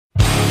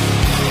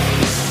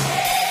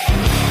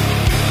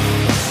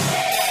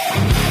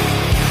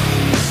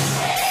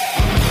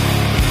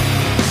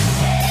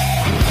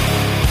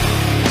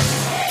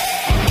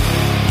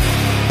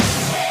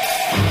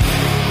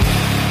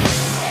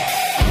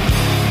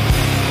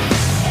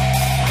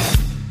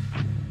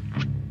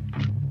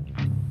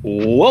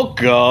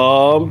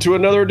Welcome to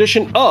another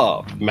edition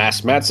of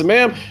Mass Mats and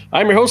Ma'am.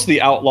 I'm your host,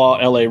 the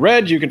Outlaw LA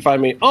Red. You can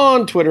find me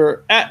on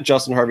Twitter at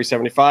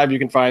JustinHarvey75. You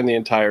can find the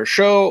entire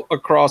show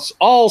across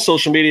all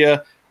social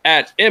media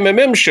at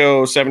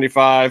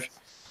MMMShow75.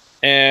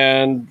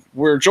 And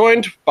we're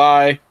joined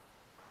by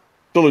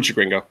the Lucha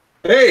Gringo.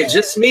 Hey,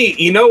 just me.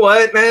 You know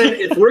what, man?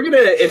 If we're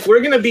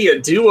gonna be a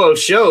duo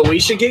show, we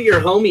should get your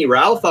homie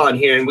Ralph on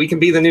here, and we can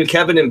be the new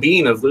Kevin and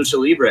Bean of Lucha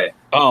Libre.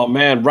 Oh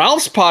man,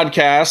 Ralph's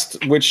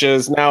podcast, which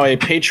is now a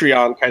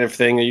Patreon kind of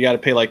thing, you got to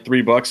pay like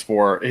 $3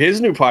 for. His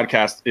new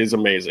podcast is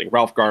amazing.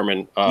 Ralph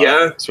Garman.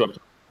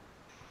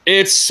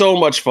 It's so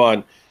much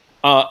fun,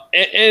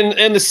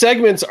 and the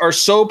segments are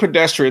so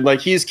pedestrian.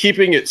 Like he's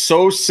keeping it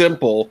so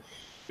simple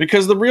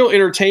because the real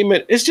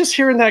entertainment is just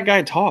hearing that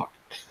guy talk.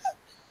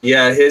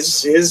 Yeah,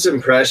 his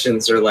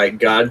impressions are like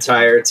God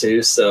tier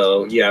too.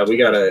 So yeah, we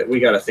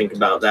gotta think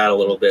about that a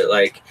little bit.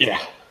 Like, yeah,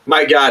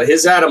 my God,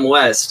 his Adam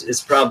West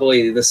is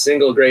probably the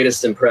single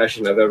greatest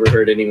impression I've ever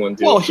heard anyone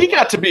do. Well, he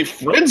got to be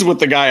friends with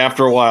the guy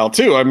after a while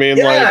too. I mean,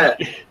 yeah.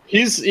 like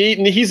he's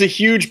a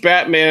huge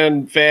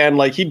Batman fan.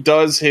 Like he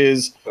does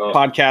his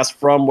podcast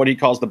from what he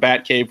calls the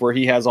Bat Cave, where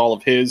he has all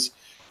of his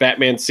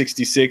Batman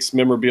 66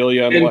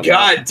 memorabilia and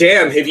God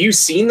damn, have you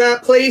seen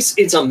that place?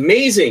 It's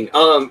amazing.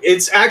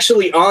 It's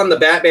actually on the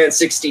Batman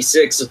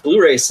 66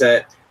 Blu-ray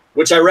set,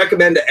 which I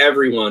recommend to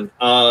everyone.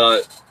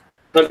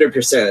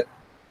 100%.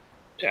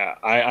 Yeah,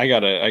 I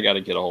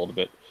gotta get a hold of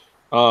it.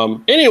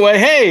 Anyway,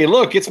 hey,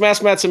 look, it's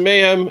Mass Mats and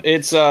Mayhem.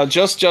 It's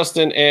just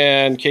Justin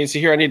and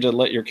Casey here. I need to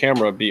let your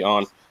camera be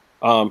on,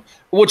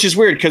 which is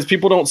weird because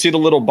people don't see the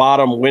little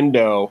bottom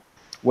window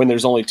when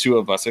there's only two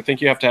of us. I think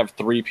you have to have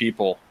three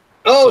people.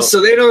 Oh, so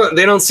they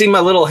don't see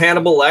my little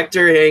Hannibal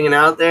Lecter hanging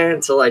out there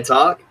until I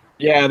talk?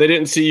 Yeah, they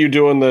didn't see you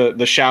doing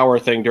the shower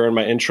thing during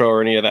my intro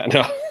or any of that.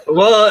 No.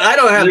 Well, I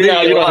don't have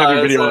video. You don't have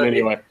your video on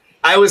anyway.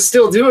 I was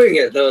still doing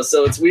it though,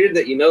 so it's weird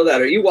that you know that.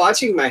 Are you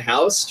watching my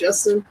house,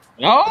 Justin?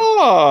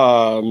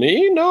 Oh,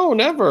 me? No,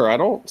 never. I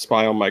don't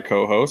spy on my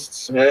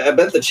co-hosts. I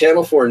bet the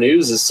Channel 4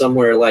 News is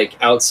somewhere like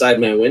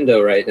outside my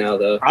window right now,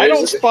 though. I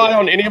don't spy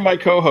on any of my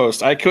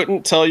co-hosts. I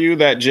couldn't tell you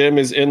that Jim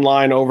is in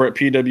line over at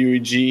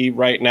PWG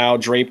right now,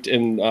 draped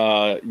in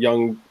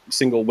young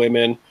single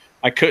women.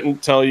 I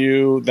couldn't tell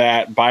you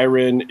that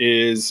Byron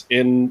is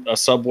in a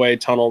subway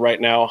tunnel right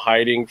now,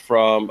 hiding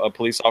from a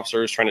police officer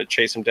who's trying to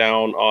chase him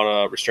down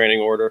on a restraining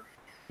order.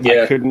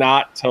 Yeah. I could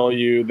not tell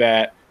you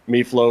that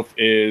Meatloaf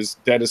is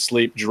dead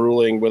asleep,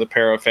 drooling with a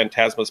pair of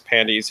Phantasma's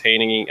panties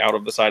hanging out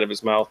of the side of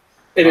his mouth.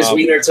 And his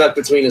wiener tucked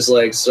between his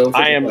legs. So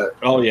I am.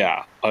 Oh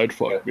yeah, I'd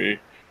fuck me.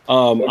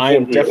 I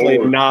am definitely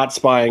not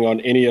spying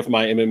on any of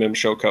my MMM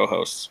show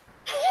co-hosts.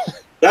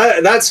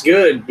 That's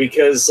good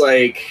because,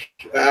 like,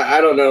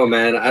 I don't know,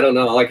 man. I don't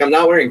know. Like, I'm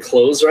not wearing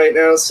clothes right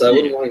now, so I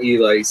wouldn't want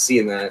you, like,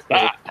 seeing that.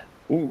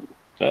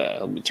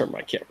 Let me turn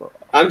my camera off.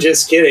 I'm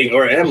just kidding,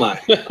 or am I?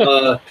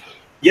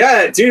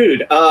 Yeah,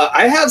 dude.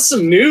 I have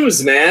some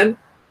news, man.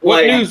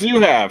 What news do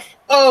you have?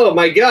 Oh,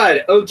 my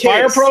God. Okay.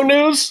 Fire Pro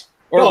news?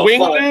 Or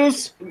Wing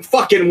news?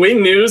 Fucking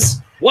Wing news.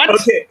 What?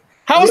 Okay.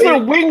 How is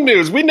there Wing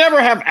news? We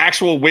never have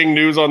actual Wing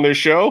news on this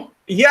show.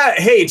 Yeah,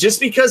 hey, just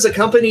because a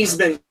company's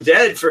been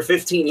dead for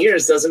 15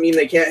 years doesn't mean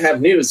they can't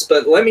have news.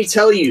 But let me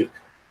tell you,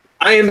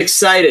 I am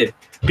excited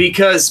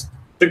because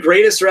the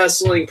greatest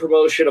wrestling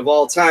promotion of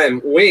all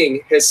time,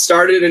 Wing, has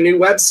started a new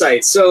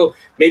website. So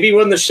maybe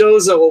when the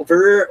show's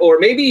over, or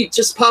maybe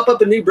just pop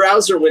up a new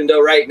browser window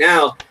right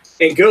now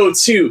and go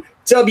to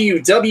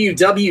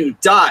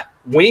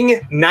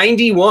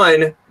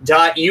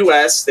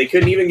www.wing91.us. They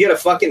couldn't even get a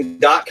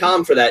fucking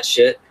 .com for that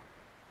shit.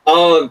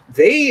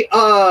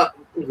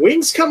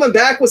 Wing's coming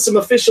back with some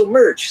official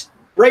merch.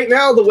 Right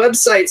now, the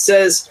website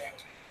says,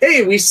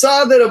 hey, we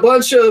saw that a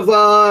bunch of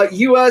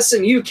US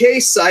and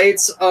UK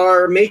sites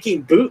are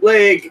making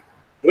bootleg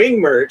Wing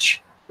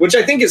merch, which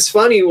I think is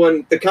funny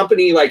when the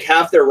company, like,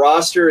 half their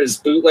roster is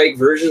bootleg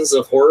versions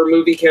of horror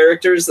movie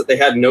characters that they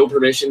had no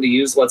permission to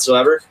use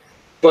whatsoever.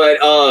 But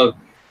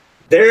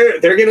they're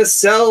going to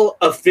sell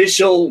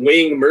official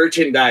Wing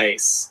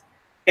merchandise.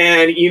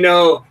 And, you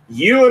know,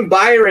 you and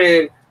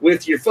Byron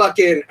with your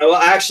fucking,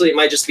 well, actually, it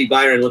might just be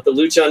Byron with the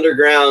Lucha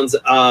Underground's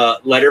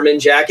Letterman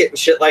jacket and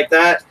shit like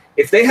that.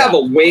 If they have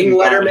a Wing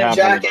Letterman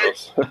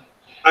jacket,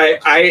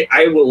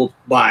 I will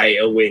buy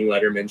a Wing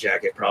Letterman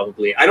jacket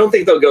probably. I don't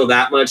think they'll go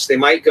that much. They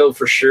might go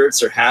for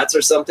shirts or hats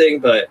or something,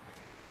 but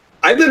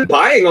I've been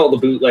buying all the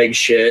bootleg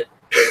shit.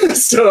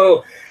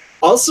 So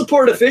I'll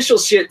support official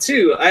shit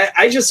too.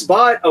 I just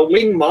bought a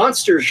Wing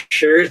Monster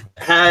shirt.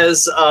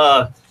 Has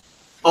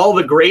all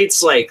the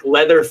greats like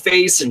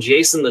Leatherface and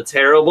Jason the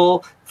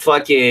Terrible,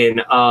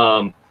 fucking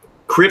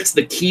Crypt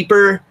the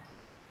Keeper,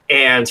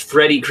 and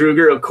Freddy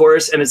Krueger, of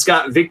course. And it's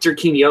got Victor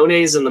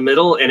Quinones in the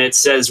middle, and it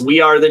says, "We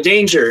are the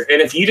danger."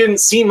 And if you didn't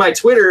see my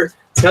Twitter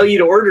tell you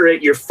to order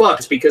it, you're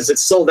fucked because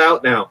it's sold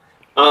out now.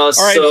 All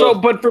right, so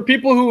but for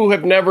people who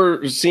have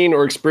never seen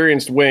or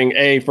experienced Wing,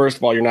 first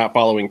of all, you're not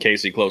following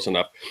Casey close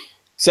enough.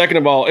 Second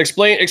of all,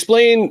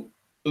 explain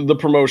the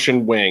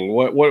promotion Wing,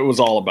 what it was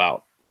all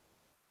about.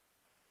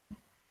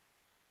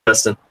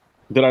 Justin.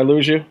 Did I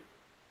lose you?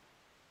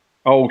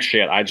 Oh,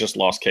 shit. I just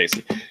lost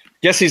Casey.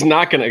 Guess he's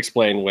not going to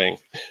explain Wing.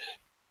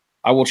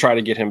 I will try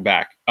to get him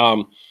back.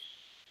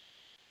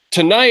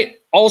 Tonight,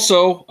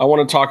 also, I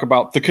want to talk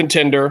about The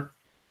Contender,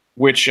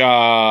 which...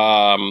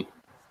 oh,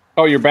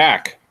 you're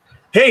back.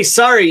 Hey,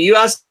 sorry. You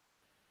asked...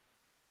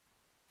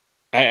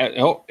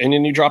 and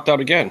then you dropped out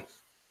again.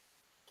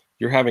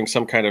 You're having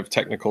some kind of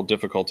technical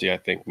difficulty, I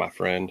think, my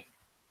friend.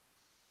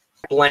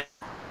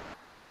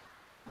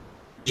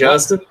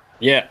 Justin?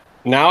 Yeah.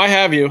 Now I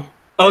have you.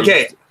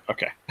 Okay.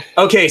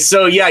 Okay,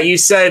 so yeah, you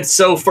said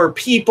so for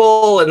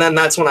people, and then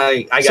that's when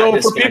I got So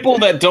disconnected. for people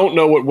that don't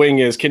know what Wing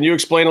is, can you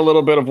explain a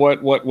little bit of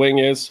what Wing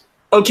is?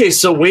 Okay,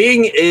 so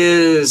Wing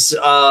is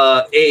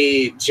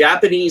a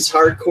Japanese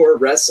hardcore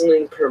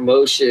wrestling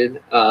promotion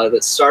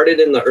that started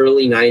in the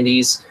early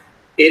 90s.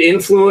 It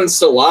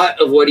influenced a lot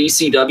of what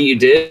ECW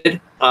did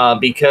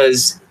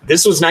because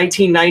this was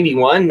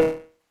 1991.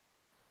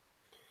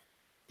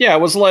 Yeah,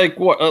 it was like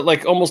what,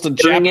 like almost a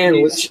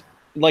Japanese,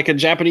 like a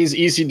Japanese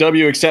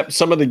ECW, except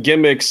some of the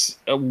gimmicks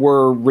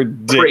were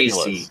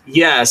ridiculous. Crazy.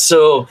 Yeah,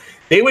 so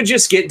they would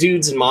just get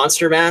dudes in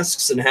monster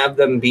masks and have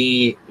them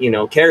be,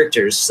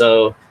 characters.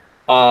 So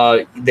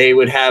they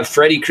would have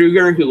Freddy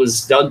Krueger, who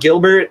was Doug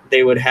Gilbert.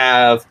 They would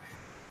have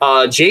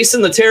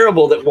Jason the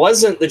Terrible, that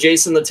wasn't the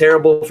Jason the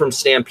Terrible from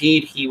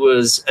Stampede. He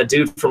was a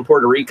dude from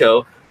Puerto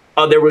Rico.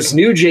 There was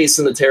new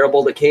Jason the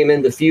Terrible that came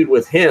in to feud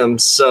with him.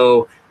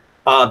 So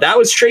that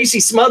was Tracy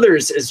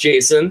Smothers as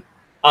Jason.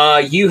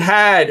 You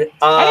had...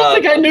 I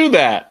don't think I knew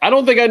that. I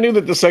don't think I knew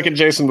that the second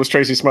Jason was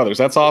Tracy Smothers.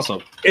 That's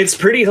awesome. It's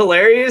pretty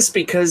hilarious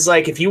because,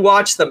 like, if you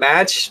watch the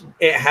match,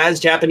 it has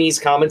Japanese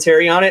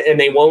commentary on it, and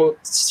they won't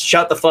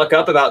shut the fuck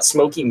up about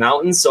Smoky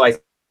Mountains. So I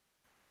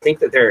think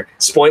that they're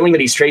spoiling that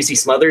he's Tracy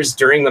Smothers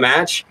during the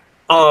match.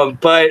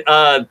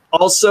 But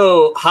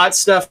also, Hot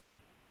Stuff.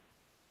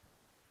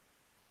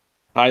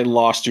 I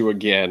lost you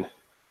again.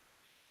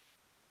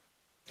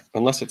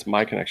 Unless it's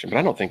my connection, but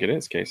I don't think it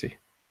is, Casey.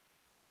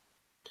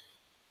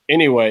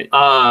 Anyway,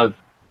 my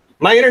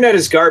internet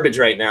is garbage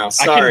right now.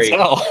 Sorry, I can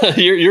tell.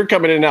 you're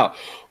coming in and out,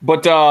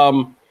 but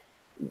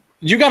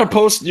you got to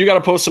post. You got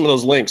to post some of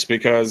those links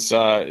because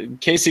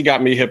Casey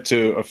got me hip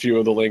to a few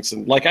of the links,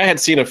 and like I had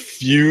seen a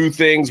few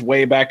things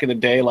way back in the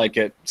day, like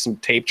at some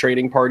tape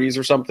trading parties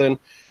or something.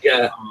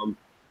 Yeah,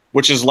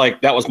 which is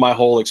like that was my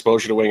whole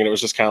exposure to Wing, and it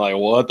was just kind of like,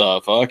 what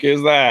the fuck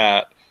is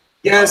that?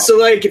 Yeah, so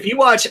like if you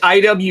watch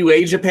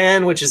IWA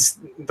Japan, which is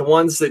the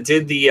ones that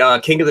did the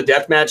King of the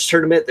Deathmatch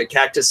tournament that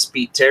Cactus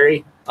beat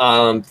Terry,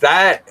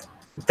 that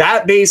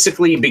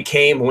basically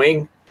became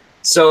Wing.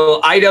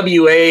 So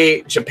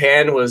IWA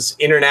Japan was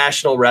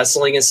International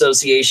Wrestling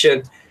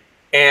Association,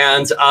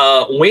 and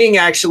Wing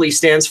actually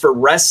stands for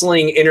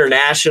Wrestling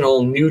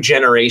International New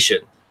Generation.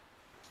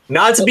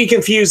 Not to be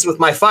confused with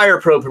my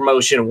Fire Pro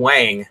promotion,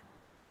 Wang.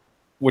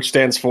 Which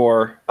stands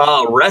for?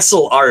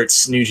 Wrestle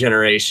Arts New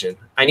Generation.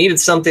 I needed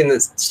something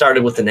that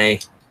started with an A.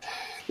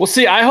 Well,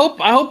 see, I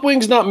hope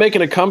Wing's not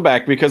making a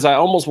comeback because I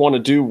almost want to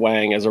do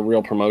Wang as a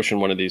real promotion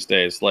one of these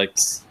days. Like,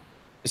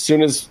 as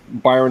soon as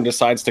Byron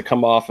decides to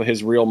come off of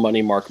his real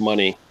Mark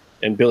Money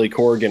and Billy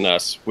Corgan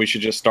us, we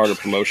should just start a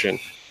promotion.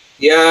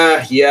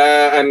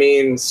 Yeah. I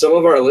mean, some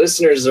of our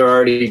listeners are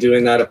already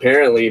doing that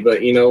apparently,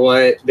 but you know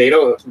what? They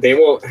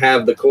won't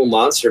have the cool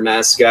monster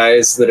mask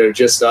guys that are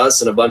just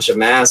us and a bunch of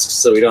masks,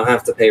 so we don't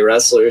have to pay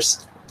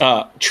wrestlers.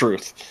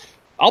 Truth.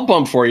 I'll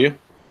bump for you.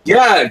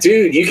 Yeah,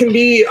 dude, you can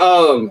be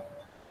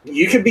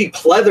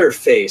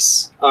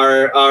Pleatherface,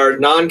 our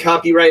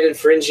non-copyright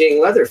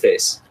infringing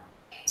Leatherface.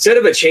 Instead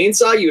of a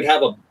chainsaw, you'd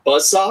have a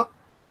buzzsaw.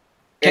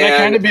 Can I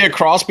kind of be a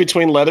cross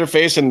between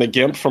Leatherface and the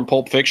Gimp from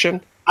Pulp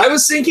Fiction? I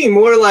was thinking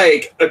more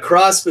like a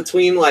cross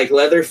between like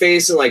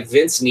Leatherface and like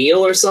Vince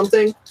Neil or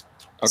something.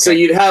 Okay. So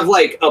you'd have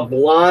like a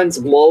blonde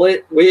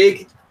mullet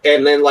wig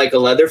and then like a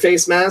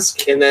Leatherface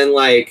mask and then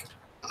like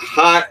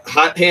hot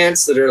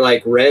pants that are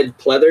like red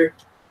pleather.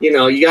 You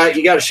know, you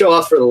got to show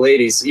off for the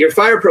ladies. Your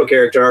Fire Pro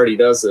character already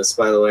does this,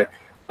 by the way.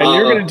 And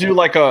you're going to do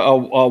like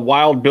a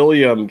Wild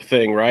Billiam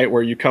thing, right?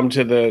 Where you come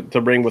to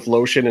the ring with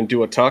lotion and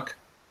do a tuck.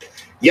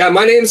 Yeah,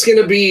 my name's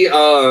going to be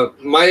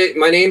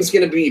my name's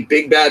going to be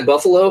Big Bad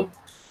Buffalo.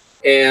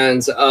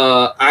 And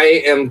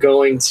I am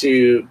going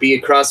to be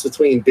a cross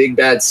between Big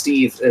Bad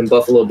Steve and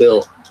Buffalo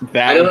Bill.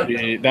 That would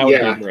be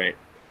great.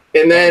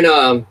 And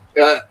then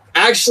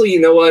actually, you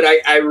know what?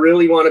 I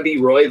really want to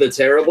be Roy the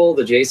Terrible,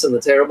 the Jason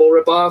the Terrible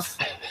ripoff.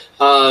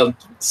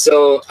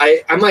 So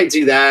I might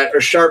do that, or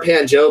Sharp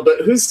Hand Joe.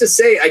 But who's to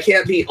say I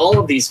can't be all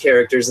of these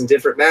characters in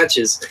different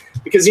matches?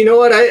 Because you know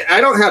what? I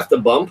don't have to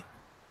bump.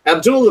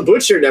 Abdul the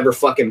Butcher never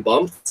fucking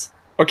bumped.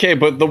 Okay,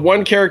 but the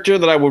one character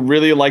that I would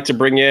really like to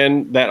bring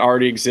in that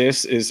already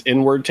exists is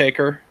Inward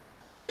Taker.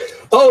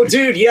 Oh,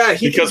 dude, yeah.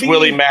 Because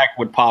Willie Mack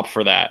would pop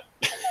for that.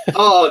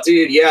 Oh,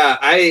 dude, yeah.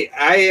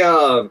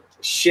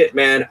 Shit,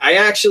 man. I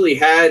actually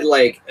had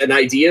like an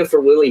idea for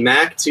Willie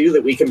Mack too,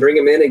 that we can bring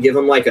him in and give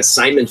him like a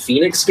Simon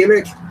Phoenix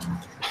gimmick.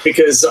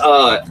 because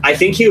I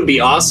think he would be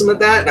awesome at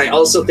that, and I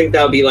also think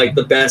that would be like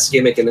the best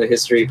gimmick in the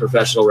history of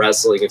professional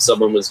wrestling if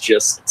someone was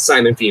just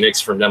Simon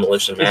Phoenix from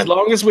Demolition Man. As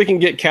long as we can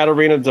get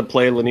Katarina to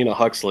play Lenina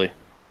Huxley,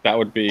 that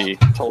would be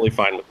totally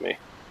fine with me.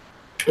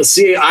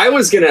 See, I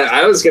was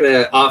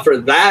gonna offer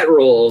that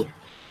role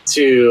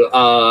to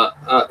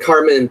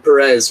Carmen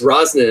Perez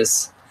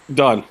Rosnes.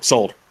 Done.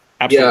 Sold.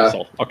 Absolutely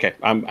sold. Okay,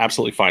 I'm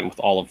absolutely fine with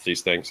all of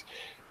these things.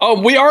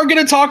 We are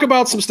going to talk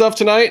about some stuff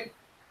tonight.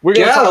 We're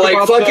going to talk like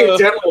about fucking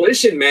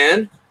Demolition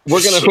Man.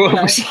 We're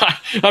going to.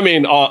 I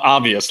mean,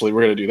 obviously,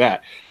 we're going to do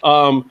that.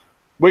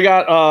 We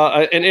got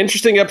an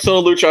interesting episode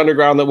of Lucha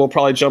Underground that we'll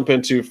probably jump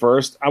into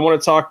first. I want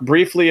to talk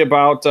briefly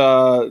about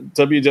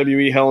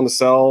WWE Hell in a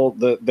Cell,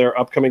 their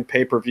upcoming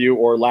pay-per-view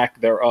or lack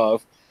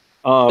thereof.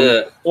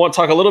 I want to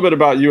talk a little bit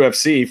about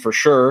UFC for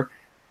sure.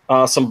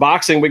 Some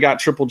boxing. We got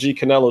Triple G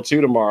Canelo 2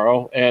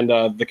 tomorrow, and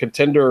the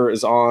Contender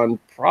is on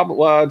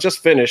probably just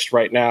finished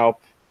right now.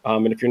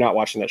 And if you're not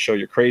watching that show,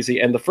 you're crazy.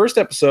 And the first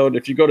episode,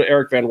 if you go to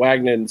Eric Van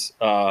Wagenen's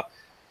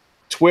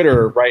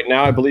Twitter right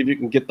now, I believe you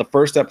can get the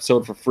first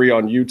episode for free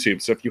on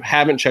YouTube. So if you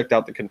haven't checked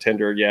out the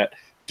Contender yet,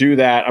 do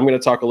that. I'm going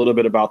to talk a little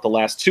bit about the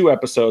last 2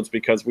 episodes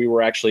because we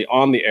were actually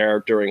on the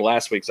air during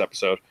last week's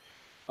episode.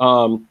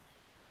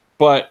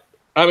 But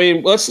I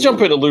mean, let's jump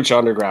into Lucha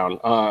Underground.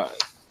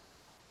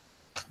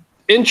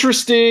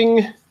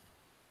 Interesting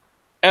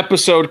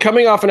episode,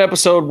 coming off an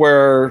episode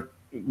where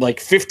like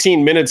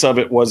 15 minutes of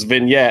it was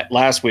vignette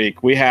last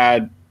week. We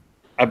had,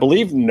 I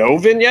believe, no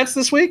vignettes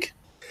this week.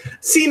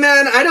 See,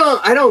 man,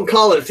 I don't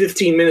call it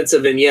 15 minutes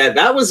of vignette.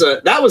 That was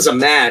a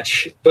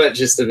match, but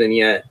just a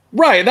vignette.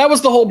 Right. That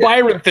was the whole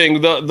Byron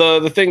thing.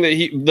 The thing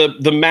that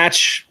the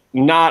match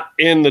not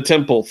in the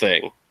temple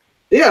thing.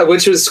 Yeah,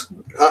 which was,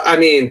 I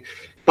mean,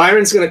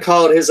 Byron's going to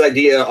call it his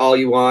idea all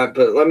you want,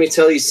 but let me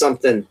tell you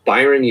something,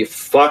 Byron, you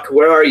fuck.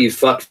 Where are you,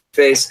 fuck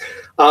face?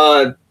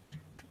 The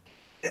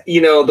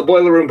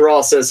Boiler Room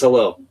Brawl says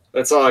hello.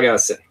 That's all I got to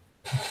say.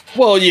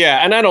 Well,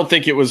 yeah, and I don't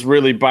think it was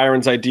really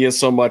Byron's idea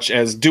so much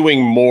as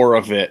doing more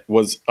of it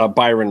was a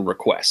Byron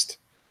request.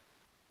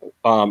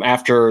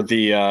 After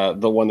the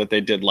one that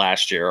they did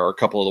last year, or a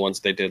couple of the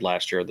ones they did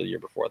last year or the year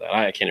before that.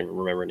 I can't even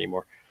remember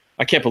anymore.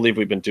 I can't believe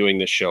we've been doing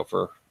this show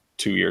for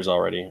 2 years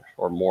already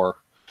or more.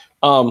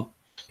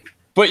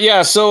 But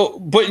yeah,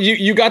 but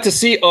you got to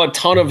see a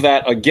ton of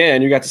that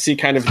again. You got to see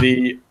kind of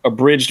the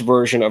abridged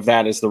version of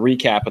that as the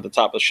recap at the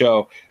top of the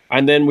show.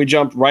 And then we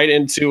jumped right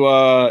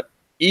into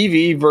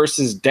Evie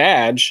versus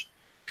Daj,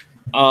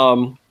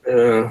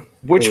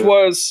 which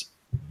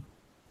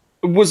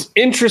was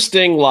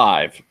interesting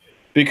live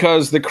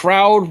because the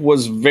crowd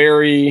was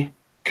very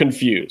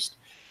confused.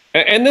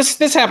 And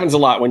this happens a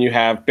lot when you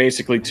have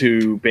basically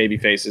 2 baby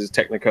faces,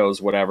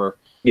 technicos, whatever,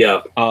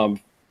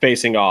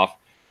 facing off.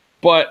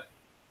 But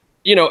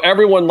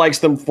everyone likes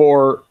them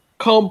for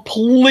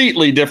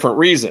completely different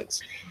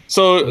reasons.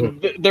 So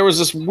there was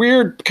this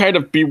weird kind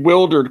of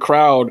bewildered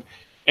crowd,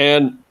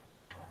 and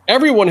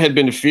everyone had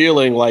been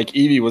feeling like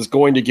Evie was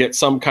going to get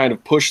some kind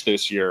of push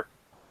this year.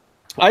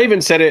 I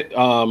even said it.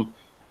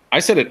 I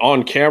said it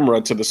on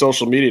camera to the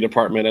social media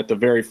department at the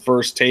very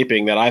first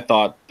taping that I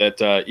thought that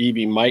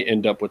Evie might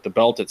end up with the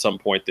belt at some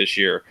point this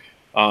year.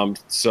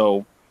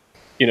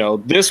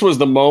 This was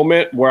the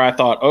moment where I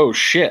thought, oh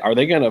shit, are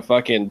they going to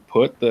fucking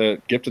put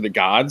the Gift of the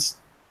Gods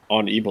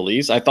on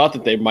Ivelisse? I thought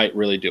that they might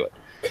really do it.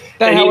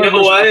 And you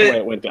know what?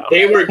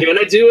 They were going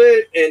to do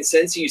it. And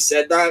since you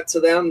said that to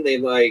them, they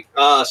like,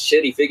 oh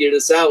shit, he figured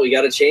this out. We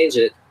got to change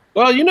it.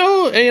 Well,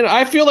 and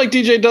I feel like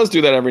DJ does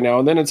do that every now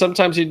and then. And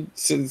sometimes he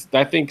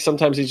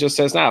just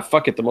says, nah,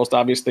 fuck it. The most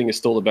obvious thing is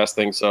still the best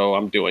thing. So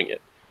I'm doing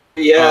it.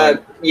 Yeah.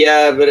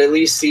 But at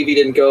least Stevie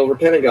didn't go over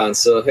Pentagon.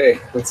 So, hey.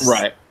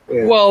 Right.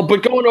 Yeah. Well,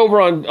 but going over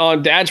on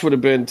Daj would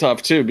have been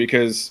tough too,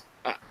 because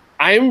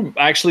I'm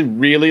actually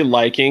really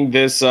liking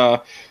this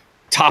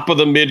top of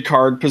the mid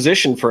card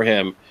position for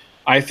him.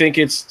 I think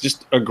it's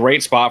just a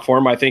great spot for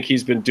him. I think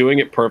he's been doing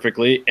it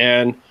perfectly,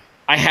 and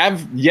I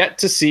have yet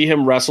to see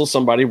him wrestle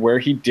somebody where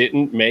he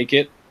didn't make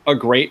it a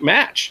great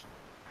match.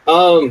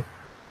 Do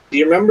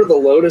you remember the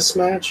Lotus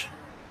match?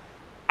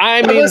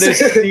 I mean, this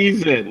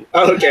season.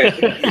 Okay.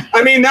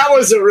 I mean, that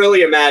wasn't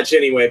really a match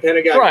anyway.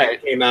 Pentagon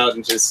came out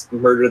and just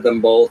murdered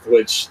them both,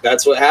 which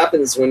that's what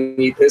happens when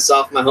you piss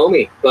off my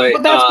homie.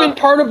 But that's been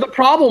part of the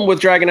problem with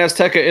Dragon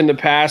Azteca in the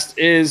past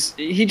is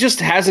he just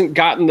hasn't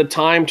gotten the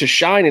time to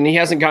shine, and he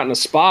hasn't gotten a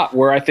spot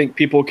where I think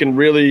people can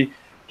really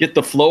get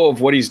the flow of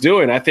what he's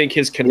doing. I think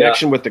his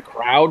connection with the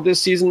crowd this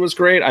season was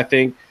great. I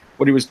think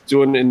what he was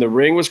doing in the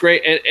ring was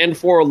great. And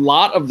for a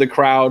lot of the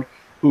crowd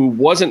who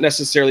wasn't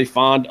necessarily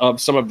fond of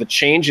some of the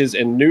changes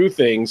and new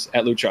things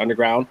at Lucha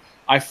Underground,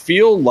 I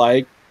feel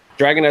like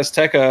Dragon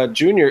Azteca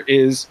Jr.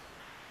 is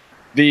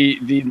the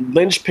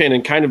linchpin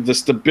and kind of the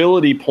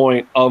stability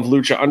point of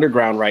Lucha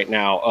Underground right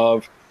now,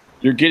 of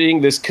you're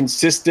getting this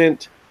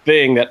consistent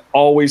thing that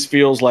always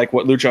feels like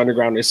what Lucha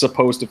Underground is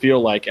supposed to feel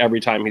like every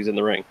time he's in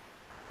the ring.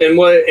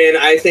 And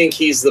I think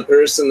he's the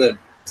person that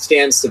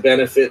stands to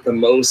benefit the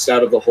most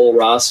out of the whole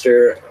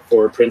roster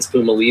for Prince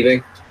Puma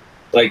leaving,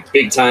 like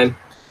big time.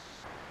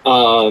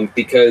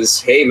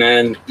 Because, hey,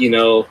 man,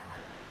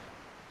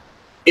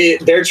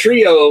 their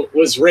trio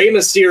was Rey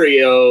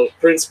Mysterio,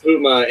 Prince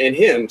Puma, and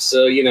him.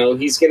 So,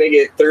 he's going to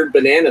get third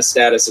banana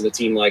status in a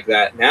team like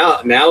that.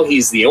 Now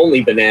he's the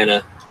only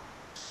banana.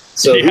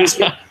 So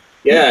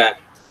yeah.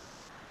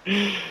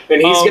 And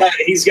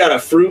he's got a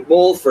fruit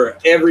bowl for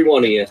every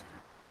one of you.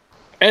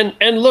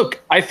 And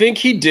look, I think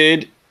he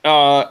did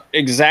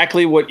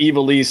exactly what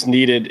Ivelisse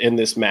needed in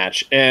this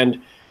match.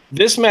 And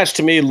this match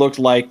to me looked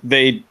like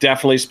they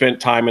definitely spent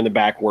time in the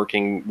back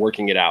working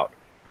it out.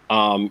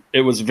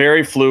 It was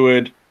very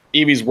fluid.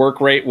 Evie's work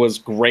rate was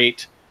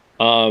great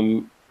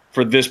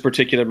for this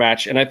particular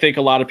match. And I think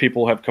a lot of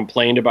people have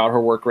complained about her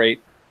work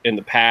rate in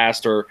the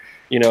past, or,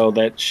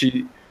 that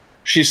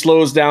she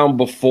slows down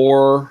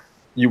before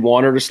you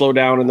want her to slow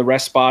down in the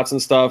rest spots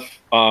and stuff,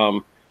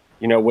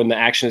 when the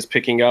action is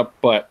picking up.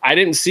 But I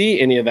didn't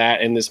see any of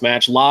that in this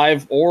match,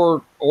 live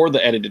or the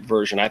edited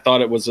version. I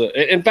thought it was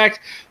in fact,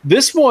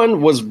 this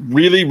one was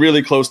really,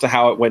 really close to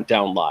how it went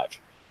down live.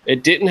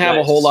 It didn't have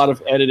a whole lot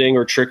of editing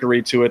or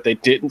trickery to it. They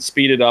didn't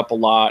speed it up a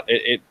lot.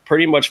 It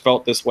pretty much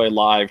felt this way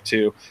live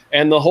too.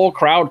 And the whole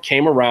crowd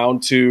came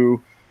around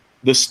to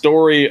the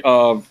story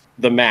of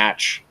the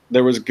match.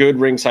 There was good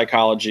ring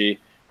psychology.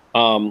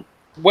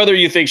 Whether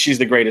you think she's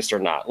the greatest or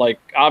not, like,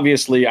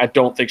 obviously I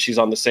don't think she's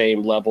on the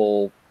same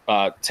level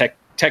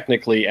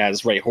technically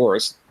as Ray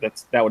Horus.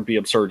 That would be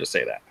absurd to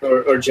say that.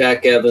 Or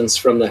Jack Evans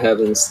from the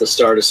Heavens, the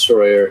Star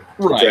Destroyer,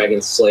 the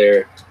Dragon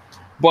Slayer.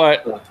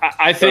 But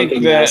I think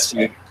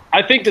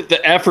that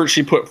the effort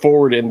she put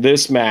forward in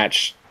this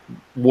match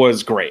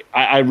was great.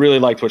 I really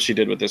liked what she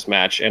did with this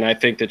match, and I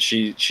think that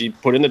she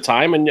put in the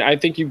time, and I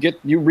think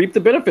you reap the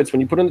benefits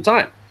when you put in the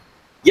time.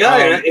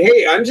 Yeah,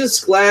 hey, I'm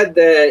just glad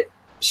that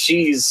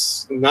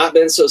she's not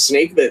been so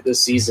snake bit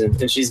this season,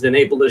 and she's been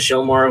able to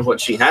show more of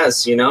what she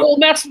has, Well,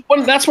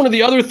 that's one of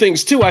the other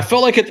things too. I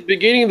felt like at the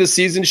beginning of the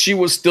season she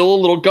was still a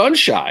little gun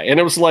shy, and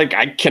it was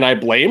like, can I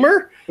blame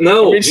her?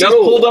 No, I mean, she's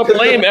pulled up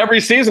lame every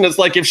season. It's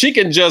like, if she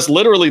can just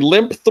literally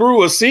limp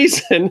through a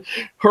season,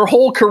 her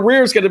whole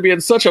career is going to be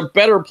in such a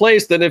better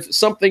place than if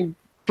something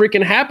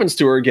freaking happens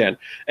to her again.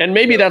 And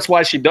maybe that's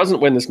why she doesn't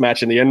win this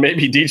match in the end.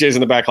 Maybe DJ's in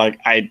the back like,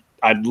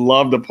 I'd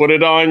love to put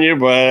it on you,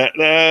 but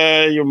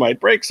you might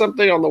break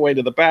something on the way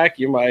to the back.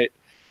 You might,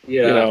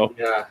 Yeah.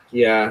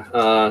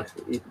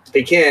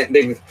 They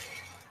can't.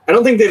 I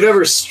don't think they've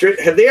ever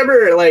stripped. Have they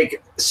ever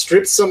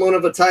stripped someone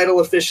of a title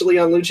officially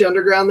on Lucha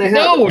Underground? They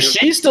have. No,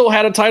 she still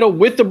had a title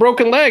with the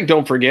broken leg.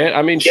 Don't forget.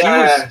 I mean,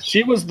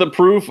 she was the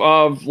proof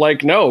of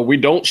no, we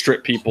don't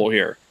strip people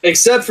here.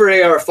 Except for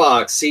AR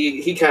Fox,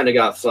 he kind of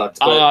got fucked.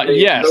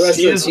 Yes,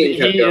 he is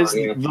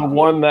the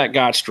one that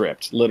got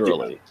stripped,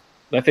 literally.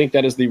 Yeah. I think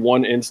that is the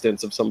one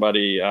instance of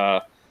somebody.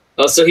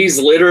 So he's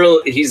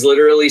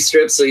literally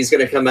stripped. So he's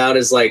going to come out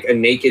as like a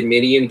naked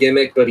Midian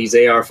gimmick, but he's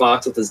AR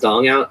Fox with his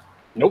dong out.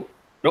 Nope.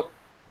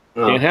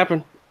 Can't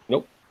happen.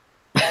 Nope.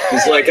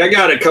 He's like, I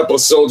got a couple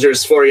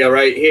soldiers for you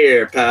right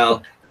here,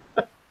 pal.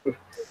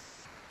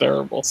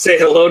 Terrible. Say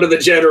hello to the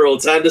general.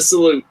 Time to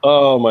salute.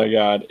 Oh my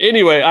God.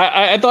 Anyway,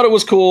 I thought it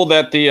was cool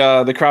that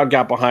the crowd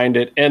got behind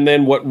it, and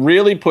then what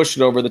really pushed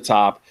it over the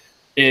top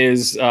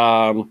is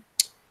EXO.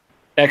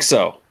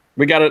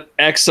 We got an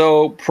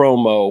EXO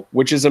promo,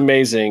 which is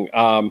amazing.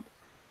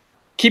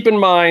 Keep in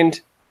mind,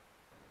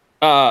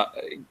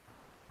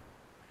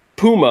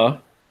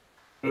 Puma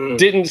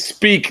didn't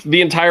speak the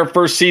entire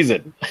first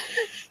season.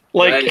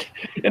 Right.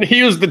 And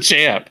he was the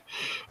champ.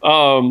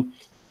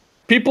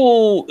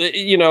 People,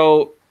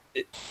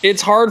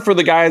 it's hard for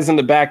the guys in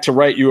the back to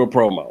write you a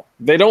promo.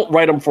 They don't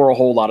write them for a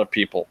whole lot of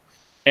people.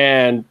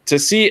 And to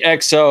see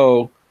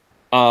EXO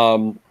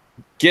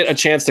get a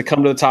chance to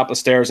come to the top of the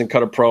stairs and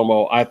cut a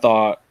promo, I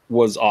thought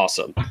was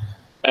awesome.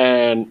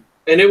 And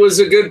it was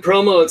a good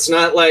promo. It's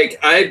not like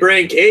I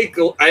break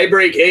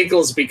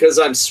ankles because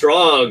I'm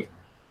strong,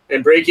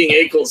 and breaking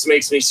ankles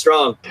makes me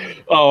strong.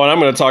 Oh, and I'm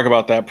going to talk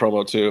about that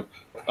promo too.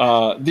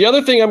 The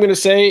other thing I'm going to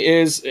say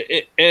is,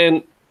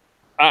 and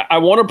I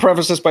want to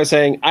preface this by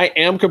saying I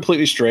am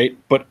completely straight,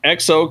 but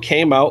EXO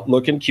came out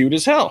looking cute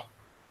as hell.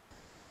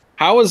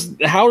 How is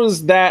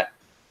that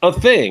a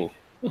thing?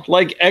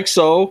 Like,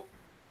 EXO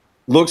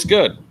looks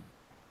good,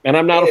 and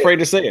I'm not afraid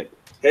to say it.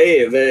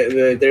 Hey,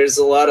 there's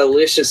a lot of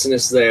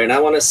liciousness there, and I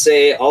want to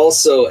say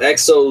also,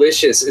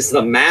 EXO-licious is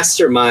the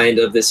mastermind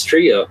of this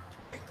trio.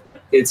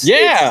 It's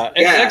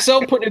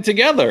EXO putting it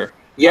together.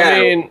 Yeah,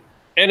 I mean,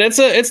 and it's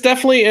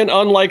definitely an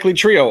unlikely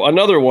trio.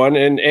 Another one,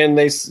 and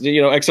they,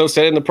 EXO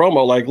said in the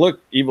promo, like, look,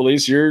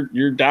 Ivelisse,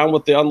 you're down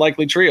with the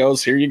unlikely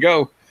trios. Here you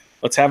go.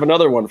 Let's have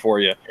another one for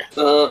you.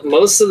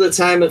 Most of the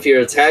time, if you're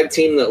a tag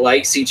team that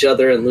likes each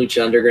other in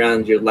Lucha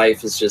Underground, your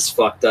life is just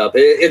fucked up.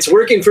 It's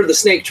working for the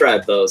Snake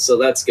Tribe, though, so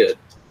that's good.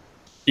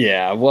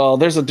 Yeah, well,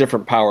 there's a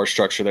different power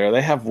structure there.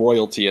 They have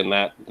royalty in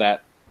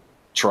that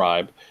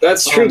tribe.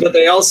 That's true, but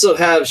they also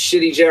have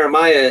shitty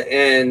Jeremiah,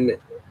 and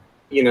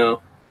yeah.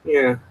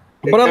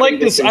 But I like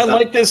this. I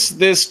like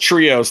this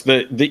trios,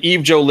 the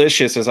Eve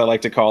Joe-licious, as I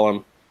like to call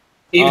them.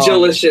 Eve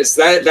Joe-licious.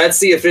 That's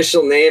the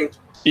official name.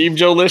 Eve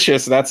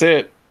Joe-licious. That's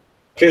it.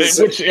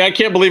 Which I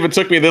can't believe it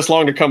took me this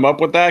long to come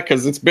up with that,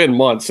 because it's been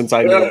months since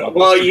I knew about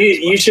well,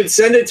 you should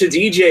send it to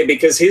DJ,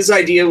 because his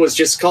idea was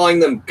just calling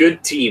them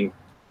Good Team.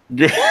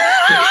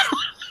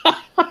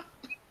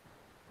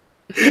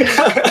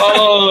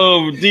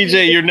 Oh,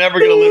 DJ, you're never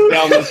going to live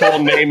down this whole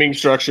naming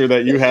structure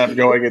that you have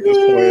going at this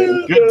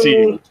point. Good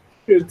Team.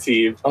 Good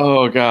Team.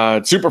 Oh,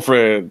 God. Super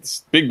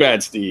Friends. Big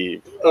Bad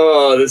Steve.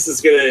 Oh, this is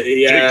going to,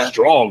 yeah. Jake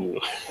Strong.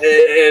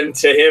 And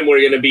to him, we're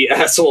going to be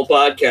Asshole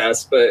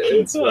Podcast, but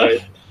it's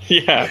fine.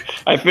 Yeah,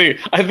 I think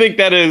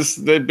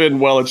they've been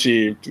well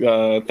achieved,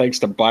 thanks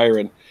to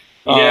Byron.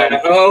 Yeah.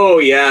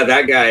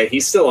 That guy.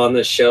 He's still on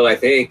this show, I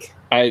think.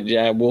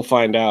 We'll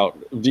find out.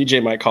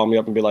 DJ might call me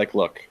up and be like,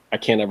 "Look, I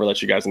can't ever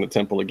let you guys in the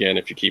temple again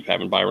if you keep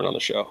having Byron on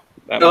the show."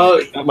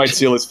 That might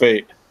seal his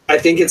fate. I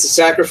think it's a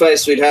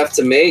sacrifice we'd have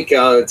to make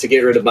to get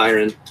rid of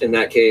Byron in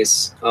that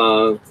case.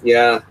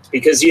 Yeah,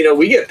 because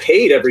we get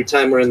paid every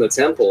time we're in the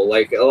temple.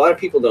 Like, a lot of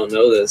people don't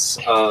know this.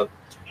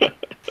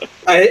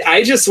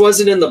 I just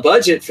wasn't in the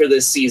budget for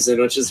this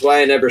season, which is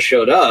why I never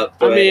showed up.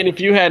 But, I mean,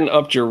 if you hadn't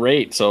upped your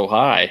rate so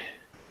high.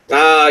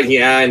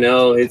 Yeah, I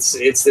know. It's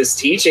this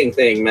teaching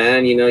thing,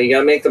 man. You got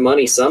to make the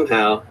money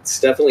somehow.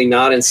 It's definitely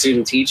not in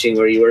student teaching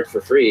where you work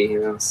for free,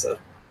 so.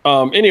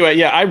 Anyway,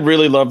 yeah, I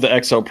really love the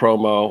EXO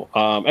promo.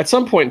 At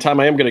some point in time,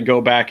 I am going to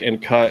go back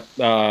and cut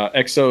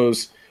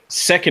EXO's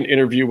second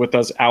interview with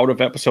us out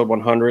of episode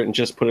 100 and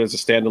just put it as a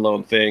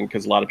standalone thing,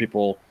 because a lot of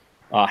people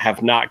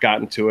have not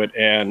gotten to it.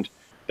 And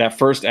that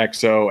first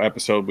EXO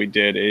episode we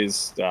did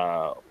is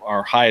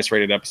our highest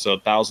rated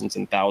episode, thousands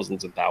and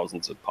thousands and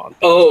thousands upon.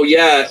 Oh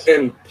yeah,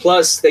 and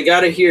plus they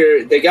gotta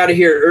hear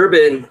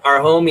Urban, our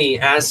homie,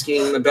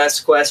 asking the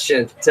best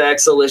question to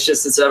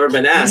Exolicious that's ever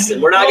been asked,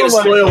 and we're not gonna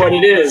spoil what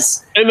it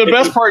is. And the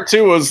best part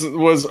too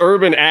was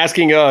Urban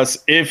asking us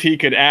if he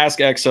could ask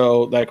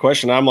EXO that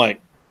question. I'm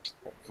like,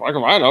 fuck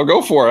him, I don't know,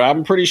 go for it.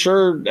 I'm pretty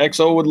sure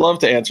EXO would love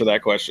to answer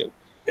that question.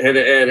 And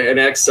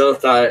EXO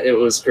thought it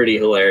was pretty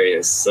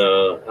hilarious.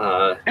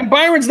 So and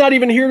Byron's not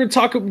even here to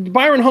talk.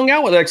 Byron hung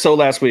out with EXO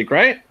last week,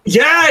 right?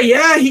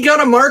 Yeah, he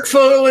got a Mark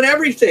photo and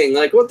everything.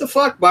 Like, what the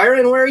fuck,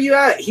 Byron? Where are you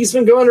at? He's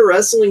been going to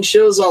wrestling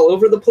shows all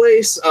over the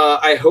place.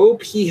 I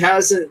hope he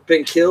hasn't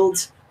been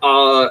killed.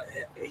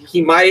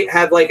 He might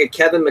have like a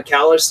Kevin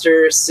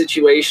McAllister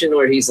situation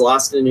where he's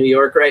lost in New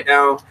York right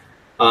now.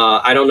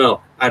 I don't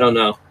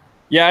know.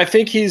 Yeah, I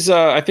think he's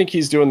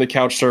doing the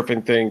couch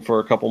surfing thing for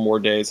a couple more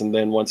days, and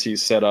then once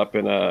he's set up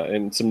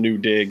in some new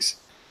digs,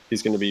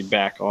 he's going to be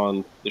back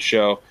on the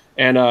show.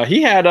 And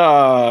he had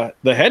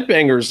the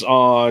Headbangers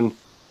on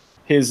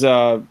his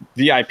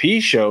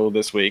VIP show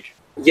this week.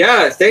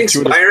 Yeah, thanks,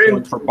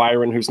 Byron. For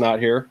Byron, who's not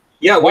here.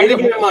 Yeah, why did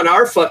get him on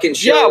our fucking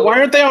show? Yeah, why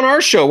aren't they on our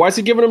show? Why is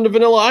he giving them to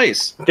Vanilla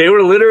Ice? They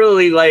were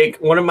literally like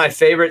one of my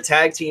favorite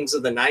tag teams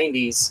of the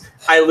 90s.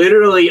 I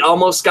literally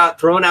almost got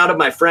thrown out of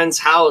my friend's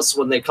house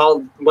when they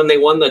won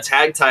the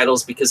tag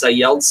titles because I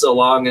yelled so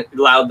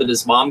loud that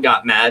his mom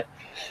got mad.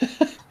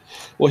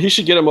 Well, he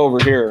should get him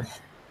over here.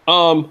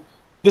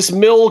 This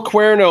Mil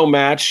Cuerno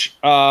match,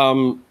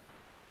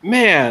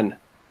 man,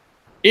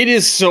 it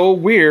is so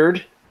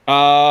weird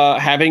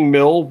having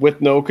Mil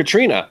with no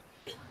Katrina.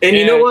 And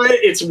you know what?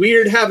 It's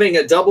weird having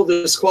a double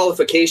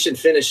disqualification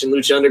finish in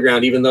Lucha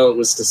Underground, even though it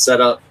was to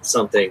set up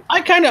something.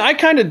 I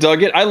kind of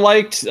dug it. I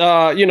liked,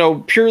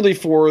 purely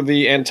for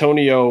the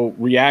Antonio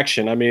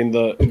reaction. I mean,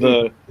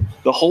 the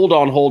hold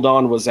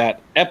on was at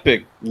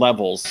epic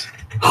levels.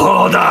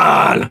 Hold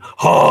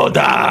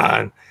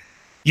on.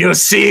 You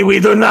see, we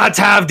do not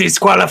have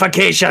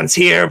disqualifications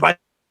here, but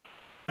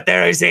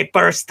there is a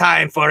first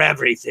time for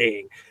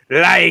everything.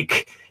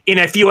 Like, in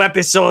a few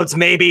episodes,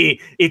 maybe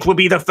it will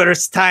be the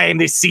first time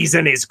this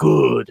season is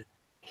good.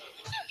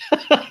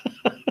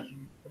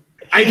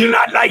 I do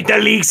not like the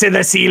leaks in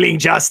the ceiling,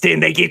 Justin.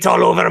 They get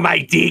all over my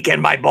dick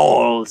and my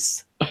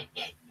balls.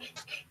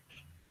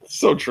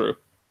 So true.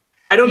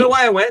 I don't know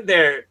why I went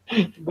there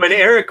when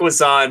Eric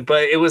was on,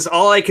 but it was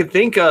all I could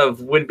think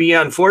of would be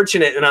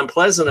unfortunate and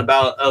unpleasant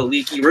about a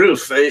leaky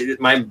roof.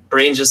 My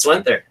brain just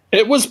went there.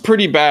 It was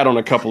pretty bad on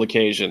a couple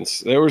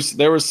occasions. There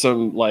was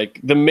some, like,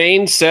 the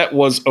main set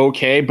was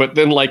okay, but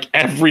then like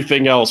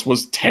everything else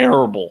was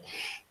terrible.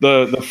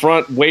 The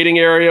front waiting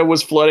area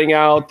was flooding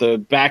out, the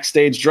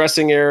backstage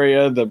dressing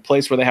area, the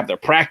place where they have their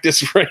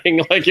practice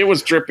ring, like it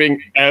was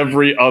dripping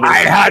every other. I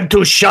had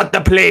to shut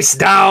the place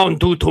down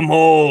due to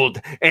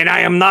mold, and I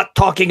am not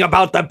talking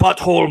about the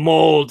butthole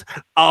mold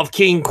of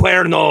King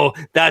Cuerno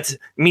that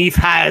Meef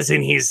has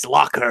in his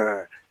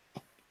locker.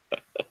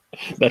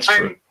 That's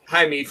true.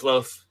 Hi,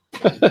 Meatloaf.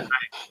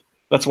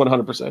 That's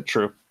 100%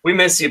 true. We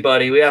miss you,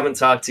 buddy. We haven't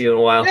talked to you in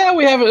a while. Yeah,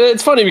 we haven't.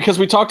 It's funny because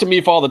we talk to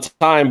Meef all the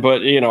time,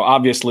 but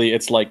obviously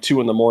it's like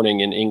 2 a.m.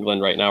 in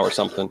England right now or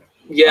something.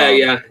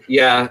 Yeah.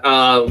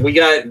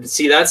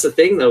 That's the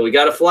thing though. We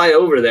got to fly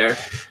over there.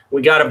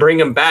 We got to bring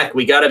him back.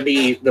 We got to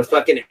be the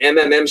fucking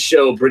MMM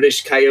show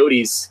British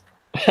Coyotes.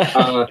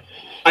 I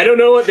don't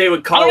know what they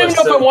would call us. I don't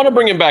even know if I want to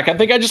bring him back. I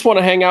think I just want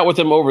to hang out with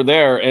him over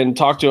there and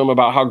talk to him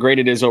about how great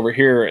it is over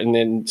here, and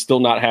then still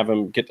not have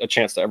him get a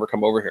chance to ever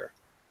come over here.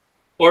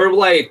 Or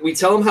like we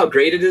tell them how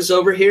great it is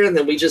over here, and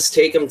then we just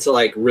take them to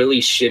like really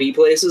shitty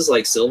places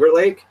like Silver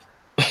Lake.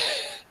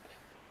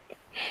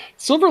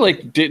 Silver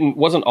Lake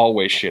wasn't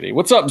always shitty.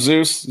 What's up,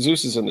 Zeus?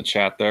 Zeus is in the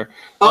chat there.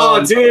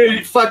 Oh,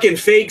 dude, fucking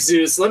fake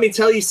Zeus. Let me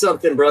tell you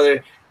something,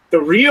 brother. The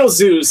real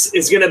Zeus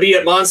is going to be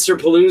at Monster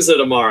Palooza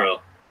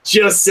tomorrow.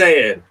 Just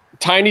saying.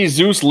 Tiny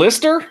Zeus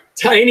Lister?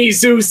 Tiny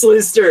Zeus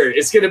Lister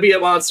is going to be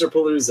at Monster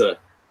Palooza.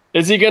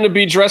 Is he going to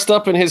be dressed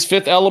up in his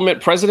Fifth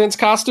Element president's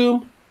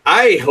costume?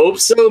 I hope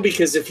so,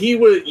 because if he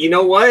would, you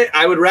know what?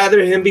 I would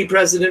rather him be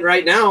president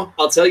right now.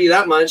 I'll tell you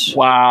that much.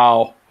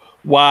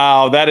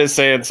 Wow, that is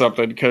saying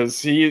something,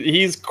 because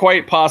he's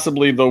quite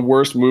possibly the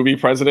worst movie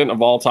president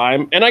of all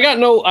time, and I got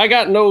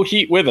no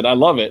heat with it. I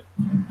love it.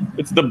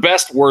 It's the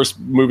best worst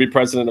movie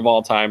president of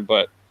all time.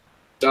 But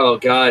oh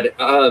god,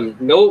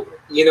 no,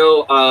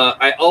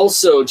 I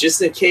also,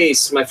 just in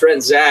case my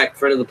friend Zach,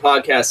 friend of the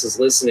podcast, is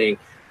listening,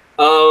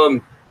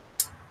 I'm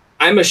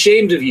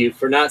ashamed of you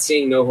for not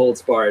seeing No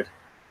Holds Barred.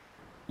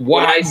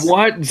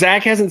 What?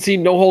 Zach hasn't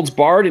seen No Holds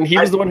Barred, and he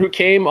was the one who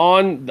came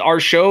on our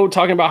show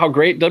talking about how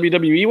great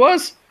WWE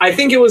was? I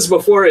think it was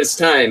before his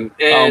time.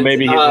 And,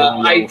 maybe he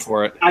was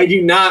for it. I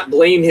do not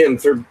blame him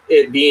for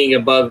it being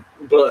above,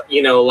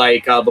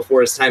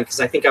 before his time,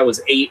 because I think I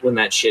was 8 when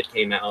that shit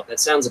came out.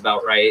 That sounds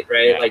about right?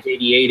 Yeah. Like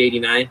 88,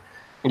 89?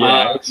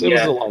 Yeah, it was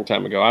a long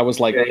time ago. I was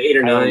like 8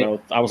 or 9. I don't know.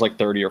 I was like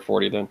 30 or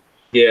 40 then.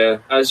 Yeah,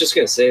 I was just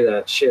going to say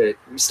that. Shit.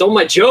 You stole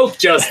my joke,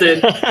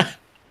 Justin.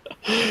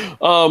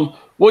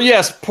 Well,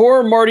 yes,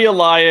 poor Marty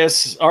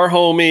Elias, our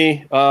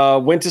homie,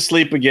 went to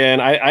sleep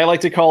again. I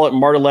like to call it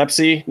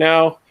Martilepsy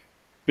now,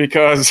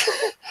 because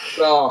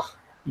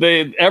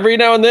every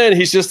now and then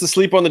he's just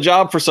asleep on the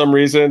job for some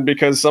reason,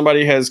 because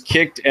somebody has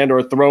kicked and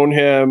or thrown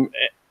him.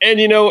 And,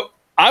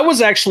 I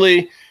was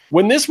actually,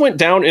 when this went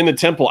down in the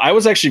Temple, I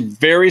was actually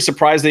very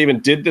surprised they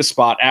even did this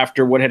spot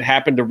after what had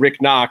happened to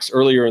Rick Knox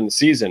earlier in the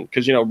season.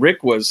 Because,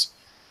 Rick was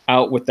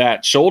out with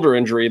that shoulder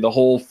injury the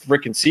whole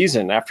freaking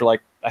season after,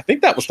 I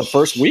think that was the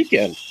first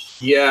weekend.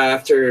 Yeah,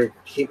 after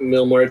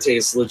Mil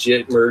Muertes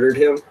legit murdered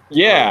him.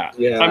 Yeah.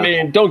 I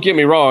mean, don't get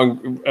me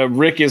wrong.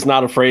 Rick is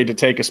not afraid to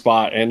take a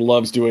spot and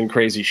loves doing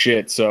crazy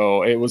shit.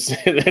 So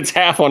it's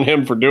half on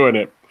him for doing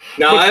it.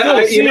 No,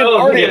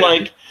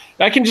 Marty,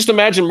 I can just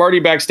imagine Marty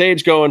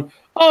backstage going,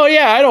 "Oh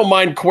yeah, I don't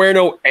mind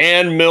Cuerno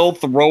and Mil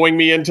throwing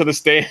me into the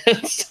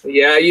stands."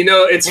 Yeah,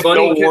 it's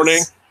funny. No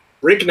warning.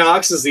 Rick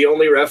Knox is the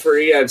only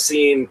referee I've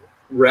seen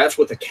ref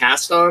with a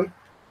cast on.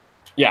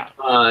 Yeah.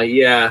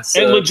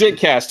 So, and legit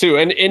cast too.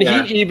 And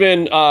he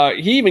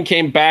even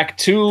came back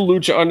to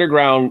Lucha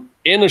Underground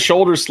in a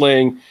shoulder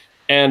sling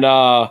and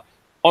on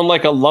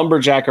like a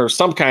lumberjack or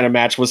some kind of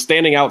match, was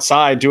standing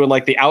outside doing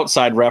like the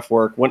outside ref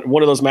work.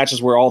 One of those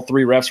matches where all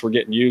 3 refs were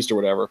getting used or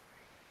whatever.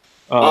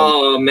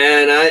 Oh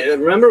man, I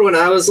remember when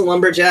I was a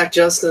lumberjack,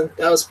 Justin.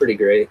 That was pretty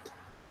great.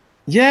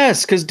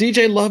 Yes, because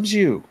DJ loves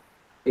you.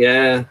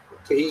 Yeah.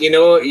 You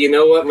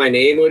know what my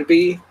name would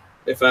be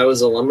if I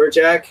was a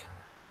lumberjack?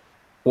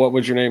 What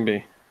would your name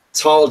be?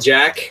 Tall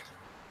Jack.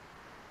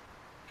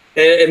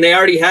 And they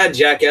already had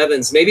Jack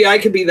Evans. Maybe I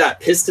could be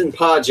that Piston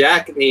Paw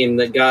Jack name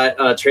that got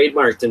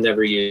trademarked and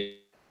never used.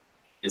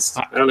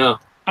 I don't know.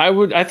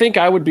 I think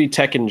I would be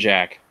Tekken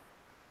Jack.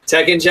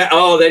 Tekken Jack.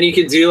 Oh, then you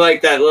could do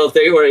like that little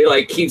thing where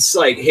he keeps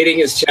hitting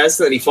his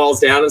chest, and then he falls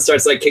down and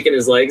starts kicking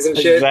his legs and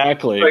shit.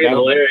 Exactly. Fucking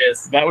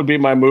hilarious. That would be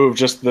my move.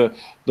 Just the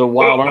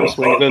wild arm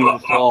swing, then the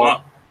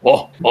fall.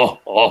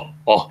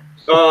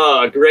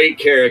 Oh, great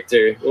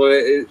character.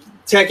 Well,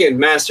 Tekken,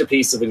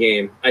 masterpiece of a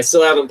game. I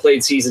still haven't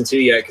played Season 2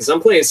 yet, because I'm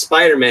playing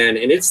Spider-Man,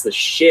 and it's the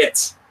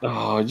shit.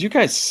 Oh, you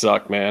guys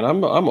suck, man.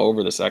 I'm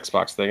over this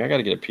Xbox thing. I got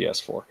to get a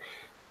PS4.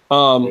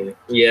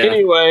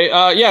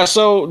 Anyway,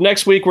 so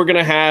next week we're going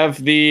to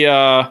have the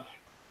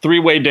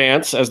 3-way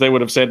dance, as they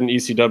would have said in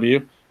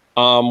ECW,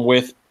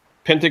 with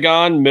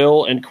Pentagon,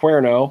 Mil, and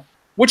Cuerno,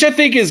 which I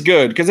think is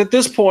good, because at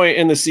this point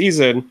in the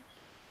season,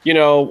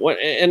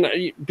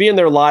 and being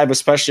there live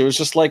especially, it was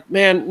just like,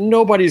 man,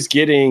 nobody's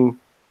getting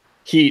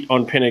heat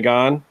on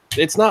Pentagon.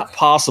 It's not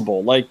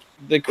possible.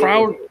 The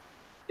crowd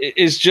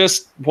is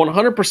just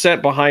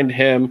 100% behind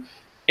him.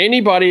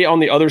 Anybody on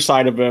the other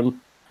side of him,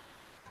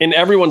 in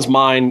everyone's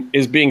mind,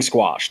 is being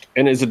squashed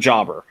and is a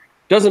jobber.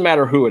 Doesn't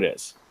matter who it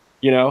is,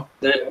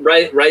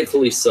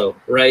 Rightfully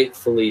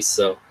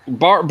so.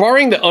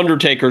 Barring the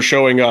Undertaker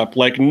showing up,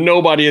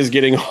 nobody is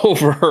getting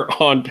over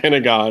on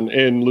Pentagon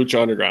in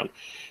Lucha Underground.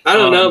 I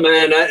don't know,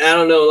 man. I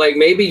don't know.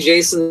 Maybe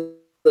Jason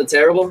the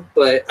Terrible,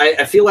 but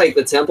I feel like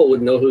the Temple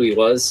would know who he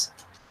was.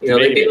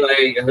 They'd be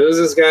like, "Who's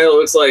this guy that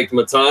looks like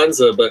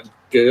Matanza but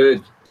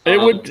good?"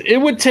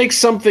 It would take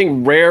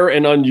something rare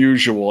and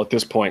unusual at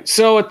this point.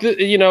 So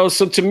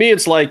so to me,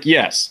 it's like,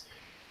 yes,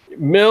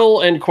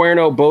 Mil and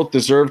Cuerno both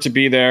deserve to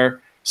be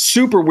there.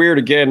 Super weird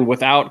again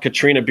without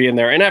Katrina being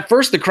there. And at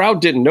first, the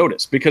crowd didn't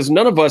notice because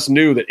none of us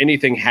knew that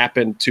anything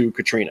happened to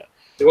Katrina.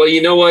 Well,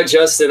 you know what,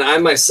 Justin? I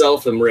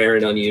myself am rare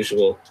and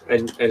unusual. I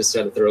just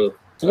had to throw.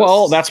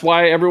 Well, that's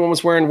why everyone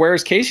was wearing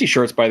Where's Casey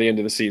shirts by the end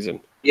of the season.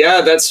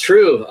 Yeah, that's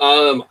true.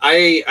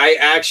 I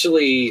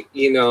actually,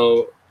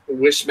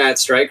 wish Matt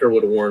Stryker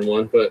would have worn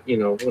one, but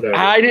whatever.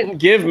 I didn't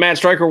give Matt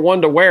Stryker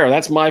one to wear.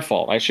 That's my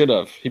fault. I should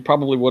have. He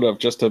probably would have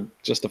just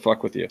to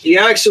fuck with you. He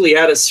actually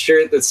had a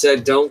shirt that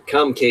said, "Don't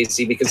come,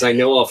 Casey, because I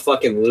know I'll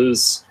fucking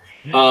lose."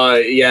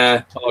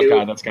 Yeah. Oh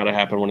God, that's got to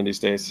happen one of these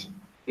days.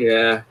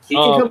 Yeah, he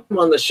can come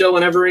on the show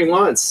whenever he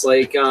wants.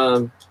 Like,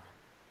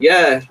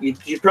 yeah,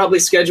 you probably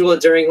schedule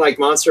it during like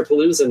Monster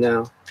Palooza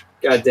now.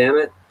 God damn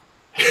it.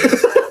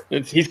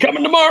 He's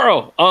coming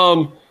tomorrow.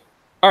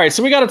 All right,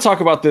 so we got to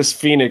talk about this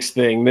Phoenix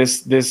thing,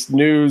 this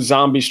new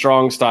Zombie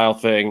Strong style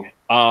thing.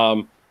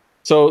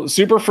 So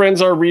Super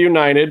Friends are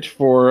reunited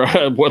for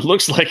what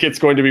looks like it's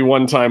going to be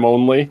one time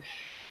only.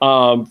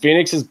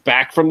 Phoenix is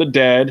back from the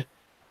dead.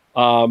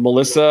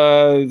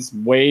 Melissa is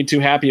way too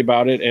happy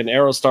about it, and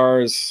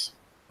Aerostar is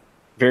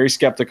very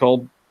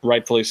skeptical,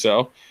 rightfully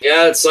so.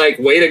 Yeah, it's like,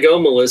 way to go,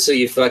 Melissa,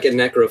 you fucking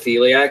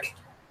necrophiliac.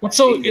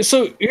 So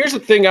here's the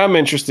thing I'm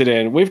interested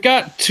in. We've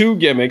got two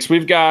gimmicks.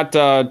 We've got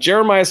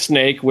Jeremiah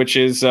Snake, which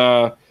is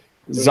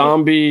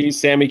zombie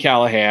Sammy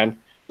Callahan.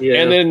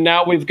 Yeah. And then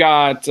now we've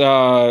got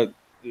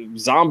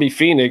Zombie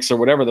Phoenix or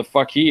whatever the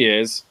fuck he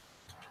is.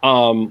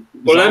 Well,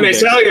 let me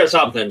tell you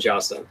something,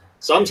 Justin.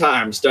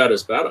 Sometimes dead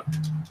is better.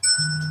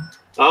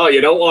 Oh,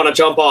 you don't want to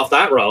jump off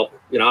that rope.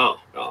 You want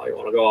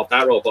to go off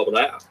that rope over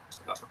there.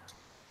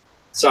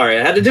 Sorry,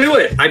 I had to do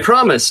it. I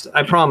promised.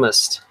 I love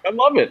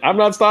it. I'm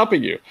not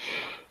stopping you.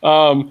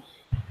 Two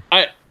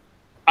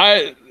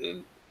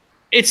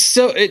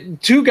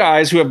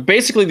guys who have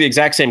basically the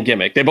exact same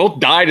gimmick. They both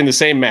died in the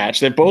same match.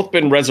 They've both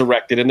been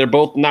resurrected, and they're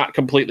both not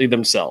completely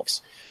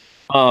themselves.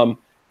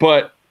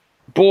 But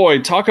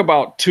boy, talk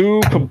about two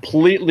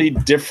completely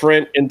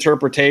different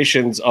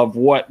interpretations of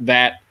what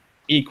that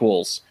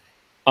equals.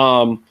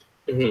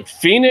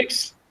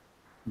 Phoenix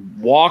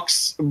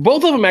walks.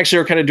 Both of them actually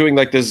are kind of doing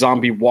like the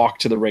zombie walk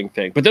to the ring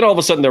thing, but then all of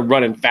a sudden they're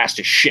running fast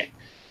as shit,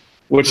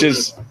 which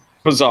is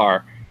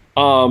bizarre.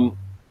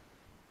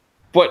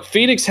 But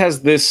Phoenix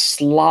has this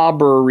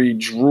slobbery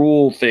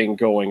drool thing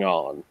going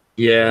on.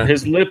 Yeah.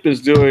 His lip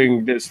is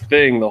doing this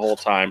thing the whole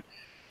time.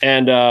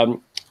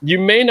 And you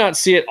may not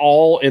see it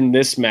all in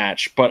this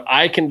match, but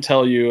I can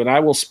tell you, and I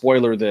will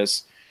spoiler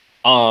this,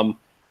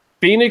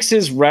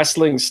 Phoenix's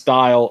wrestling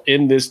style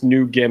in this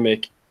new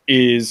gimmick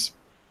is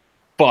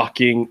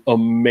fucking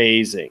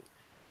amazing.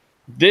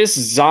 This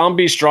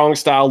zombie strong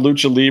style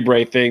lucha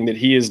libre thing that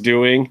he is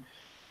doing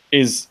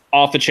is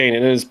off the chain,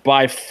 and it is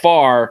by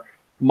far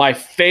my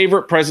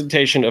favorite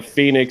presentation of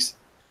Phoenix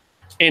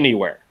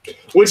anywhere.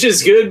 Which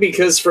is good,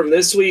 because from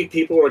this week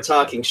people were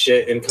talking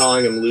shit and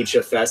calling him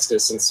Lucha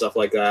Festus and stuff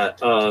like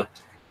that.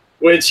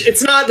 Which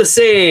it's not the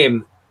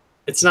same.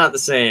 It's not the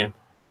same.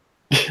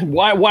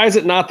 Why is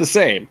it not the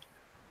same?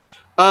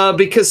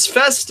 Because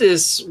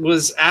Festus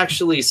was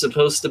actually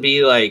supposed to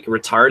be like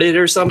retarded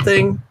or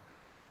something.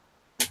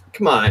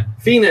 Come on,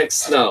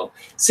 Phoenix, no.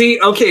 See,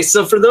 okay,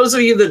 so for those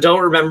of you that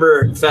don't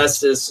remember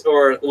Festus,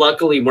 or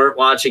luckily weren't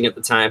watching at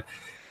the time,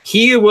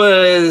 he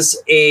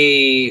was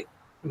a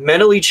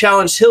mentally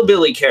challenged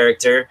hillbilly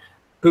character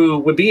who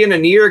would be in a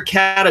near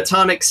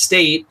catatonic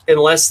state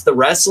unless the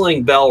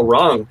wrestling bell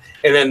rung,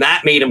 and then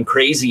that made him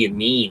crazy and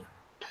mean.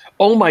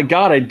 Oh my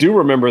God, I do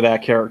remember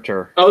that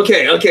character.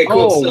 Okay,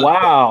 cool. Oh, so,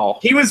 wow.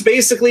 He was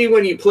basically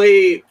when you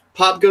play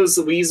Pop Goes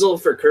the Weasel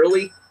for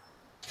Curly.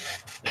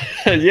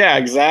 Yeah,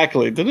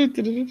 exactly.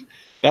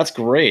 That's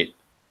great.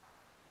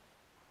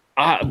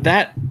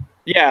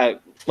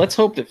 Let's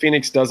hope that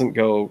Phoenix doesn't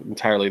go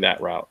entirely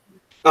that route.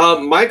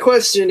 My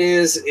question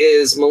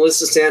is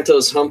Melissa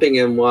Santos humping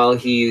him while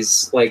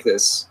he's like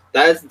this?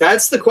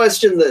 That's the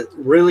question that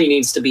really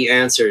needs to be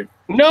answered.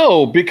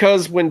 No,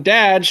 because when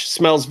Daj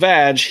smells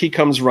vag, he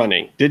comes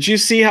running. Did you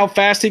see how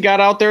fast he got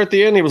out there at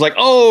the end? He was like,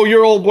 "Oh,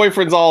 your old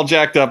boyfriend's all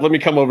jacked up. Let me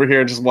come over here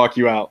and just walk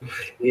you out."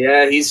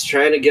 Yeah, he's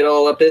trying to get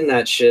all up in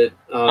that shit.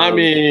 I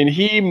mean,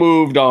 he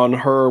moved on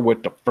her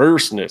with the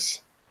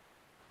firstness.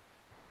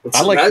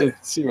 I like to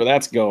see where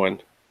that's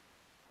going.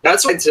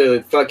 That's why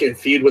to fucking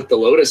feud with the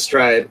Lotus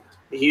Tribe.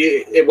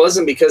 It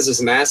wasn't because his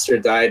master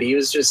died. He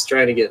was just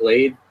trying to get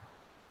laid.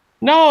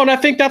 No, and I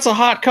think that's a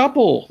hot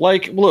couple.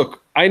 Like,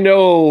 look, I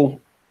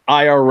know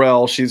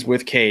IRL, she's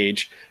with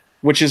Cage,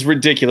 which is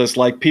ridiculous.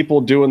 Like,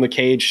 people doing the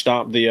Cage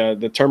stomp,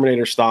 the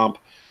Terminator stomp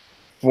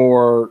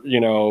for,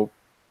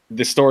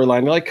 the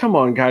storyline. They're like, come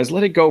on, guys,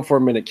 let it go for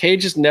a minute.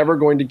 Cage is never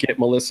going to get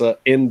Melissa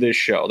in this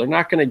show. They're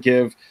not going to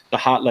give the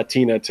hot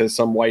Latina to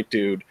some white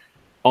dude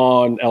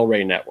on El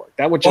Rey Network.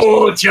 That would just...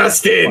 Oh,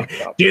 Justin,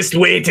 just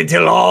wait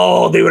until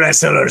all the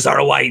wrestlers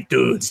are white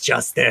dudes,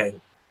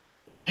 Justin.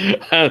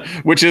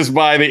 Which is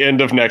by the end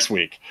of next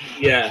week.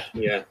 Yeah.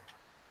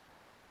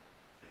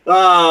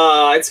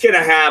 Oh, it's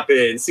gonna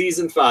happen.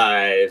 Season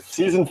 5.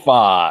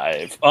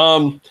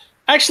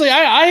 Actually,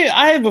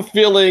 I have a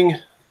feeling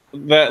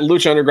that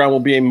Lucha Underground will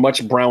be a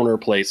much browner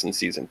place in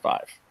season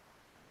 5.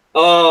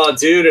 Oh,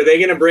 dude, are they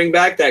gonna bring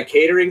back that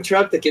catering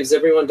truck that gives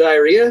everyone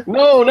diarrhea?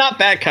 No, not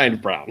that kind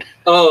of brown.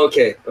 Oh,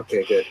 okay,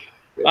 good.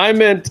 I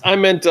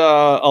meant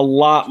a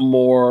lot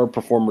more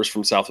performers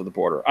from south of the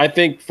border. I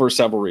think for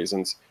several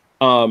reasons.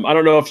 I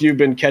don't know if you've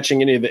been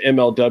catching any of the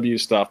MLW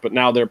stuff, but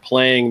now they're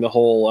playing the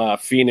whole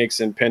Phoenix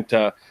and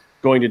Penta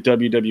going to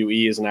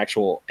WWE as an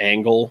actual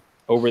angle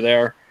over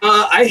there.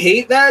 I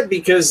hate that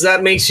because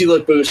that makes you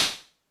look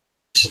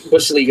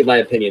Bush League, in my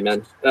opinion,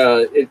 man.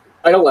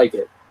 I don't like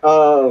it.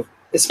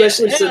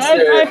 Especially since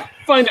I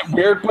find it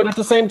weird, but at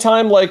the same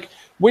time, like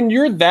when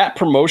you're that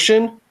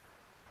promotion,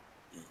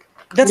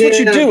 that's what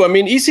you do. I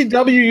mean,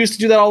 ECW used to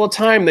do that all the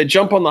time. They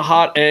jump on the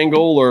hot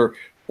angle or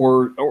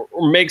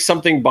make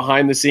something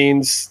behind the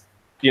scenes,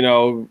 you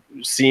know,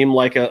 seem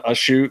like a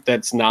shoot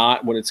that's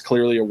not when it's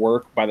clearly a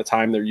work by the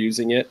time they're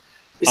using it.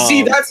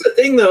 See, that's the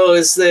thing, though,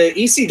 is that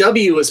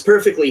ECW was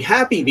perfectly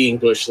happy being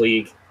Bush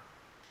League,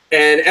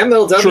 and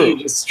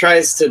MLW just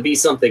tries to be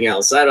something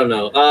else. I don't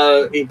know.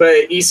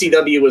 But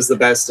ECW was the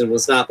best and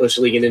was not Bush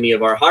League in any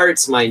of our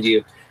hearts, mind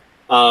you.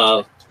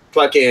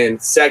 Fucking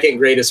second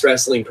greatest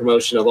wrestling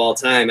promotion of all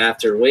time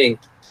after Wing.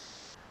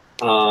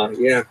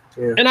 Yeah.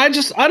 And I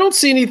don't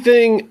see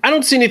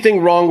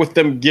anything wrong with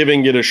them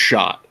giving it a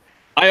shot.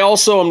 I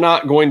also am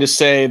not going to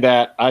say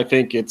that I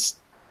think it's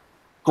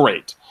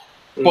great.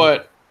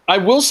 But I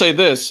will say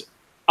this.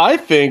 I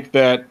think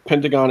that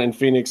Pentagon and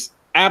Phoenix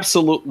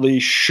absolutely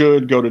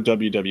should go to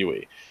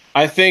WWE.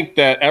 I think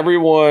that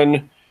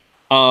everyone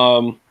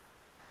what's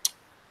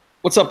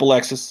up,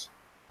 Alexis?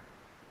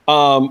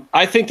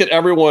 I think that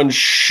everyone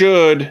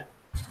should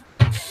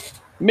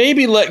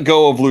maybe let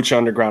go of Lucha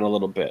Underground a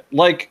little bit.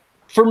 Like,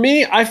 for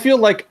me, I feel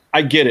like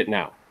I get it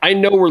now. I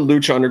know where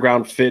Lucha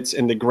Underground fits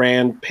in the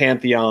grand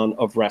pantheon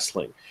of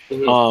wrestling.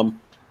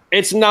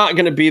 It's not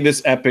going to be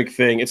this epic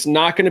thing. It's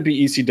not going to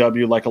be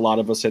ECW like a lot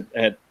of us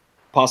had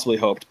possibly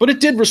hoped. But it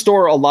did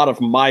restore a lot of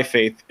my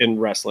faith in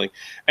wrestling.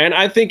 And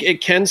I think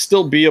it can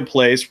still be a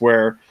place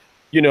where,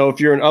 you know, if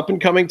you're an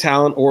up-and-coming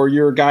talent or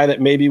you're a guy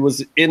that maybe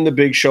was in the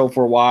big show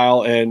for a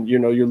while and, you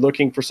know, you're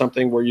looking for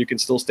something where you can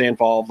still stay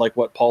involved, like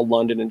what Paul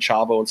London and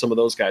Chavo and some of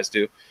those guys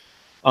do.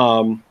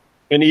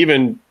 And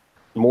even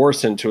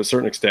Morrison to a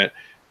certain extent.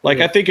 Like,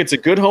 I think it's a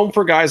good home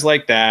for guys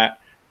like that.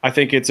 I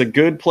think it's a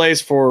good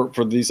place for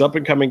these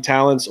up-and-coming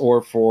talents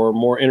or for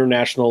more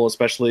international,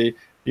 especially,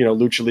 you know,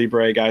 Lucha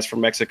Libre guys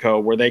from Mexico,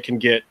 where they can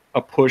get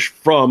a push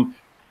from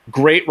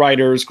great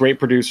writers, great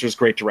producers,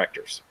 great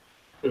directors.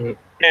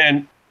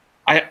 And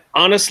I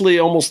honestly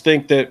almost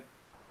think that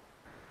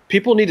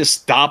people need to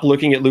stop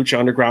looking at Lucha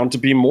Underground to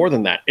be more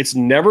than that. It's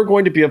never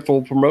going to be a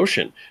full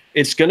promotion.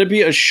 It's going to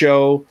be a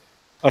show,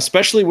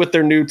 especially with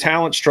their new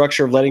talent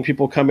structure of letting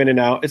people come in and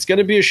out. It's going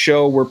to be a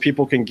show where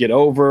people can get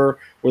over,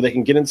 where they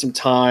can get in some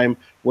time,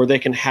 where they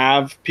can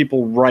have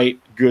people write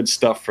good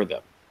stuff for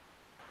them.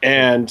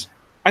 And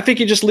I think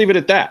you just leave it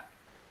at that.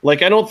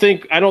 Like, I don't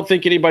think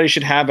anybody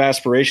should have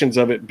aspirations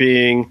of it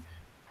being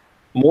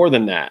more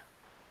than that.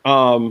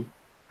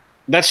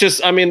 That's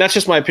just my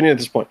opinion at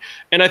this point.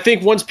 And I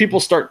think once people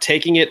start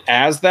taking it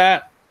as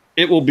that,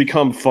 it will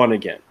become fun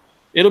again.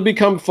 It'll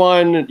become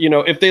fun, you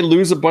know, if they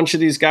lose a bunch of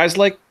these guys,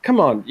 like, come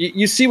on,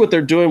 you see what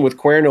they're doing with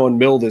Cuerno and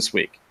Mill this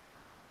week.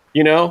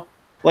 You know,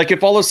 like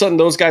if all of a sudden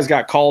those guys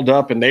got called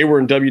up and they were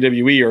in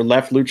WWE or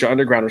left Lucha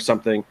Underground or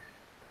something,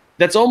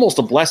 that's almost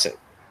a blessing.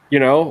 You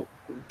know,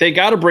 they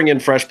got to bring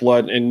in fresh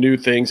blood and new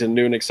things and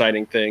new and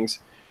exciting things.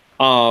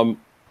 And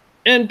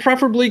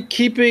preferably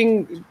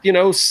keeping, you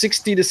know,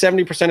 60 to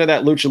 70% of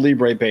that Lucha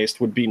Libre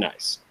based would be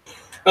nice.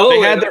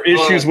 They had their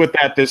issues with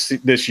that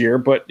this year,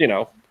 but, you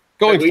know,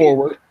 going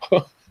forward.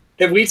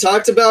 Have we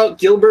talked about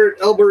Gilbert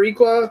El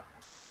Boricua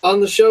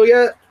on the show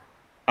yet?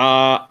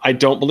 I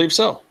don't believe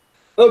so.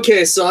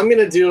 Okay, so I'm going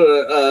to do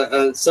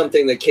a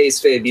something that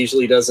Case Fabe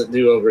usually doesn't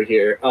do over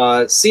here.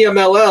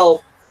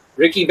 CMLL,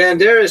 Ricky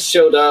Banderas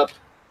showed up,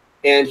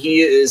 and he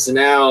is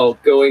now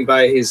going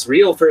by his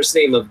real first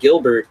name of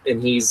Gilbert,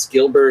 and he's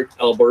Gilbert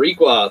El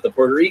Boricua, the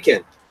Puerto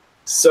Rican.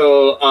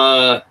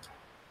 So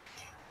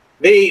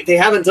they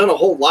haven't done a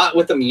whole lot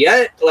with him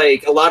yet.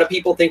 Like, a lot of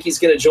people think he's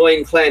going to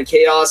join Clan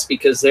Chaos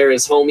because they're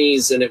his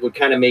homies, and it would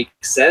kind of make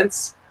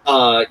sense.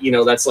 You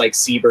know, that's like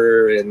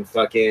Sieber and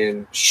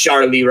fucking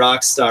Charlie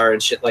Rockstar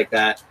and shit like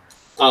that.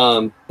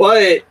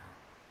 But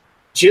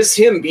just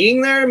him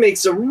being there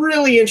makes a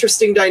really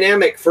interesting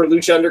dynamic for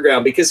Lucha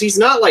Underground because he's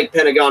not like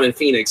Pentagon and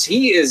Phoenix.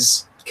 He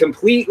is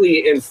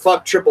completely in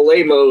fuck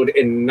AAA mode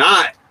and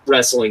not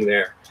wrestling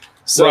there.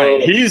 So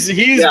right. He's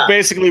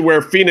basically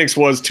where Phoenix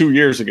was 2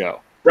 years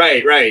ago.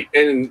 Right.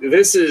 And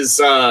this is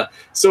so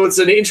it's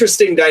an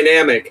interesting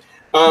dynamic.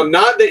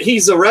 Not that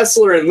he's a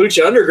wrestler in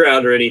Lucha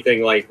Underground or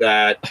anything like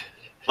that.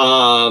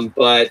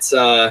 But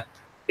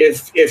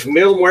if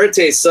Mil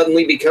Muertes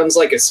suddenly becomes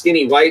like a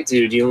skinny white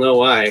dude, you'll know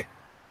why.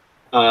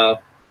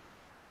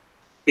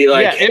 Be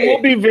like, yeah, it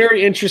will be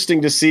very interesting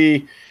to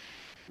see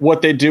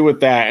what they do with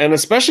that. And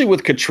especially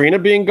with Katrina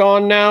being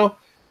gone now,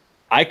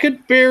 I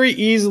could very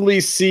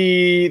easily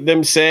see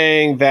them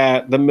saying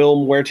that the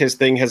Mil Muertes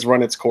thing has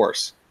run its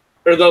course.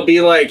 Or they'll be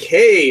like,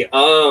 hey,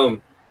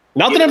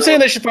 not that I'm saying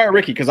they should fire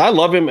Ricky, because I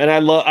love him and I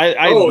love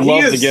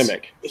the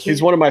gimmick.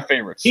 He's one of my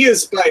favorites. He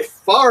is by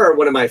far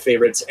one of my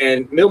favorites,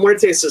 and Mil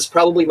Muertes is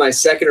probably my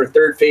second or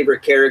third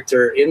favorite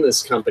character in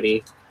this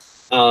company.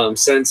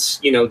 since,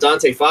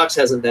 Dante Fox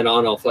hasn't been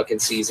on all fucking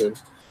season.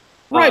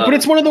 Right, but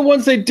it's one of the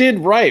ones they did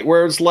right,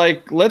 where it's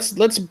like,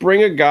 let's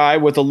bring a guy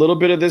with a little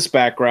bit of this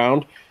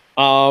background,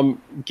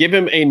 give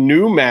him a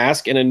new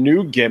mask and a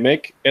new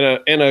gimmick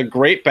and a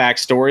great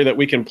backstory that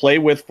we can play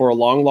with for a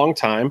long, long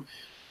time.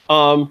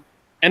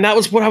 And that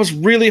was what I was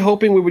really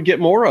hoping we would get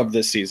more of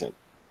this season.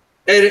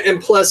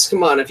 And plus,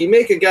 come on, if you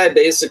make a guy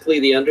basically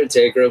the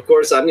Undertaker, of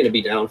course I'm going to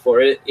be down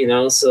for it,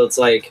 So it's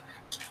like,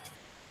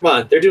 come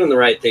on, they're doing the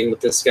right thing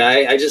with this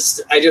guy. I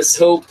just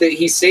hope that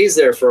he stays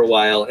there for a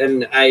while.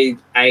 And I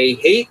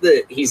hate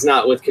that he's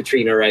not with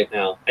Katrina right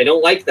now. I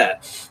don't like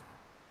that.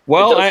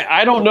 Well,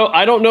 I don't know.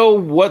 I don't know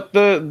what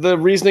the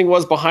reasoning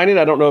was behind it.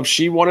 I don't know if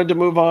she wanted to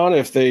move on,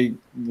 if they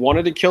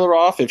wanted to kill her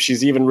off, if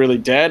she's even really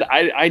dead.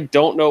 I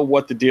don't know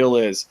what the deal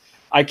is.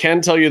 I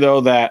can tell you,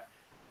 though, that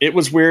it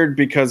was weird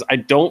because I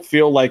don't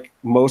feel like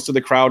most of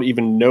the crowd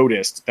even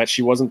noticed that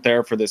she wasn't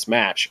there for this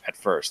match at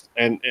first.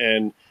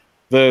 And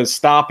the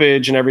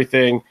stoppage and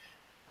everything,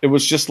 it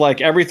was just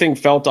like everything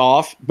felt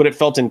off, but it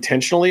felt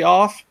intentionally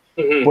off.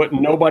 Mm-hmm. But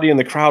nobody in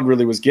the crowd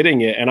really was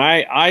getting it. And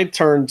I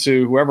turned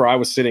to whoever I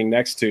was sitting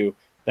next to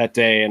that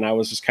day, and I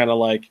was just kind of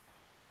like,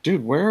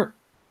 dude,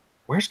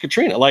 where's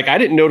Katrina? Like, I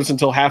didn't notice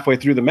until halfway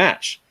through the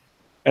match.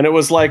 And it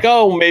was like,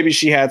 oh, maybe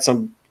she had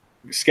some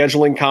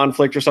scheduling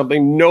conflict or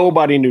something.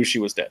 Nobody knew she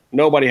was dead.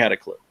 Nobody had a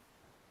clue.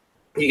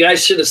 You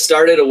guys should have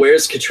started a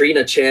 "Where's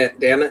Katrina" chant,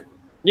 damn it.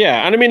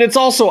 Yeah, and I mean, it's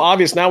also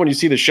obvious now when you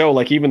see the show,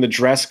 like even the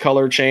dress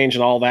color change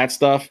and all that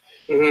stuff.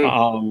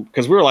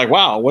 Because we were like,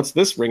 wow, what's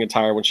this ring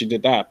attire when she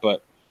did that?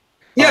 But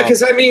yeah,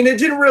 because I mean, it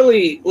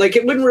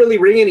wouldn't really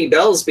ring any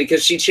bells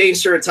because she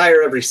changed her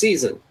attire every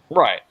season.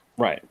 Right.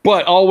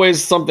 But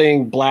always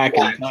something black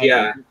and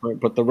yeah.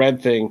 But the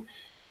red thing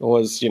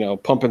was,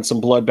 pumping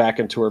some blood back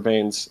into her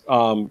veins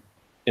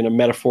in a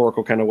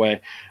metaphorical kind of way.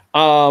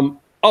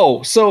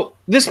 So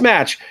this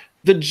match,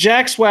 the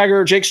Jack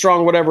Swagger, Jake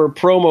Strong, whatever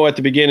promo at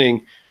the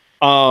beginning,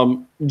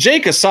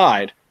 Jake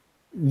aside,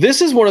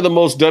 this is one of the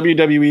most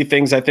WWE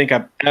things I think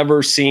I've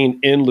ever seen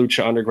in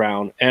Lucha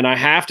Underground. And I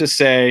have to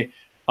say,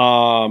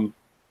 when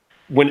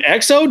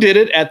XO did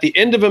it at the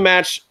end of a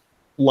match,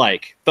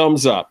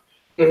 thumbs up.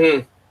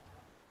 Mm-hmm.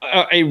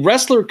 A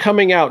wrestler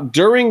coming out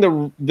during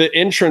the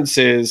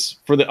entrances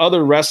for the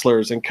other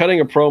wrestlers and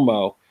cutting a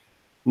promo,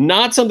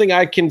 not something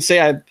I can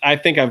say I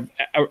think I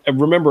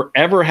remember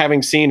ever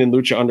having seen in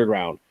Lucha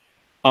Underground.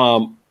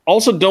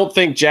 Also don't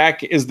think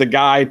Jack is the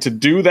guy to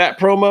do that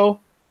promo.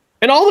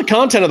 And all the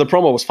content of the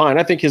promo was fine.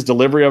 I think his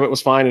delivery of it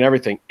was fine and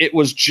everything. It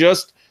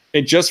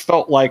just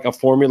felt like a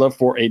formula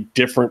for a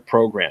different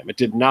program. It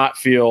did not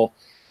feel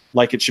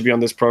like it should be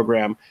on this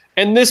program.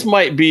 And this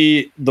might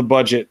be the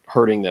budget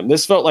hurting them.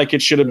 This felt like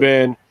it should have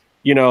been,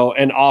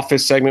 an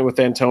office segment with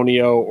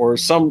Antonio or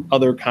some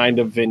other kind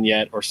of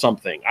vignette or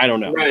something. I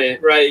don't know.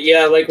 Right.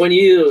 Yeah. Like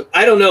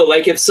I don't know,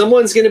 like if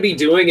someone's going to be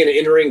doing an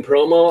in-ring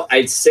promo,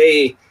 I'd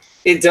say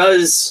it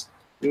does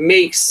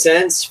make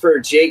sense for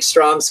Jake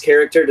Strong's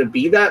character to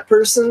be that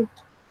person,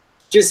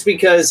 just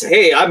because,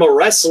 hey, I'm a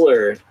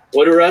wrestler.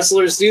 What do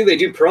wrestlers do? They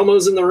do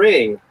promos in the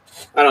ring.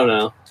 I don't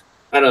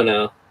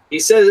know. He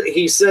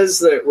says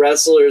that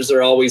wrestlers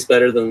are always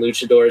better than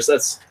luchadors.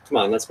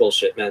 That's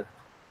bullshit, man.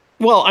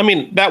 Well, I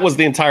mean, that was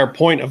the entire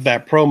point of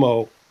that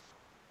promo,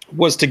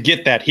 was to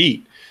get that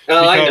heat.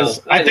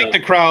 Because I think the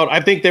crowd,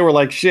 they were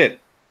like,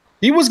 shit,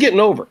 he was getting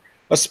over.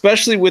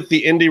 Especially with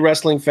the indie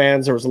wrestling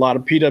fans. There was a lot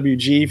of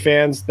PWG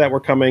fans that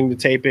were coming to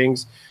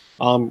tapings.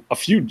 A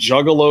few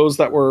juggalos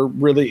that were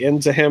really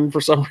into him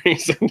for some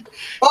reason.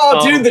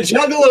 Oh, dude, the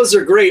juggalos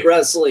are great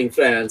wrestling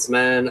fans,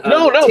 man.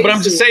 No, but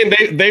I'm just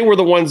saying they were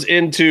the ones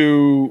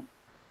into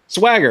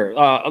Swagger.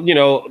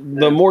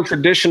 The more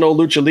traditional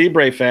Lucha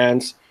Libre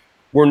fans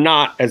were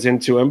not as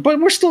into him,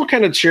 but we're still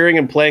kind of cheering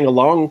and playing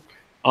along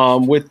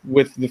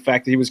with the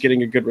fact that he was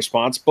getting a good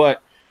response.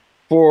 But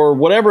for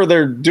whatever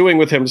they're doing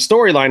with him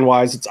storyline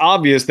wise, it's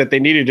obvious that they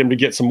needed him to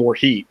get some more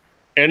heat.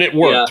 And it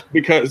worked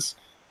because,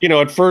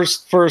 at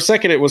first, for a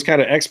second, it was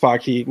kind of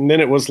X-Pac heat. And then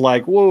it was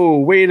like, whoa,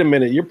 wait a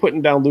minute. You're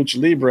putting down Lucha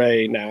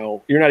Libre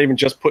now. You're not even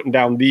just putting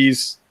down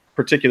these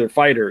particular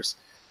fighters.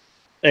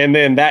 And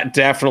then that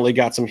definitely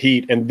got some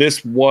heat. And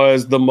this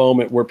was the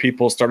moment where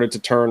people started to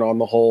turn on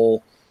the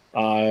whole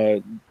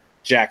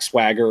Jack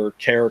Swagger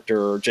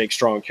character or Jake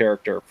Strong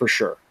character for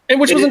sure. And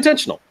which was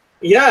intentional.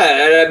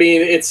 Yeah, and I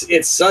mean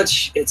it's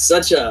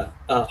such a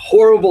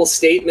horrible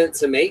statement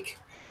to make.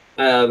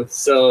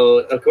 So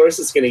of course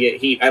it's gonna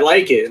get heat. I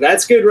like it.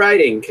 That's good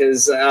writing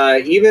because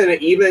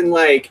even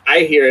like I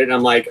hear it and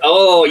I'm like,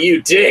 oh, you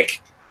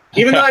dick.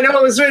 Even though I know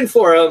it was written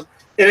for him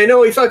and I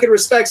know he fucking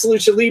respects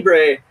Lucha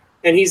Libre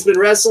and he's been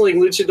wrestling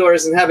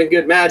luchadors and having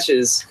good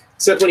matches,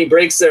 except when he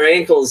breaks their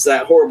ankles,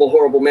 that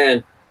horrible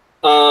man.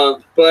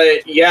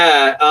 But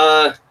yeah,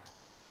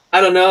 I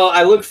don't know.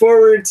 I look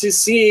forward to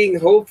seeing,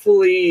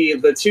 hopefully,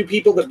 the two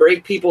people that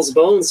break people's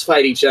bones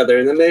fight each other,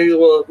 and then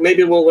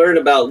maybe we'll learn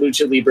about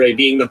Lucha Libre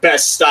being the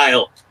best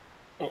style.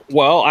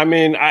 Well, I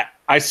mean,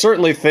 I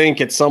certainly think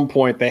at some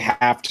point they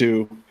have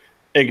to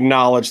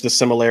acknowledge the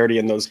similarity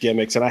in those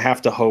gimmicks, and I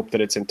have to hope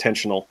that it's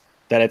intentional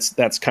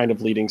that's kind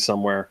of leading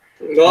somewhere.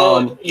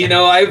 Well,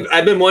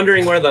 I've been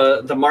wondering where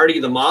the Marty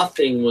the Moth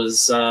thing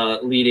was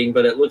leading,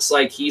 but it looks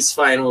like he's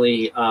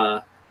finally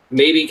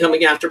maybe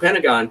coming after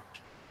Pentagon.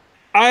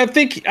 I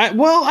think. I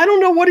don't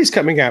know what he's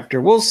coming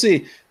after. We'll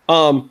see.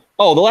 The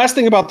last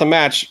thing about the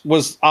match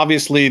was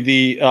obviously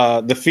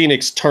the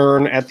Phoenix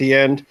turn at the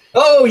end.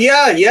 Oh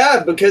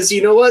yeah, because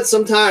you know what?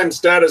 Sometimes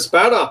that is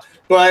better.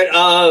 But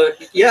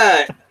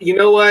you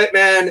know what,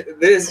 man?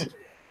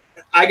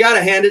 I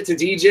gotta hand it to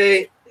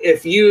DJ.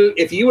 If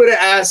you would have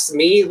asked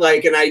me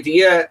like an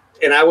idea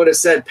and I would have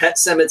said Pet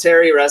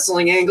Cemetery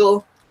wrestling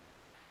angle,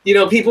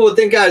 people would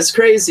think I was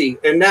crazy.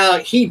 And now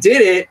he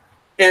did it,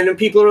 and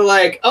people are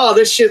like, "Oh,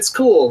 this shit's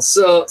cool."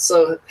 So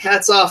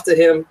hats off to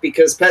him,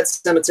 because Pet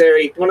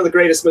Cemetery, one of the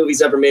greatest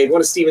movies ever made,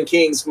 one of Stephen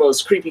King's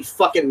most creepy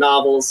fucking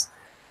novels.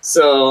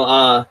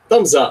 So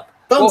thumbs up.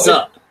 Thumbs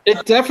up.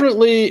 It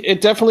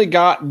definitely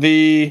got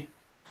the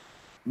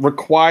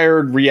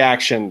required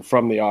reaction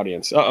from the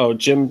audience.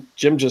 Jim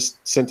just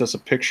sent us a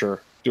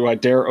picture. Do I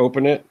dare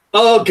open it?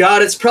 Oh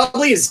god, it's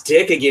probably his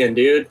dick again,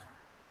 dude.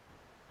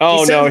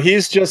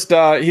 He's just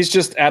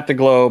at the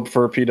Globe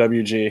for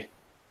PWG.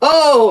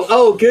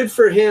 Oh, good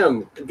for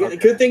him.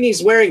 Good thing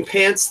he's wearing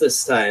pants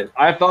this time.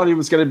 I thought he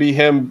was going to be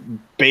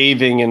him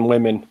bathing in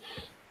women.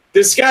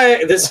 This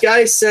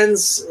guy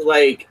sends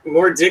like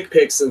more dick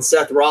pics than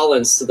Seth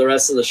Rollins to the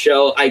rest of the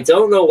show. I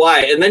don't know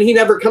why. And then he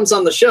never comes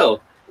on the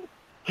show.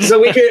 So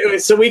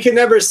we can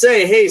never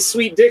say, "Hey,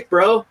 sweet dick,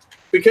 bro,"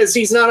 because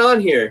he's not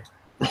on here.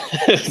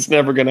 It's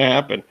never going to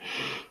happen.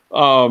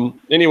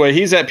 Anyway,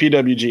 he's at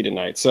PWG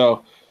tonight.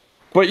 So,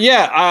 but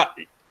yeah,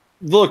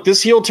 look,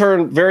 this heel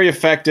turn, very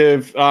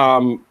effective.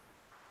 Drago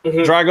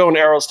and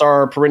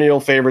Aerostar,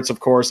 perennial favorites, of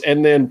course,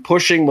 and then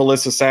pushing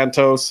Melissa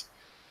Santos.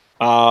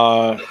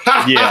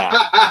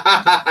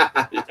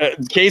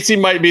 Casey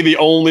might be the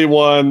only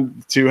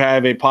one to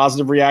have a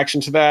positive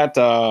reaction to that.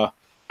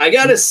 I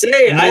gotta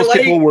say, most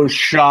people were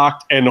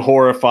shocked and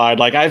horrified.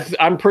 Like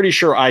I'm pretty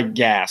sure I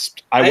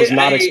gasped. I was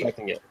not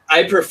expecting it.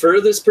 I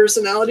prefer this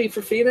personality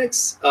for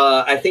Phoenix.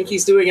 I think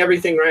he's doing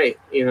everything right.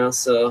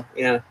 So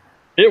yeah.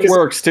 It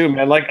works too,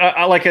 man. Like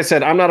I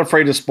said, I'm not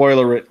afraid to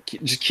spoiler it.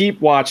 Just keep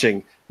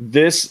watching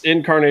this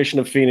incarnation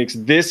of Phoenix,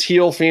 this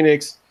heel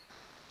Phoenix.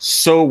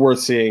 So worth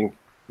seeing.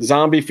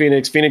 Zombie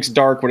Phoenix, Phoenix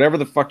Dark, whatever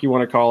the fuck you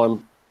want to call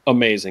him.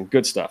 Amazing,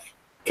 good stuff.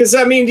 Because,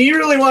 do you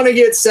really want to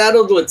get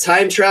saddled with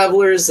time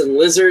travelers and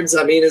lizards?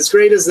 As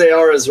great as they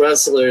are as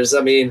wrestlers,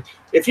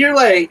 if you're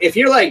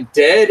like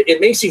dead,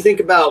 it makes you think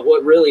about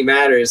what really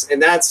matters,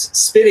 and that's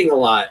spitting a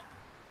lot.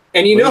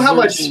 And how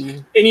much,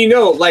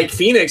 and like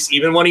Phoenix,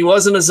 even when he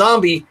wasn't a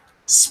zombie,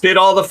 spit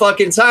all the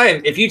fucking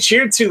time. If you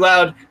cheered too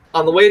loud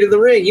on the way to the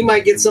ring, you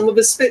might get some of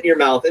his spit in your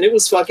mouth, and it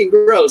was fucking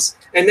gross.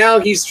 And now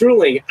he's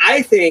drooling.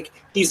 I think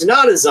he's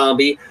not a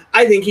zombie.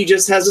 I think he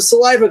just has a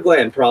saliva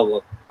gland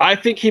problem. I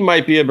think he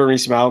might be a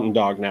Bernice Mountain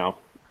Dog now.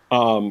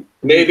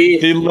 Maybe.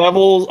 The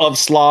level of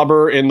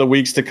slobber in the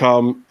weeks to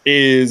come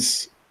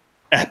is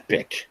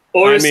epic.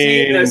 Or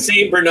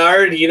St.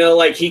 Bernard,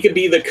 like he could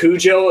be the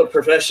Cujo of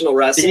professional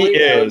wrestling. He is.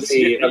 That would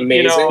be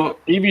amazing.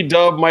 Evie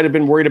Dub might have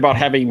been worried about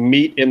having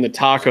meat in the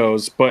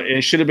tacos, but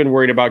it should have been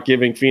worried about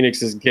giving Phoenix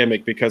his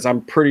gimmick, because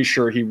I'm pretty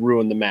sure he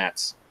ruined the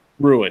mats.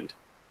 Ruined.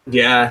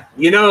 Yeah.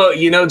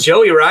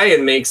 Joey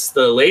Ryan makes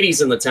the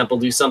ladies in the temple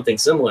do something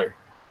similar.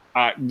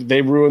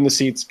 They ruin the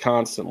seats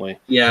constantly.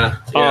 Yeah.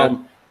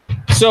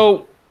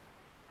 So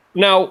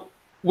now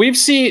we've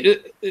seen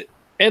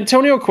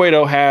Antonio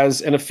Cueto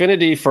has an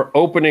affinity for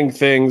opening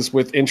things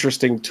with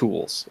interesting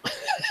tools.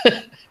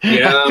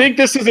 Yeah. I think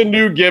this is a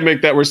new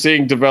gimmick that we're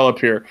seeing develop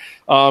here,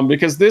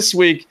 because this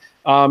week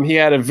he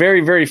had a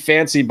very, very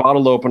fancy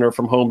bottle opener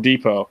from Home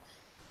Depot.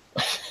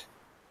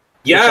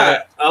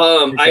 Yeah,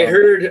 I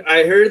heard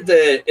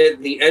that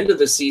at the end of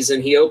the season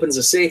he opens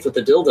a safe with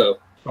a dildo.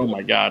 Oh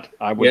my God,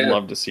 I would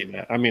love to see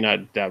that.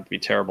 That would be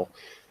terrible.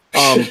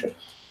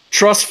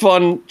 Trust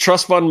Fund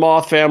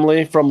Moth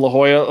family from La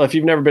Jolla. If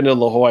you've never been to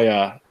La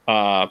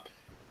Jolla,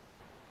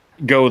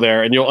 go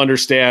there and you'll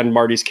understand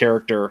Marty's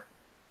character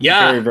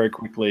very, very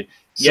quickly.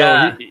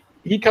 So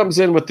he comes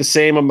in with the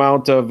same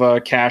amount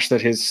of cash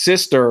that his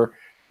sister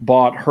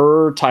bought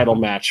her title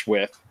match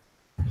with.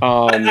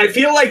 I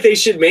feel like they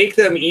should make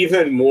them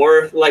even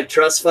more like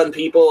Trust Fund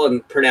people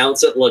and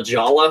pronounce it La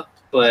Jolla.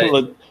 But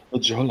La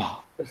Jolla.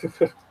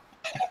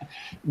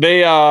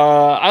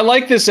 I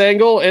like this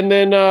angle, and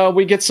then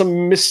we get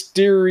some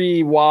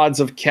mystery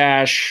wads of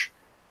cash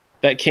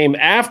that came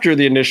after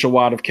the initial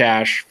wad of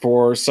cash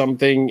for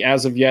something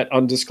as of yet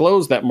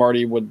undisclosed that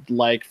Marty would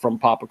like from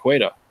Papa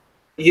Cueto.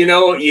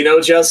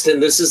 Justin,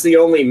 this is the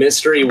only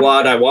mystery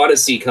wad I want to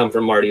see come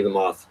from Marty the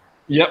Moth.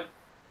 Yep.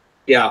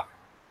 Yeah.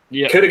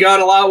 Yeah. Could have gone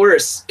a lot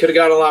worse. It went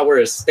a lot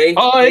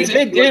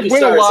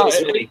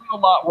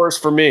worse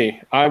for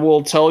me. I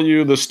will tell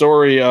you the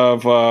story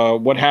of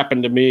what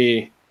happened to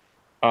me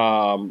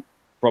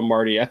from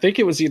Marty. I think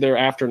it was either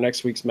after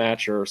next week's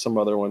match or some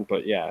other one,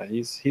 but yeah,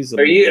 he's.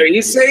 Are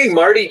you saying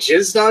Marty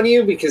jizzed on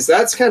you? Because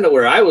that's kind of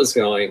where I was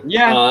going.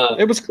 Yeah,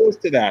 it was close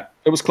to that.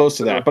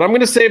 But I'm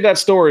going to save that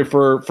story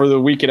for the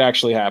week it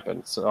actually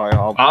happened. So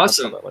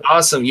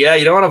awesome. Yeah,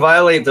 you don't want to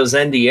violate those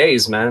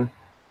NDAs, man.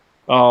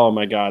 Oh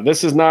my God,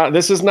 this is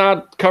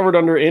not covered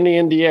under any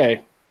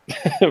NDA,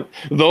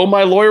 though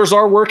my lawyers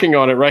are working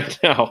on it right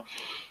now.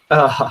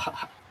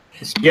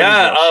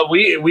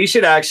 We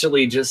should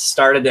actually just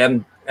start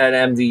an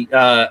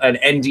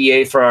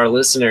NDA for our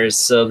listeners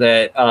so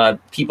that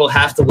people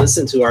have to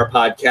listen to our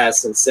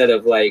podcast instead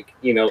of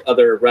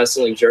other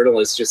wrestling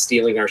journalists just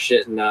stealing our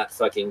shit and not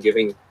fucking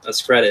giving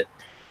us credit.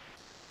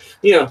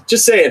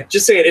 Just saying.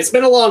 It's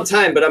been a long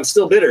time, but I'm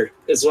still bitter,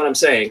 is what I'm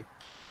saying.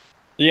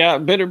 Yeah,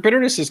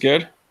 bitterness is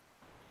good.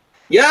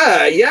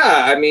 Yeah.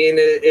 I mean,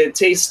 it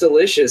tastes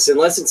delicious,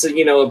 unless it's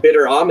a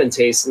bitter almond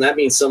taste, and that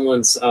means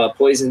someone's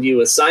poisoned you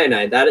with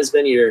cyanide. That has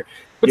been your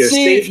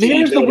safety.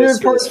 Here's the weird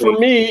part for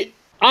me.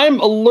 I'm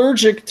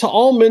allergic to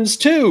almonds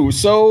too,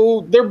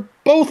 so they're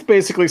both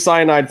basically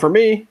cyanide for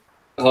me.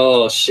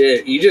 Oh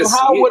shit!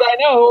 How would I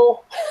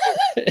know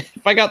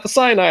if I got the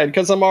cyanide?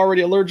 Because I'm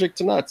already allergic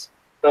to nuts.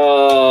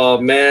 Oh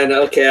man.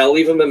 Okay, I'll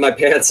leave them in my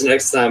pants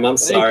next time. I'm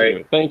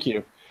sorry. Thank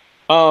you.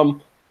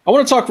 I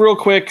want to talk real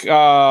quick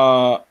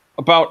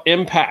about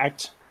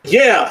Impact.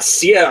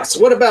 Yes.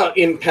 What about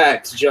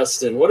Impact,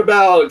 Justin? What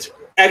about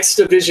X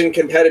Division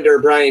competitor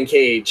Brian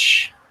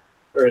Cage,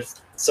 or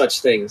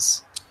such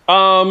things?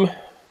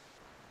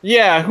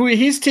 Yeah,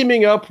 he's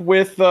teaming up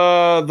with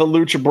the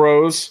Lucha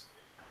Bros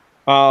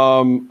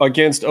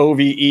against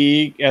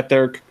OVE at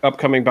their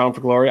upcoming Bound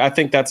for Glory. I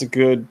think that's a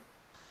good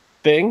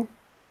thing.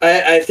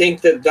 I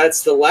think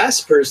that's the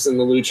last person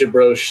the Lucha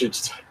Bros should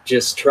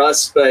just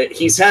trust, but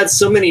he's had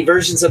so many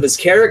versions of his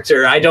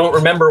character, I don't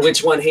remember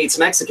which one hates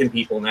Mexican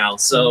people now.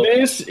 So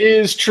this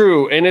is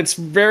true, and it's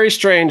very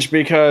strange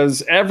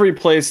because every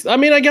place, I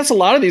mean, I guess a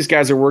lot of these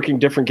guys are working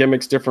different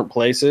gimmicks, different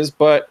places,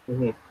 but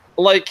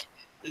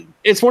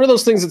it's one of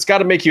those things that's got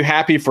to make you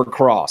happy for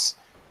Cross,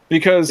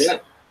 because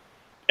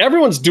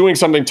everyone's doing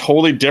something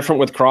totally different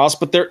with Cross,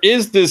 but there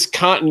is this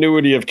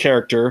continuity of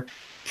character,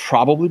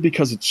 probably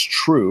because it's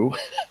true,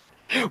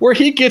 where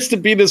he gets to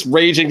be this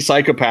raging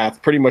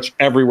psychopath pretty much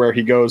everywhere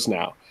he goes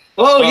now.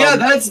 Oh yeah,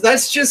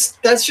 that's just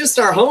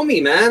our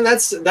homie, man.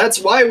 That's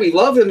why we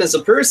love him as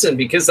a person,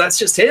 because that's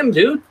just him,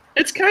 dude.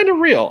 It's kind of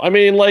real. I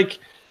mean,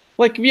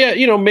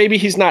 yeah, maybe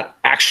he's not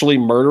actually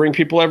murdering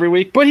people every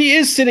week, but he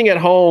is sitting at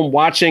home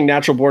watching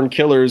Natural Born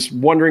Killers,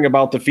 wondering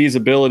about the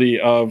feasibility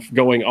of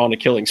going on a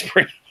killing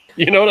spree.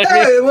 You know what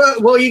I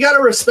mean? Well, you got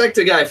to respect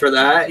a guy for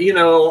that.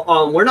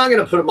 We're not going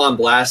to put him on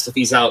blast if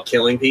he's out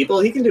killing people.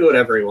 He can do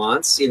whatever he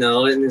wants, in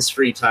his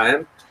free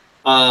time.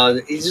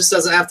 He just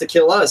doesn't have to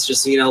kill us,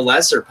 just,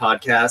 lesser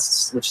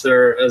podcasts, which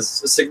there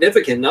is a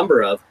significant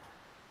number of.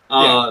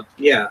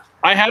 Yeah.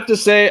 I have to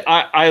say,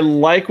 I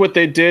like what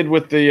they did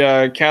with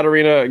the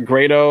Katarina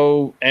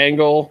Grado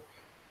angle.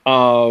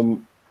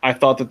 I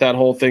thought that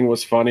whole thing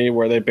was funny,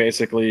 where they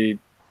basically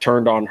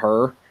turned on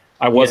her.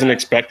 I wasn't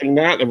expecting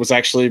that. It was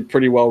actually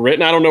pretty well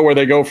written. I don't know where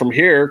they go from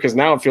here, because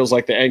now it feels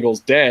like the angle's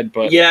dead.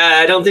 But yeah,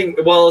 I don't think.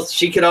 Well,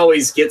 she could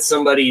always get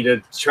somebody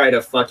to try to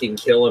fucking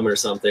kill him or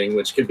something,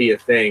 which could be a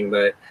thing.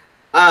 But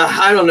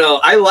I don't know.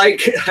 I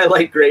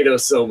like Grado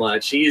so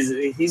much.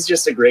 He's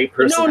just a great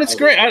person. No, and it's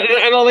great.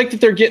 I like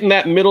that they're getting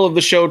that middle of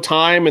the show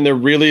time, and they're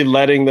really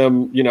letting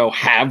them,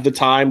 have the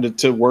time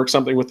to work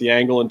something with the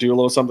angle and do a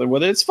little something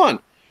with it. It's fun.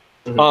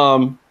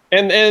 Mm-hmm.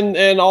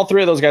 And all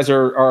three of those guys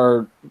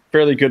are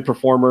fairly good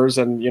performers,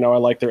 and I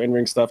like their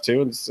in-ring stuff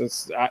too.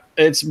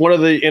 It's one of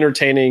the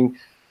entertaining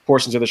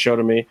portions of the show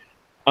to me.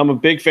 I'm a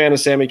big fan of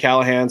Sami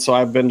Callihan, so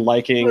I've been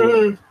liking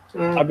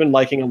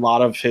a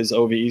lot of his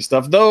OVE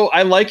stuff. Though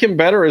I like him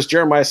better as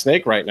Jeremiah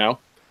Snake right now.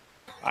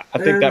 I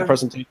think that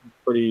presentation is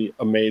pretty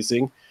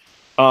amazing.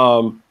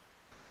 I'm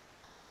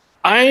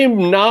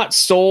not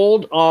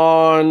sold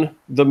on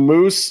the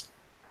Moose,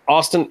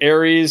 Austin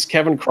Aries,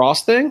 Kevin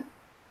Cross thing.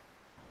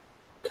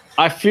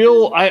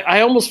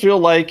 I almost feel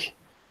like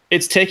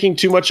it's taking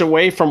too much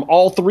away from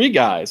all three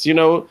guys.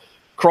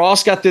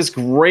 Cross got this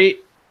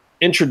great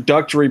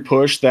introductory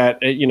push that,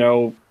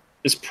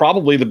 is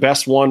probably the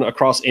best one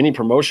across any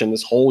promotion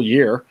this whole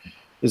year,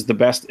 is the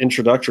best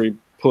introductory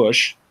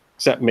push,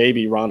 except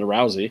maybe Ronda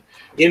Rousey.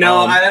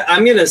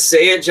 I'm going to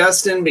say it,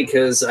 Justin,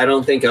 because I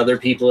don't think other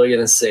people are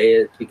going to say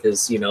it,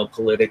 because,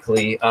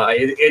 politically,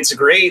 it's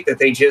great that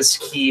they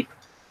just keep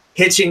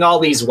hitching all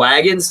these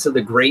wagons to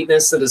the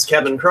greatness that is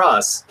Kevin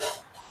Cross,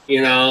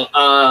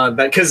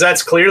 because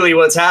that's clearly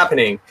what's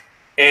happening.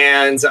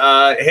 And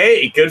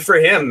hey, good for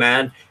him,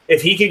 man.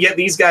 If he could get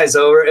these guys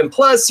over, and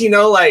plus,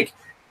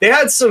 they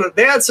had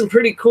some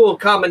pretty cool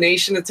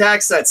combination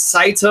attacks. That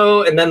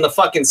Saito and then the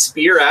fucking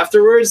spear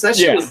afterwards. That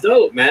shit was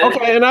dope, man.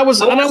 Okay, and I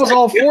was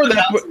all for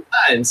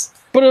that.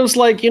 But it was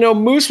like,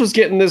 Moose was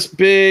getting this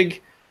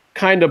big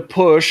kind of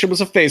push. It was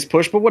a face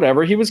push, but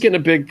whatever. He was getting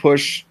a big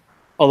push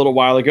a little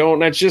while ago,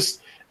 and that's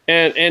just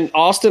and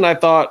Austin, I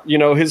thought,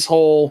 his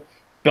whole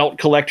belt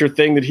collector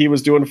thing that he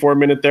was doing for a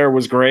minute there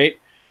was great.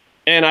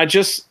 And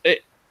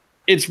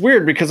it's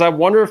weird because I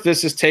wonder if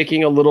this is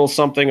taking a little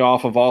something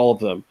off of all of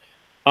them.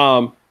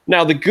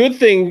 Now, the good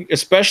thing,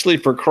 especially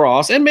for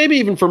Cross and maybe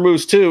even for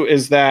Moose too,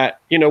 is that,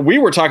 we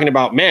were talking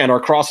about, man, are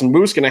Cross and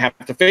Moose going to have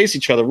to face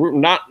each other?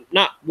 Not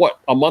what,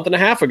 a month and a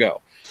half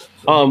ago.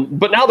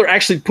 But now they're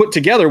actually put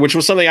together, which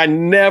was something I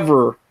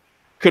never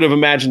could have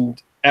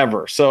imagined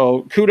ever.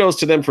 So kudos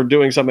to them for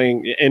doing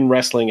something in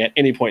wrestling at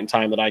any point in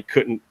time that I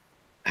couldn't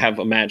have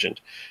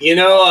imagined.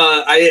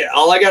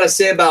 All I got to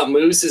say about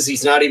Moose is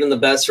he's not even the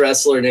best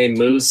wrestler named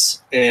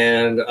Moose.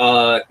 And,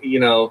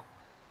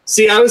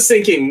 see, I was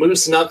thinking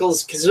Moose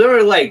Knuckles, because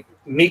remember, like,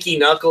 Mickey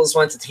Knuckles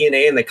went to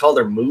TNA and they called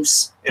her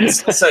Moose, and it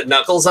said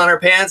Knuckles on her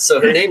pants,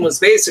 so her name was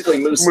basically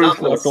Moose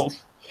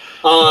Knuckles.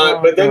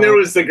 But then there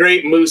was the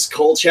great Moose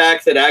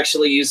Kolchak that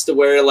actually used to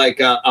wear, like,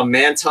 a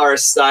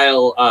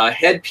Mantar-style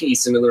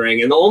headpiece into the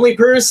ring, and the only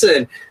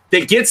person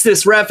that gets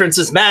this reference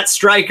is Matt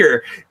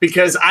Stryker,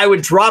 because I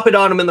would drop it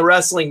on him in the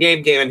wrestling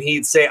game, and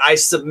he'd say, "I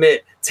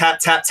submit, tap,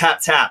 tap,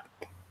 tap, tap."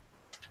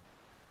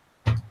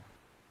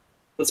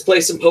 Let's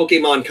play some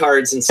Pokemon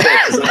cards instead.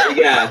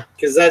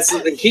 Because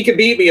he could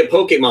beat me at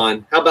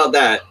Pokemon. How about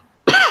that?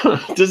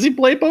 Does he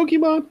play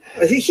Pokemon?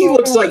 I think he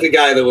looks like a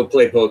guy that would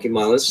play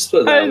Pokemon. Let's just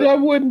put it that way. I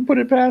wouldn't put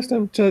it past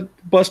him to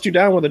bust you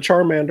down with a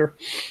Charmander.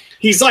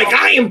 He's like,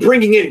 I am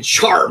bringing in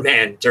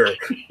Charmander,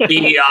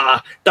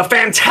 the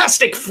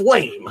Fantastic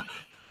Flame.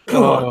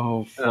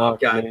 Oh,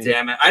 God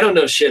damn it! I don't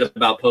know shit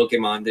about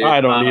Pokemon, dude.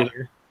 I don't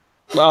either.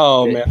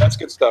 Oh man, that's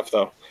good stuff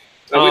though.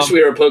 I wish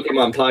we were a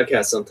Pokemon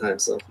podcast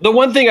sometimes. So the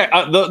one thing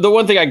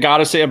I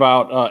gotta say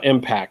about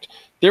Impact,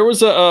 there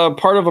was a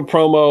part of a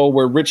promo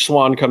where Rich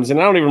Swann comes in.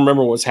 I don't even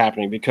remember what was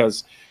happening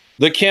because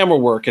the camera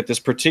work at this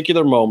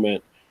particular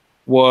moment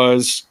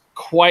was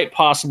quite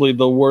possibly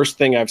the worst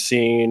thing I've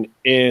seen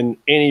in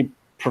any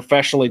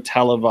professionally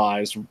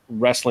televised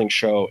wrestling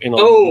show in a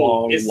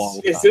long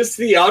time. Is this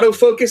the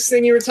autofocus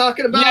thing you were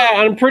talking about?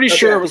 Yeah, I'm pretty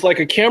sure it was like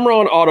a camera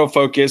on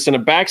autofocus in a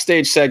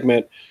backstage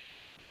segment.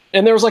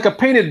 And there was like a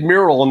painted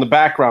mural in the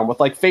background with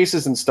like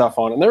faces and stuff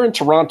on it. And they're in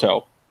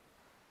Toronto.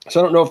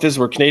 So I don't know if these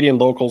were Canadian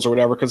locals or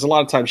whatever, because a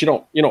lot of times you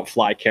don't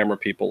fly camera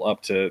people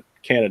up to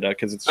Canada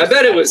because it's just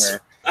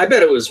I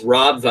bet it was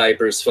Rob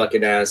Viper's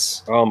fucking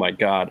ass. Oh my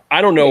God. I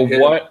don't know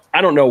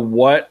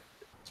what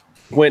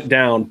went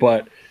down,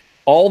 but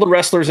all the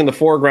wrestlers in the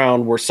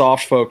foreground were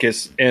soft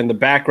focus and the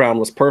background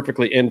was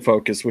perfectly in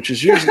focus, which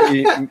is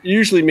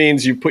usually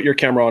means you put your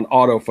camera on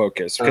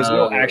autofocus because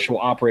no actual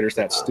operator's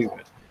that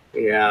stupid.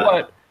 Yeah.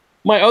 But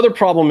my other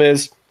problem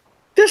is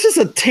this is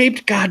a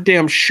taped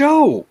goddamn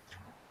show.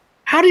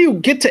 How do you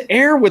get to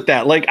air with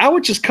that? Like, I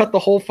would just cut the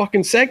whole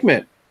fucking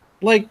segment.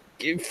 Like,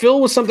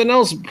 fill with something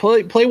else.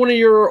 Play one of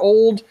your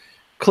old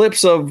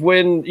clips of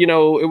when,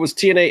 it was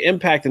TNA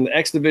Impact and the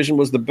X Division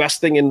was the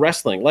best thing in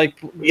wrestling. Like,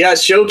 yeah,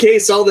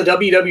 showcase all the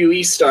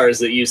WWE stars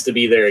that used to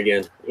be there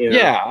again.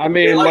 Yeah, I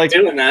mean, they like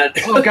doing that.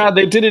 Oh God,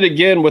 they did it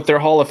again with their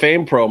Hall of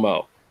Fame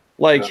promo.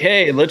 Like,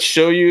 hey, let's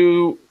show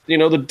you,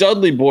 the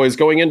Dudley Boys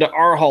going into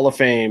our Hall of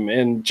Fame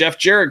and Jeff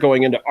Jarrett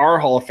going into our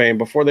Hall of Fame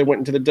before they went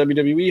into the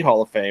WWE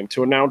Hall of Fame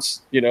to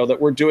announce, that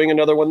we're doing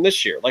another one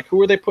this year. Like,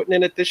 who are they putting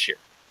in it this year?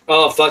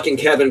 Oh, fucking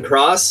Kevin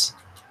Cross.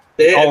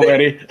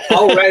 Already.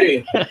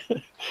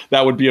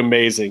 That would be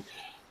amazing.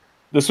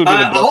 This would be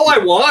all I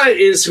want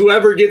is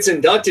whoever gets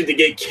inducted to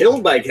get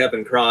killed by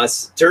Kevin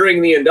Cross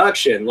during the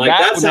induction. Like,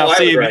 that's how I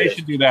would write it. They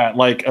should do that.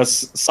 Like a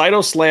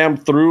Saito slam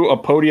through a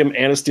podium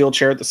and a steel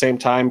chair at the same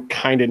time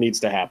kind of needs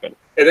to happen.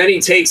 And then he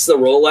takes the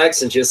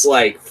Rolex and just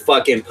like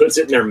fucking puts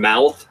it in their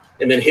mouth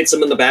and then hits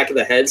them in the back of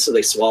the head so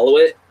they swallow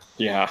it.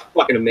 Yeah.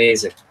 Fucking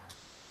amazing.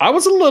 I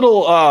was a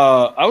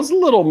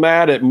little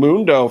mad at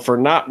Mundo for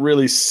not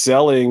really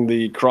selling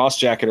the cross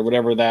jacket or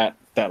whatever that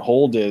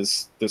hold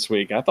is this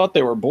week. I thought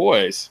they were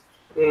boys.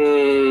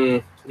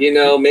 Maybe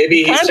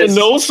he's kind of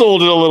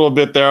no-sold it a little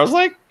bit there. I was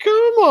like, come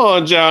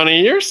on,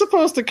 Johnny. You're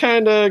supposed to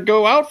kind of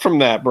go out from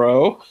that,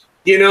 bro.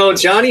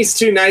 Johnny's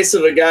too nice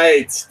of a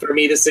guy for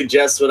me to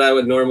suggest what I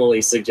would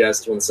normally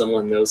suggest when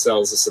someone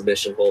no-sells a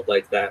submission hold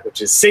like that,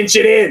 which is cinch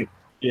it in.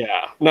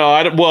 Yeah. No,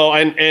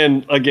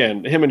 and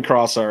again, him and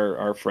Cross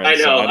are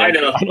friends. I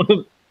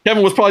know.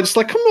 Kevin was probably just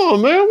like, come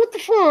on, man. What the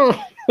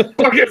fuck?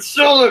 Fucking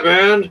sell it,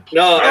 man.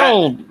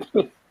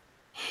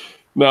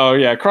 No,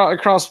 yeah,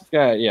 Cross.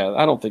 Yeah.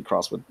 I don't think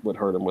Cross would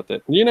hurt him with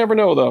it. You never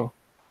know, though.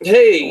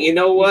 Hey, you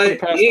know what?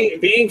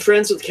 Being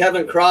friends with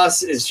Kevin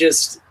Cross is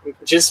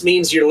just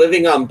means you're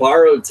living on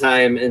borrowed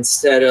time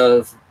instead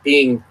of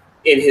being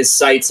in his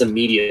sights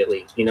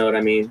immediately. You know what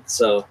I mean?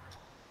 So.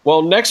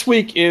 Well, next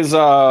week is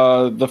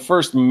the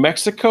first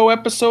Mexico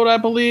episode, I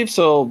believe.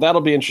 So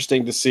that'll be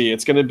interesting to see.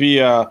 It's going to be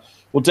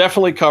we'll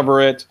definitely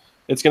cover it.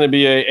 It's going to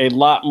be a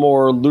lot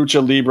more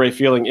Lucha Libre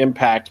feeling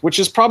Impact, which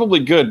is probably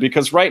good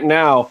because right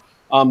now,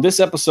 this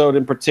episode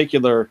in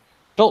particular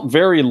felt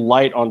very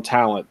light on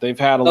talent. They've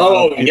had a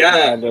lot of people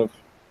kind of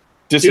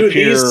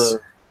disappear. Dude,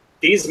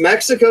 these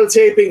Mexico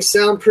tapings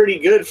sound pretty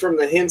good from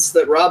the hints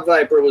that Rob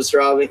Viper was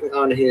dropping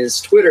on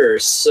his Twitter.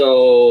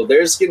 So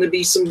there's going to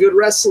be some good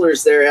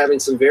wrestlers there having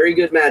some very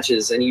good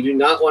matches, and you do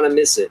not want to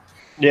miss it.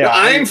 Yeah,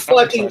 I'm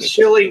fucking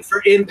chilling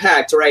for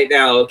Impact right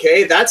now,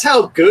 okay? That's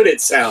how good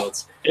it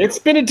sounds. It's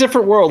been a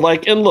different world.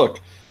 Like, and look,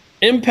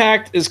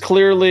 Impact is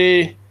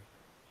clearly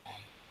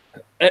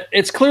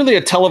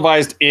a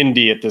televised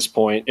indie at this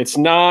point. It's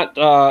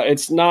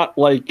not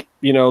like,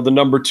 you know, the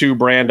number 2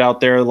 brand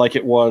out there like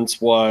it once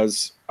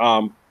was.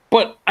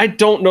 But I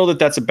don't know that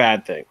that's a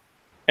bad thing.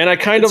 And I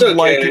kind of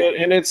like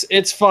it, and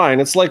it's fine.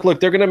 It's like,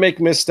 look, they're going to make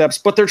missteps,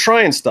 but they're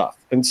trying stuff.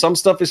 And some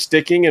stuff is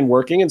sticking and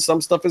working, and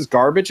some stuff is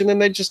garbage, and then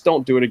they just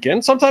don't do it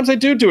again. Sometimes they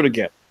do it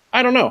again.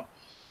 I don't know.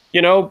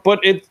 You know, but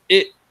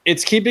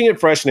it's keeping it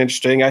fresh and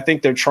interesting. I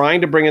think they're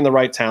trying to bring in the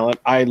right talent.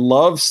 I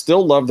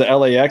still love the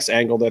LAX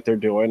angle that they're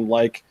doing.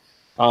 Like,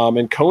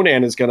 and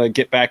Conan is going to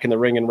get back in the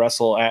ring and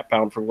wrestle at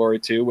Bound for Glory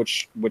 2,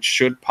 which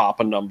should pop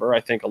a number. I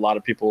think a lot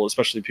of people,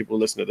 especially people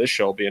who listen to this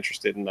show, will be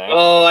interested in that.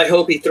 Oh, I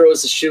hope he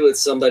throws a shoe at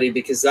somebody,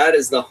 because that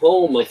is the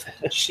home of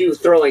shoe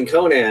throwing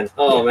Conan.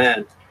 Oh,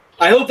 man.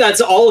 I hope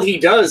that's all he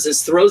does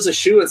is throws a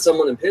shoe at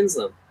someone and pins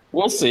them.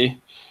 We'll see.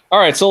 All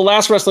right, so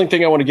last wrestling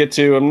thing I want to get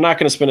to. I'm not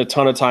going to spend a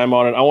ton of time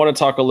on it. I want to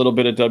talk a little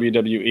bit of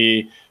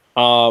WWE.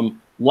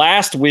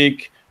 Last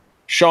week,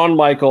 Shawn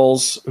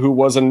Michaels, who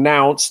was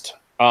announced,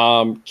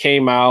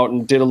 came out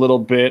and did a little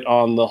bit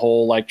on the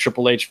whole like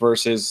Triple H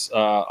versus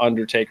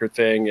Undertaker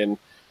thing, and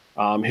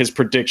his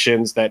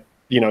predictions that,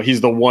 you know,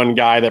 he's the one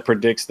guy that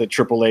predicts that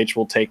Triple H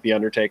will take the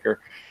Undertaker.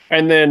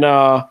 And then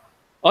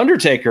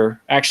Undertaker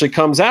actually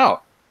comes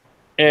out,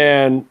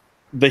 and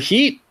the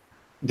heat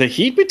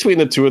between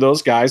the two of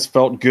those guys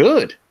felt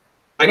good.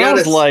 I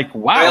was like,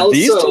 wow,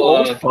 these two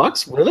old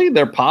fucks, really?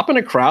 They're popping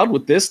a crowd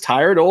with this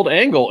tired old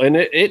angle, and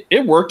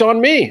it worked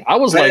on me. I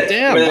was like,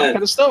 damn, I'm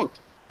kind of stoked.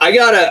 I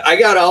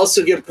gotta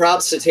also give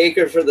props to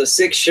Taker for the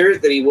sick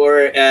shirt that he wore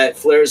at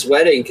Flair's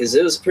wedding, because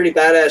it was a pretty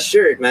badass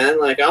shirt,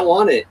 man. Like, I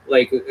want it.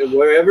 Like,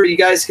 wherever you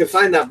guys can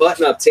find that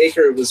button up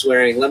Taker was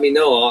wearing, let me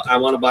know. I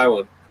want to buy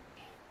one.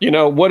 You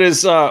know what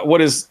is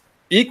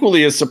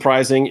equally as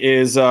surprising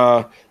is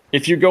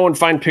if you go and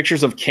find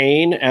pictures of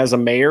Kane as a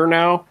mayor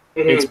now,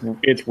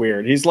 it's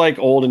weird. He's like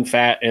old and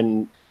fat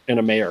and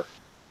a mayor.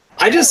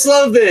 I just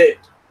love that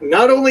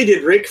not only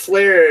did Ric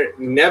Flair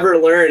never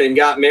learn and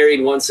got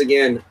married once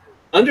again,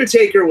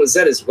 Undertaker was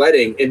at his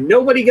wedding and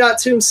nobody got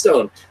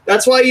Tombstone.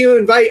 That's why you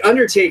invite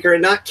Undertaker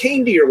and not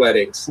Kane to your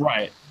weddings.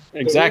 Right.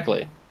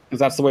 Exactly. Because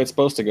that's the way it's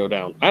supposed to go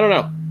down. I don't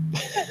know.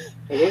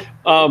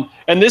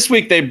 And this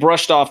week they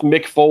brushed off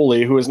Mick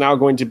Foley, who is now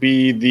going to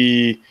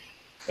be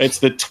it's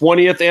the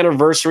 20th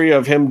anniversary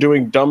of him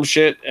doing dumb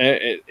shit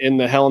in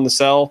the Hell in the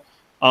Cell.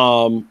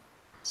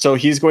 So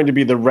he's going to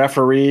be the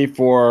referee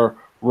for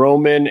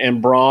Roman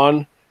and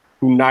Braun,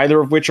 who neither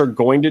of which are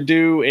going to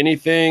do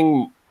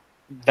anything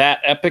that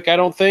epic, I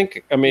don't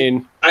think. I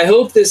mean, I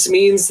hope this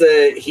means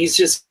that he's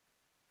just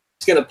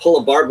going to pull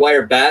a barbed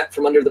wire bat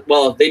from under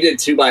they did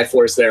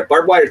 2x4s there.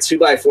 Barbed wire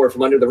 2x4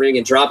 from under the ring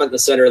and drop it in the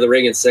center of the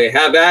ring and say,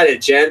 have at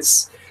it,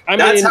 gents.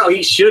 That's how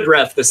he should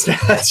ref this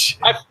match.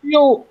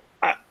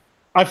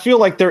 I feel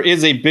like there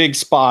is a big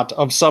spot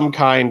of some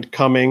kind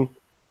coming.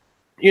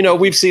 You know,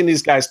 we've seen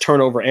these guys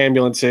turn over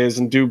ambulances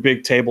and do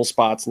big table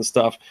spots and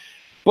stuff.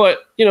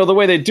 But, you know, the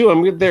way they do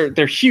them,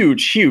 they're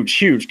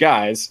huge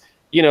guys.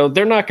 You know,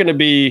 they're not going to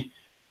be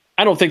 –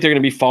 I don't think they're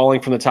going to be falling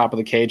from the top of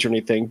the cage or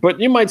anything. But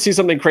you might see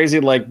something crazy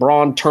like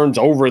Braun turns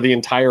over the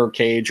entire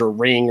cage or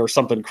ring or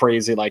something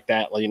crazy like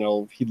that. You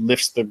know, he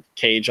lifts the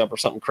cage up or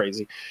something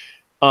crazy.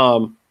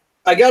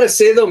 I got to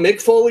say, though, Mick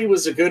Foley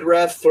was a good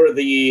ref for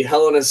the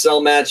Hell in a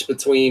Cell match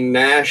between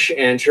Nash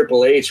and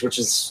Triple H, which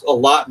is a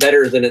lot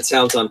better than it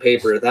sounds on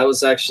paper. That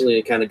was actually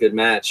a kind of good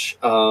match.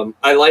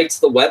 I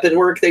liked the weapon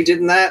work they did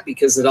in that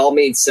because it all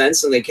made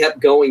sense, and they kept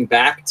going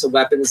back to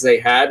weapons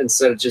they had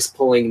instead of just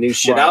pulling new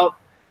shit out.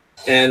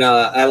 And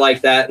I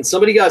like that. And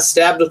somebody got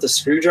stabbed with a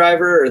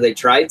screwdriver, or they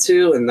tried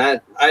to, and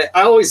that I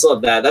always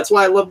love that. That's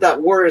why I love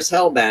that War is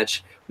Hell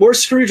match. More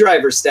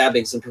screwdriver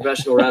stabbings in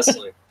professional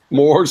wrestling.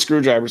 More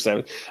screwdriver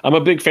stabbing. I'm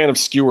a big fan of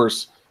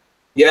skewers.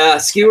 Yeah,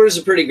 skewers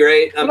are pretty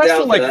great. I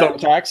still like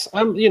thumbtacks.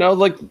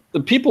 Like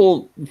the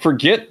people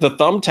forget the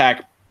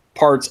thumbtack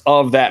parts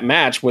of that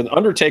match when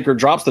Undertaker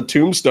drops the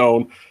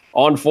tombstone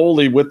on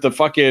Foley with the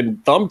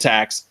fucking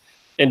thumbtacks,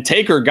 and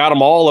Taker got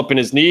them all up in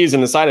his knees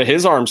and the side of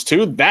his arms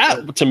too.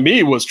 That to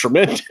me was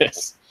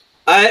tremendous.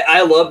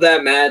 I love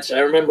that match.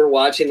 I remember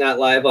watching that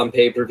live on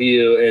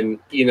pay-per-view, and,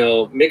 you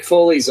know, Mick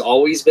Foley's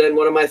always been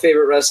one of my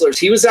favorite wrestlers.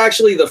 He was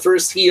actually the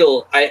first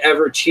heel I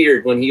ever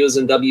cheered when he was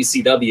in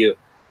WCW.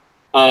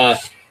 When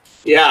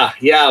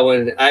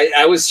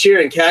I was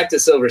cheering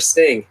Cactus over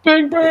Sting.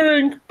 Bang,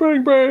 bang,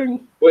 bang,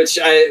 bang. Which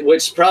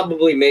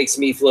probably makes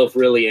Meatloaf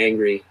really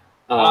angry.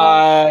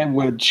 I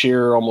would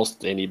cheer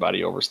almost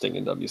anybody over Sting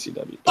in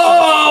WCW.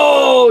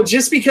 Oh,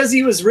 just because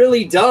he was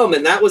really dumb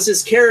and that was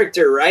his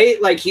character, right?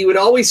 Like, he would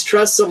always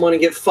trust someone and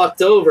get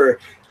fucked over,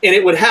 and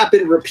it would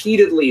happen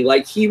repeatedly.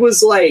 Like, he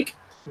was like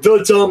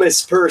the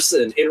dumbest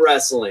person in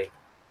wrestling.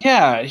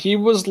 Yeah, he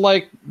was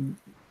like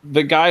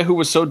the guy who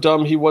was so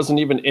dumb he wasn't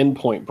even in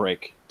Point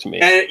Break to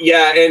me. And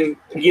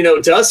you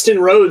know, Dustin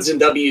Rhodes in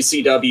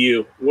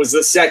WCW was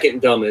the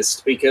second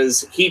dumbest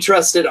because he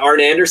trusted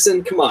Arn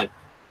Anderson. Come on.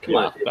 Come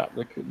on.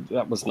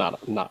 That was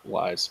not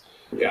wise.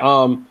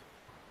 Yeah.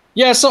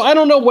 Yeah, so I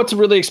don't know what to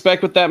really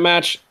expect with that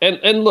match.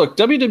 And look,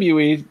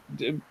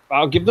 WWE,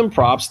 I'll give them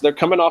props. They're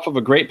coming off of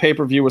a great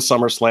pay-per-view with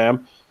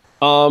SummerSlam.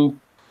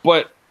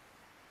 But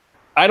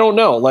I don't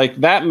know. Like,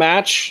 that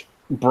match,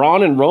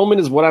 Braun and Roman,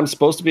 is what I'm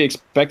supposed to be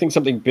expecting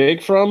something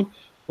big from.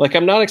 Like,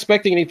 I'm not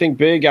expecting anything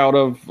big out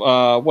of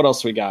what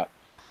else we got?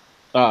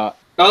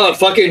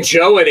 Fucking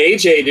Joe and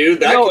AJ, dude.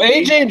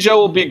 AJ and Joe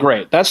will be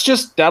great.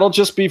 That'll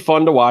just be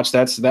fun to watch.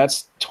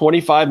 That's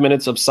 25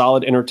 minutes of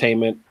solid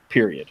entertainment,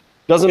 period.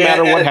 Doesn't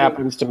matter what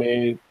happens to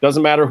me.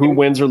 Doesn't matter who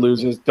wins or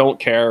loses. Don't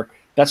care.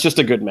 That's just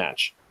a good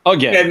match.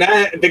 Again.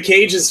 And the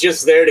cage is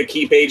just there to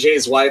keep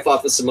AJ's wife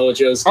off of Samoa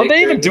Joe's. Are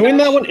they even doing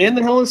that one in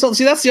the Hell in a Cell?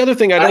 See, that's the other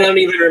thing. I don't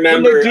even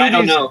remember. I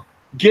don't know.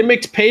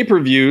 Gimmicked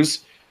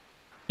pay-per-views.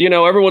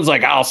 Everyone's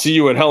like, I'll see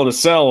you at Hell in a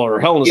Cell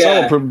or Hell in a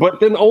Cell. But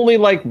then only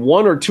like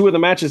 1 or 2 of the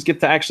matches get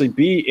to actually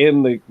be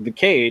in the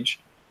cage.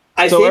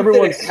 I think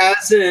that it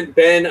hasn't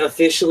been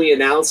officially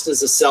announced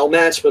as a Cell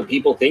match, but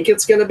people think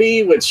it's going to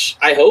be, which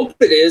I hope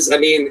it is. I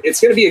mean,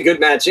 it's going to be a good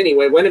match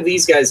anyway. When have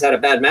these guys had a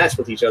bad match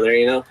with each other,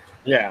 Yeah.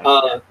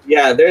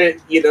 They're,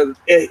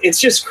 it's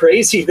just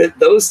crazy that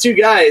those 2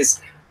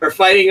 guys are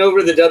fighting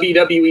over the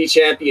WWE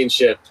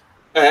Championship.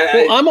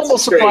 I'm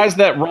almost surprised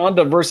that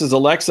Ronda versus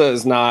Alexa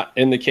is not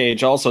in the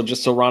cage also,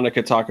 just so Ronda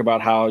could talk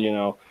about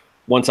how,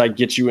 once I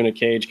get you in a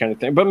cage kind of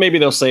thing. But maybe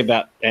they'll save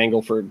that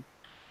angle for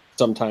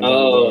sometime.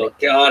 Oh,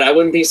 God, I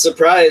wouldn't be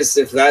surprised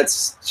if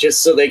that's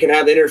just so they can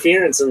have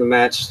interference in the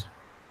match.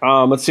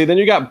 Let's see. Then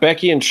you got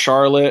Becky and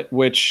Charlotte,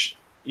 which,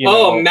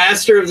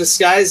 Master of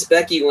Disguise,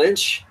 Becky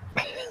Lynch.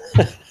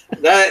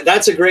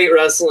 That's a great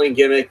wrestling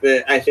gimmick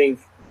that I think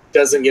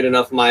doesn't get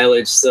enough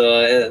mileage,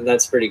 so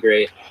that's pretty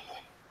great.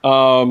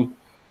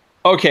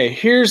 Okay,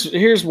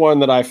 here's one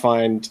that I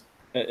find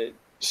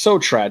so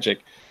tragic.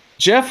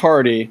 Jeff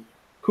Hardy,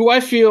 who I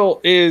feel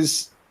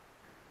is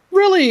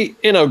really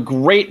in a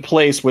great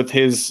place with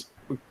his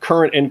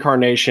current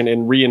incarnation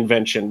and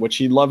reinvention, which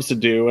he loves to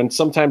do, and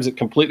sometimes it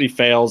completely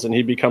fails and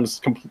he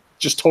becomes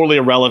just totally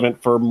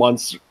irrelevant for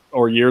months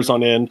or years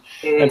on end.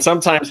 And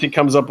sometimes he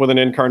comes up with an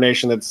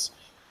incarnation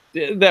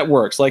that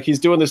works. Like he's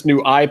doing this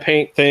new eye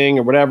paint thing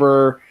or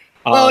whatever.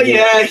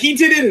 He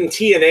did it in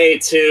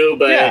TNA too,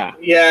 but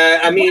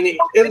I mean,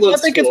 it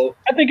looks cool.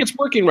 I think it's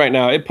working right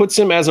now. It puts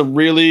him as a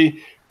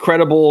really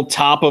credible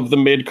top of the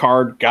mid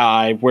card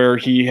guy where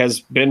he has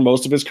been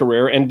most of his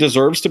career and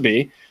deserves to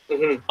be.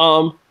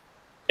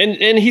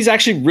 And he's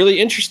actually really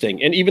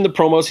interesting. And even the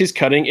promos he's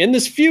cutting in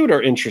this feud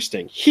are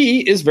interesting.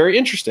 He is very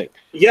interesting.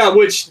 Yeah,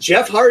 which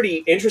Jeff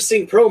Hardy,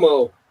 interesting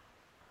promo.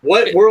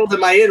 What world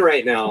am I in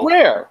right now?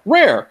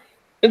 Rare.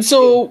 And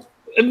so,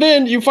 and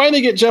then you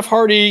finally get Jeff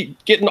Hardy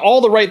getting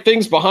all the right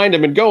things behind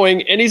him and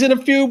going, and he's in a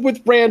feud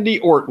with Randy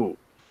Orton.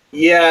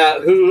 Yeah,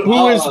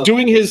 who is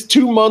doing his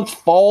 2-month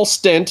fall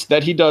stint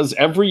that he does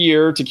every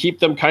year to keep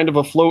them kind of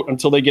afloat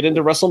until they get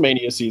into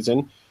WrestleMania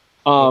season.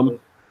 And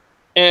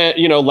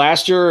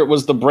last year it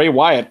was the Bray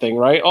Wyatt thing,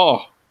 right?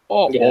 Oh,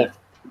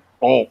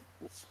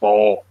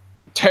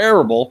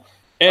 terrible.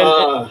 And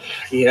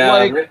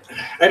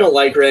I don't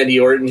like Randy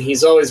Orton.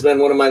 He's always been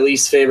one of my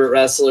least favorite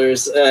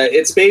wrestlers.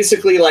 It's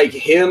basically like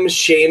him,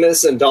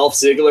 Sheamus, and Dolph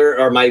Ziggler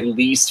are my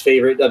least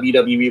favorite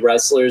WWE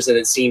wrestlers, and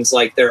it seems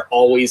like they're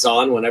always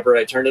on whenever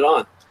I turn it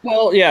on.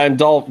 Well, yeah, and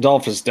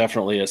Dolph is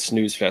definitely a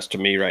snooze fest to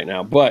me right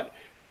now. But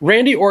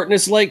Randy Orton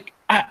is like,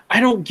 I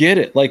don't get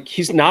it. Like,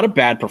 he's not a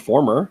bad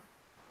performer.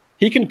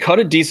 He can cut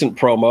a decent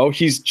promo.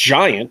 He's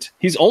giant.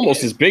 He's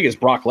almost as big as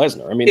Brock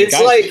Lesnar. I mean, it's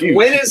like,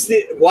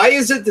 why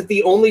is it that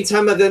the only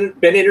time I've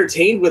been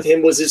entertained with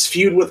him was his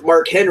feud with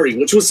Mark Henry,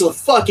 which was a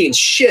fucking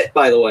shit,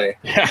 by the way.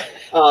 Yeah.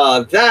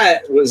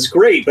 That was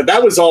great, but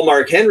that was all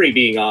Mark Henry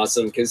being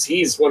awesome because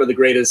he's one of the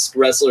greatest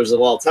wrestlers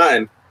of all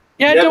time.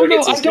 Yeah, I don't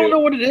know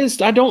what it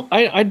is. I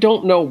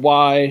don't know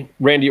why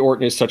Randy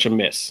Orton is such a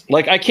miss.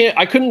 Like I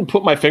couldn't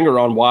put my finger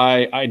on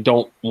why I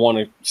don't want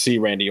to see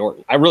Randy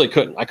Orton. I really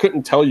couldn't. I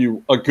couldn't tell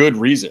you a good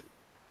reason.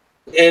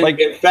 And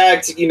in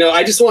fact,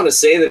 I just want to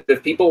say that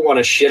if people want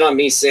to shit on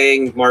me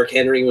saying Mark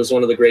Henry was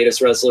one of the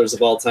greatest wrestlers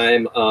of all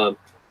time, go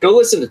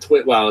listen to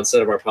TwitWow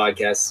instead of our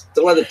podcast.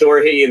 Don't let the door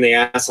hit you in the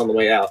ass on the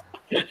way out.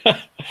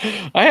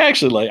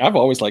 I've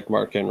always liked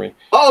Mark Henry.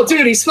 Oh,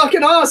 dude, he's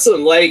fucking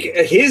awesome. Like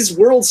his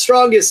World's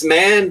Strongest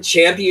Man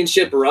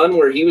championship run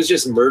where he was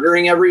just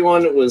murdering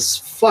everyone was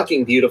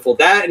fucking beautiful.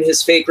 That and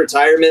his fake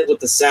retirement with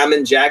the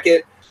salmon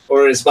jacket,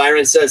 or as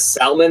Byron says,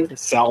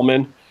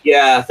 Salmon.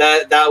 Yeah,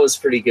 that was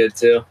pretty good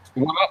too.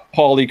 What up,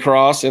 Paulie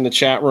Cross in the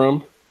chat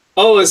room?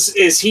 Oh, is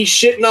he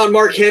shitting on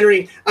Mark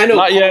Henry? I know.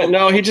 Not yet.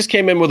 No, he just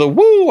came in with a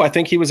woo. I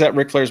think he was at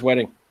Ric Flair's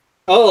wedding.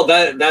 Oh,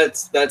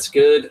 that's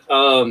good.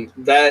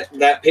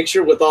 That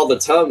picture with all the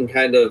tongue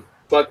kind of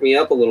fucked me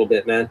up a little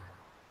bit, man.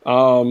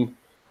 So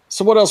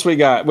what else we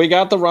got? We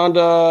got the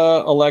Ronda,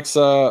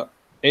 Alexa,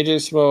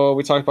 AJ Samoa.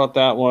 We talked about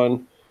that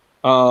one.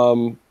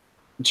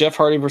 Jeff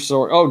Hardy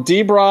versus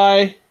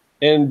D-Bry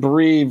and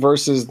Brie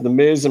versus The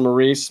Miz and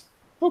Maurice.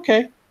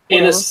 Okay.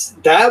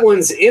 That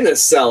one's in a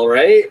cell,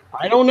 right?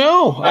 I don't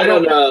know. I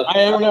don't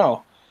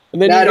know.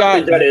 And then No, I don't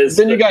think that is.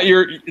 you got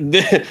your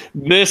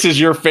this is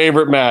your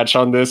favorite match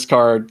on this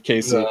card,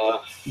 Casey.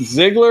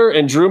 Ziggler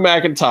and Drew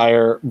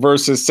McIntyre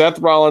versus Seth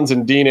Rollins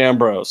and Dean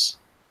Ambrose.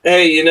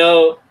 Hey, you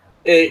know,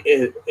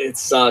 it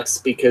sucks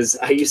because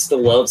I used to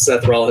love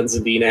Seth Rollins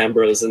and Dean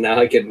Ambrose, and now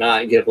I could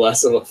not give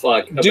less of a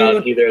fuck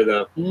about either of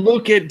them.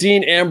 Look at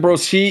Dean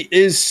Ambrose. He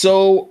is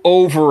so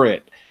over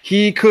it.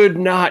 He could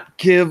not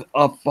give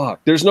a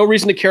fuck. There's no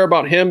reason to care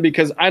about him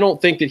because I don't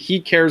think that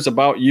he cares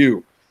about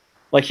you.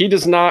 Like, he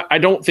does not. I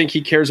don't think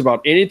he cares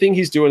about anything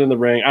he's doing in the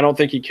ring. I don't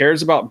think he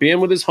cares about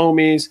being with his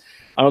homies.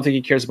 I don't think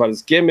he cares about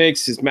his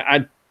gimmicks.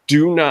 I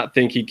do not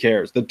think he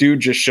cares. The dude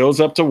just shows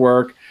up to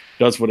work,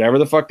 does whatever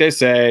the fuck they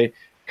say,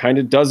 kind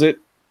of does it,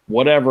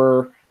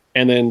 whatever,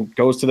 and then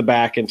goes to the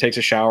back and takes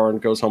a shower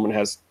and goes home and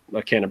has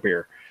a can of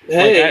beer.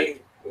 Hey,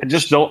 like, I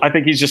just don't. I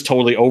think he's just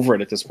totally over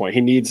it at this point.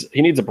 He needs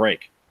a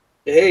break.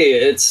 Hey,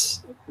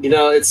 it's, you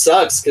know, it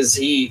sucks because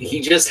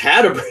he just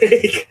had a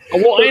break.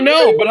 Well, I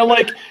know, but I'm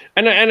like,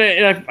 and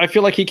I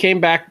feel like he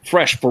came back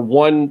fresh for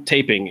one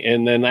taping,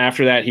 and then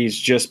after that, he's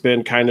just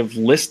been kind of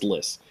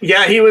listless.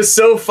 Yeah, he was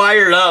so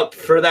fired up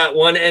for that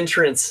one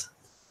entrance,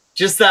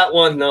 just that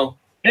one though.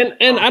 And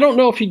I don't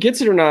know if he gets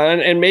it or not,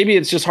 and maybe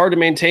it's just hard to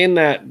maintain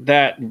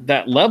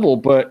that level.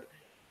 But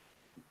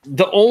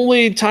the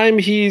only time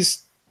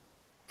he's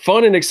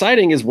fun and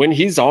exciting is when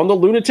he's on the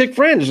Lunatic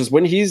Fringe, is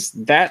when he's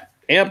that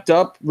amped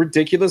up,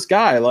 ridiculous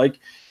guy. Like,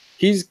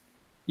 he's,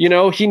 you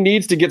know, he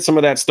needs to get some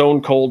of that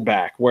Stone Cold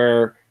back.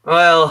 Where,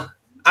 well,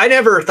 I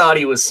never thought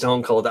he was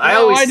Stone Cold. I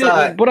always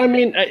thought, but I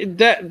mean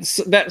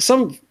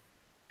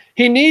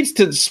he needs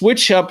to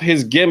switch up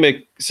his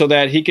gimmick so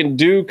that he can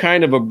do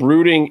kind of a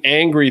brooding,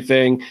 angry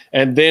thing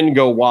and then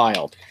go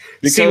wild.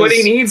 Because, see, what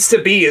he needs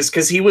to be is,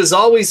 because he was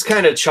always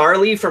kind of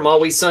Charlie from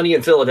Always Sunny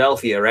in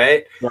Philadelphia,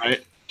 right?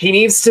 Right. He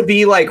needs to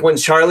be like when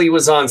Charlie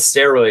was on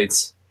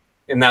steroids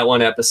in that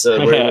one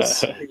episode where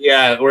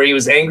where he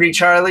was angry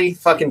Charlie.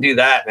 Fucking do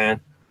that, man.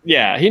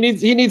 Yeah, he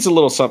needs a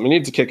little something. He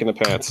needs a kick in the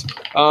pants.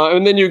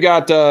 And then you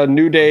got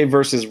New Day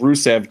versus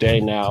Rusev Day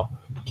now,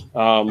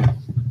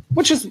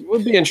 which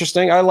would be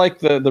interesting. I like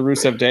the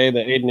Rusev Day, the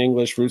Aiden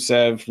English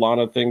Rusev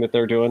Lana thing that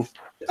they're doing.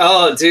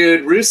 Oh,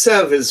 dude,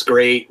 Rusev is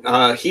great.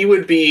 He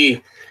would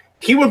be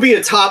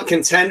a top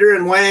contender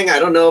in Wang. I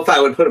don't know if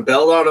I would put a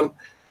belt on him.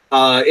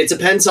 It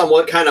depends on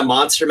what kind of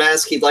monster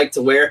mask he'd like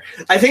to wear.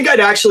 I think I'd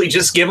actually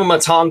just give him a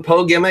Tong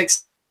Po gimmick,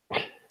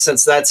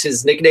 since that's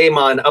his nickname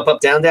on Up Up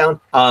Down Down.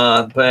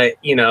 But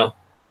you know,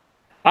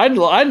 I'd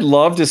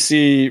love to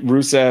see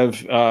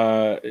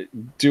Rusev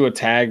do a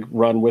tag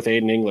run with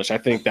Aiden English. I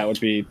think that would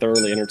be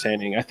thoroughly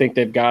entertaining. I think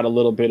they've got a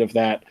little bit of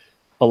that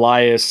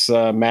Elias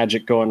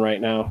magic going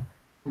right now.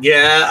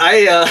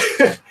 Yeah,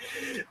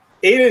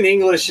 Aiden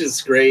English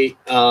is great.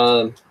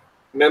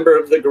 Member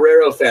of the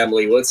Guerrero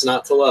family. What's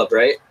not to love,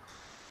 right?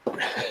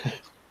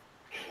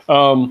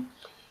 All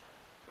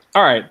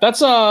right,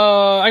 that's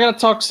I gotta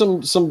talk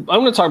some. I'm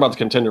gonna talk about the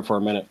Contender for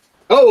a minute.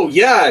 Oh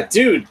yeah,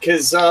 dude,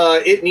 because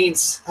it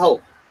needs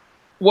help.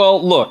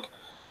 Well, look,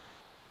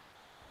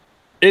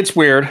 it's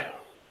weird.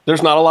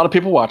 There's not a lot of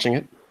people watching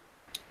it.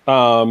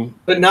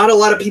 But not a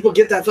lot of people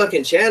get that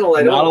fucking channel.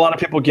 Not a lot of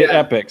people get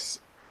Epics.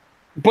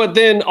 But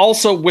then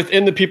also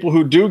within the people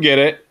who do get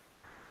it,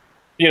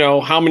 you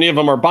know, how many of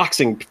them are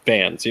boxing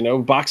fans? You know,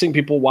 boxing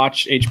people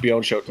watch HBO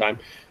and Showtime.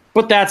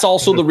 But that's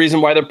also the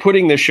reason why they're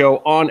putting this show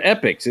on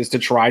Epics, is to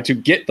try to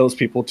get those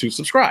people to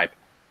subscribe.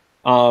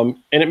 And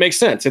it makes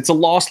sense. It's a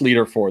loss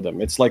leader for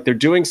them. It's like they're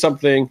doing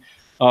something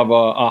of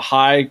a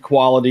high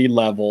quality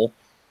level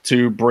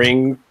to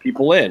bring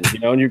people in, you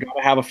know, and you got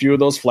to have a few of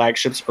those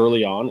flagships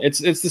early on. It's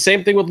the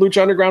same thing with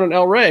Lucha Underground and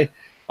El Rey.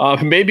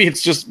 Maybe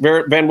it's just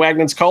Van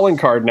Wagnen's calling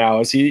card now,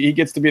 as he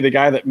gets to be the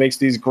guy that makes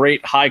these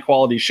great high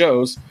quality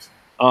shows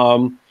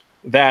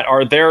that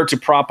are there to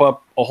prop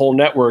up a whole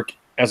network,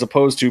 as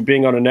opposed to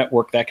being on a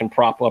network that can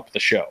prop up the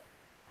show.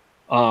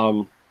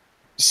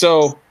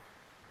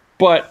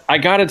 But I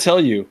got to tell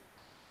you,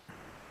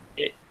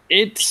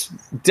 it's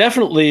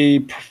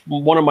definitely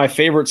one of my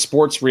favorite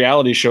sports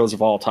reality shows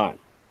of all time.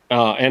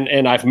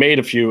 And I've made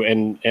a few,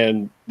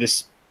 and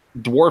this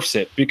dwarfs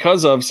it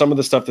because of some of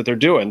the stuff that they're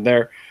doing.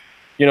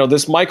 You know,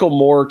 this Michael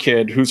Moore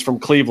kid who's from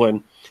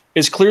Cleveland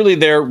is clearly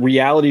their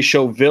reality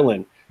show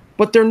villain,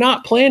 but they're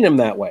not playing him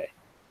that way.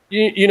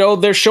 You know,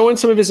 they're showing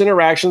some of his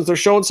interactions. They're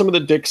showing some of the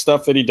dick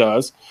stuff that he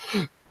does,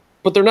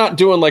 but they're not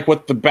doing like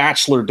what The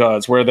Bachelor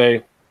does, where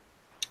they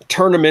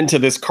turn him into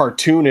this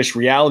cartoonish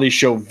reality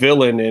show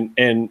villain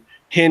and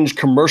hinge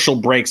commercial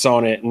breaks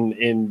on it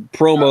and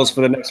promos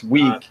for the next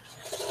week.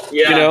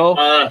 Yeah, you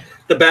know,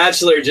 The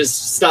Bachelor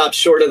just stopped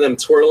short of them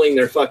twirling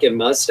their fucking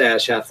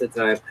mustache half the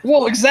time.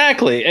 Well,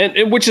 exactly,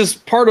 and which is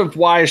part of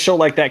why a show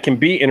like that can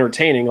be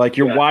entertaining. Like,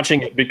 you're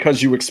watching it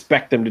because you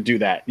expect them to do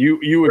that.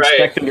 You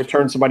expect them to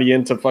turn somebody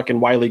into fucking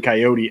Wile E.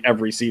 Coyote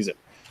every season.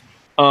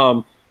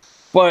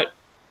 But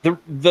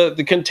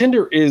the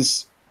Contender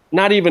is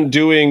not even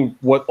doing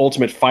what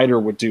Ultimate Fighter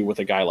would do with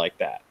a guy like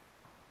that.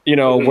 You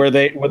know, where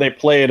they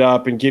play it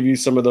up and give you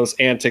some of those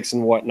antics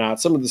and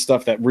whatnot, some of the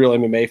stuff that real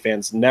MMA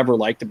fans never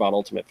liked about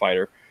Ultimate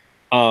Fighter.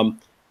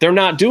 they're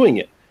not doing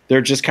it.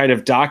 They're just kind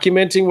of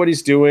documenting what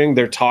he's doing.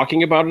 They're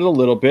talking about it a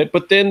little bit,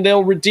 but then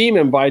they'll redeem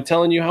him by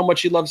telling you how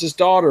much he loves his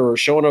daughter or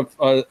showing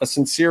a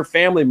sincere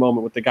family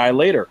moment with the guy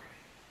later.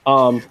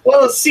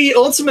 Well, see,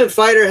 Ultimate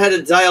Fighter had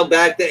to dial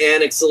back the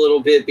annex a little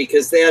bit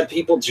because they had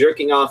people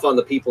jerking off on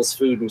the people's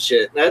food and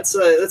shit. That's a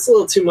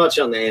little too much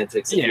on the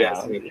antics. They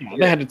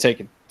had to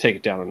take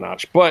it down a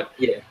notch. But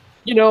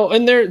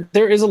and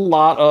there is a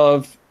lot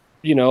of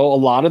a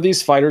lot of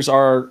these fighters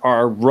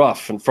are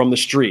rough and from the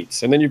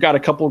streets, and then you've got a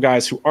couple of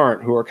guys who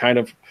aren't, who are kind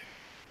of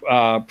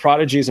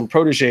prodigies and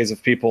proteges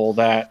of people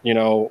that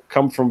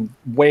come from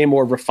way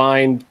more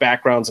refined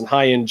backgrounds and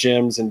high-end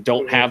gyms and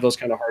don't have those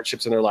kind of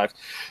hardships in their lives.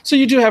 So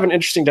you do have an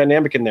interesting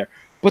dynamic in there,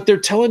 but they're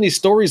telling these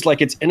stories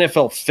like it's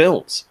NFL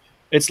films.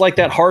 It's like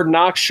that Hard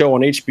Knocks show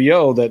on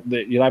HBO that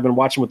I've been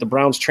watching with the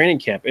Browns training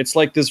camp. It's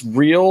like this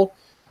real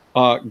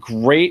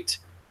great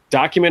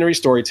documentary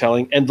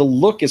storytelling, and the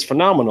look is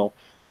phenomenal.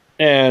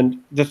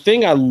 And the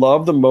thing I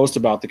love the most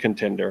about The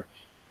Contender,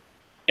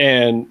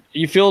 and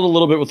you feel it a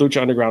little bit with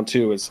Lucha Underground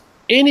too, is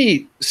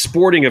any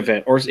sporting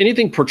event or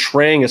anything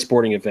portraying a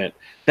sporting event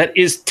that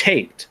is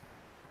taped,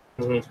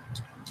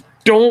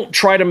 don't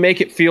try to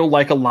make it feel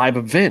like a live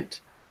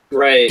event.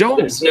 Right.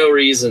 There's no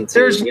reason to.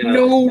 There's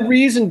no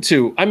reason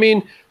to. I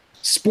mean,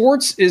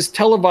 sports is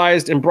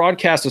televised and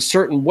broadcast a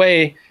certain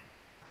way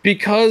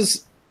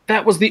because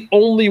that was the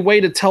only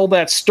way to tell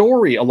that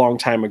story a long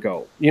time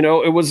ago.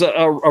 It was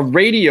a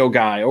radio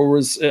guy, or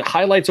was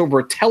highlights over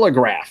a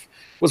telegraph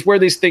was where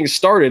these things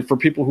started for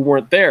people who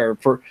weren't there.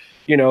 For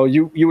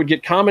you would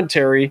get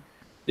commentary,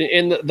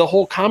 and the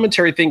whole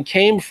commentary thing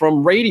came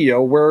from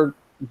radio where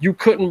you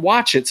couldn't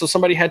watch it, so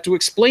somebody had to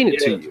explain it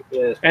to you.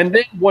 Yeah. And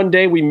then one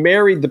day we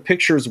married the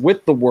pictures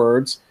with the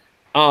words,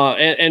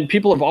 and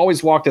people have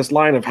always walked this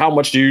line of how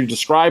much do you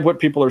describe what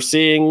people are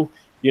seeing.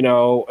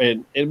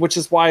 And which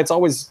is why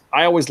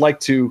I always like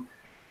to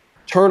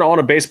turn on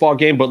a baseball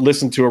game, but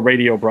listen to a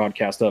radio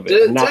broadcast of it.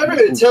 Did I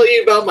ever tell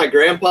you about my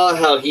grandpa,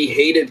 how he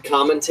hated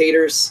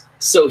commentators?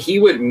 So he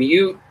would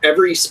mute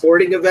every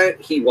sporting event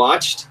he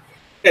watched.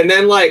 And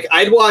then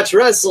I'd watch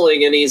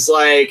wrestling and he's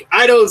like,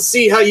 I don't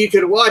see how you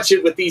could watch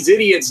it with these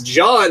idiots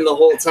jawing the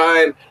whole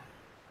time.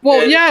 Well,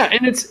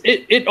 and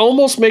it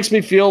almost makes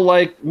me feel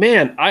like,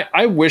 man,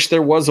 I wish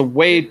there was a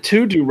way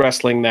to do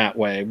wrestling that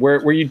way,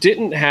 where you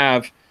didn't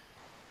have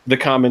the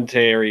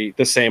commentary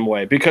the same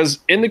way, because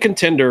in The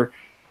Contender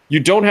you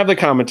don't have the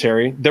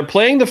commentary. They're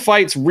playing the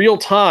fights real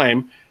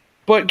time,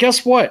 but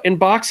guess what? In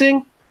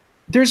boxing,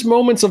 there's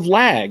moments of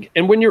lag,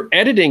 and when you're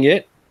editing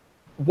it,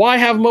 why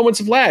have moments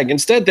of lag?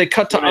 Instead, they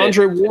cut to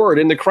Andre Ward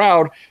in the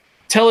crowd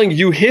telling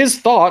you his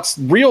thoughts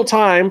real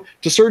time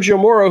to Sergio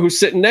Moro, who's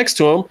sitting next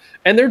to him,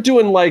 and they're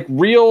doing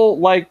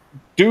real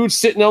dudes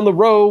sitting on the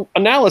row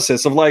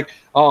analysis of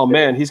oh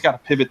man, he's got to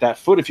pivot that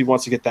foot if he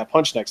wants to get that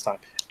punch next time,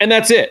 and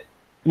that's it.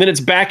 And then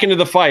it's back into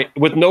the fight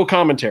with no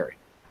commentary.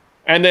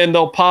 And then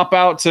they'll pop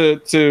out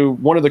to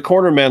one of the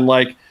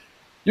cornermen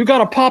you got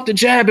to pop the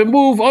jab and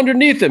move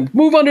underneath him.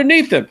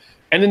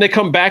 And then they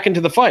come back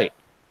into the fight.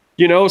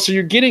 So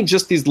you're getting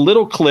just these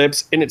little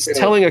clips, and it's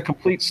telling a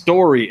complete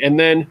story. And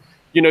then,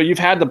 you've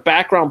had the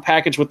background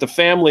package with the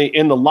family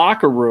in the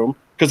locker room,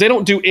 because they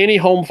don't do any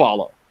home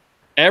follow.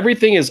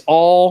 Everything is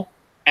all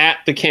at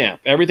the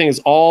camp. Everything is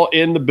all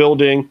in the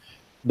building.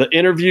 The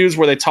interviews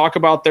where they talk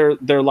about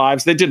their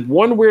lives. They did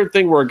one weird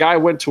thing where a guy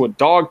went to a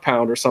dog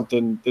pound or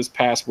something this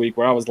past week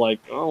where I was like,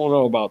 I don't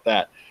know about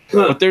that.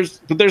 But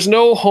there's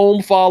no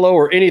home follow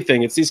or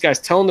anything. It's these guys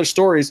telling their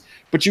stories,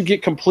 but you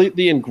get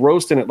completely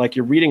engrossed in it like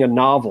you're reading a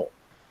novel.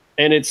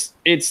 And it's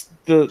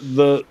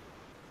the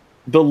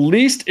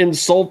least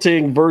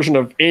insulting version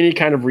of any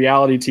kind of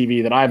reality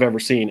TV that I've ever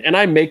seen. And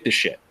I make the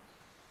shit.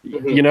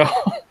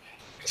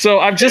 So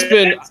I've just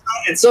been,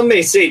 and some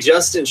may say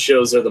Justin's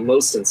shows are the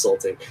most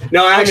insulting.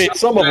 No, actually,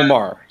 some of them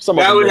are.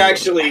 That would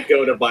actually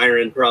go to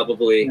Byron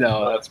probably.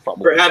 No, that's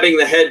probably for having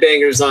the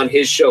headbangers on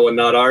his show and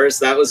not ours.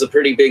 That was a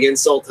pretty big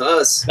insult to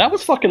us. That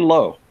was fucking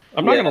low.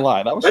 I'm not gonna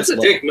lie. That's a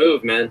dick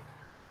move, man.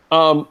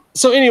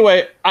 So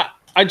anyway,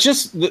 I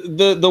just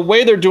the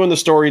way they're doing the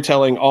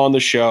storytelling on the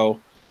show,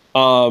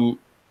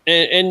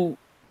 and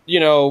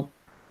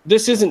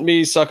this isn't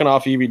me sucking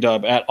off Evie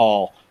Dub at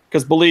all,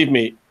 because believe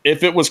me,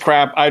 if it was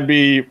crap, I'd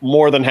be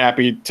more than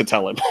happy to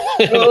tell him.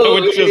 We're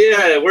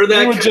that.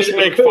 We would just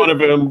make fun of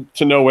him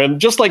to no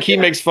end, just like he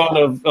makes fun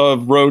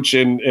of Roach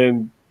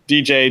and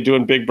DJ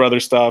doing Big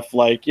Brother stuff.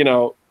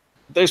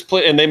 There's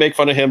and they make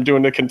fun of him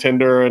doing The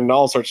Contender and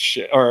all sorts of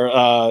shit,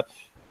 or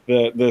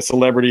the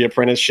Celebrity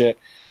Apprentice shit.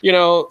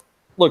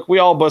 Look, we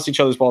all bust each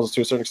other's balls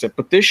to a certain extent,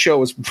 but this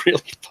show is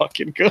really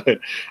fucking good.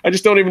 I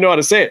just don't even know how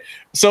to say it.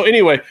 So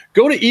anyway,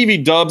 go to Evie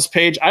Dub's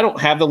page. I don't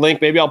have the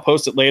link. Maybe I'll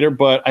post it later,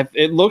 but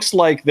it looks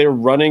like they're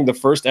running the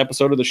first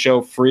episode of the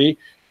show free.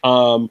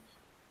 I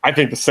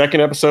think the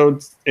second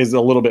episode is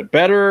a little bit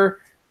better,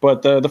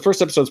 but the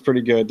first episode's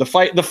pretty good. The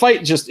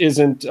fight just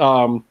isn't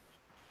the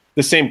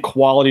same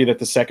quality that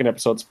the second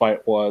episode's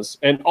fight was.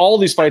 And all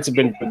these fights have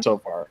been good so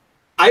far.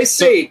 I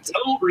say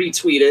don't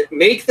retweet it.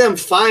 Make them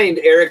find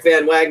Eric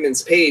Van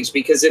Wagenen's page,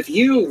 because if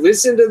you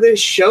listen to this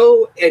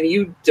show and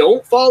you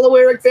don't follow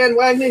Eric Van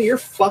Wagenen, you're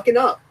fucking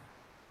up.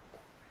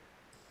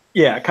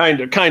 Yeah, kind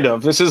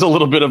of. This is a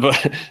little bit of a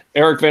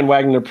Eric Van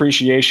Wagenen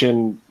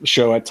appreciation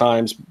show at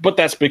times, but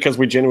that's because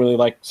we genuinely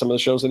like some of the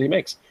shows that he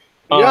makes.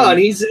 Yeah, and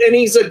he's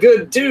a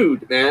good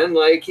dude, man.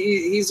 Like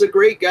he's a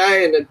great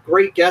guy and a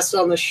great guest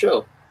on the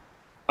show.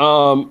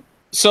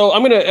 So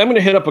I'm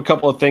gonna hit up a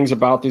couple of things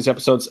about these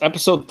episodes.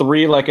 Episode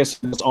 3, like I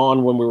said, was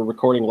on when we were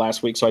recording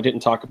last week, so I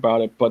didn't talk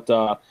about it. But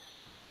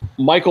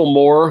Michael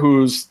Moore,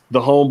 who's the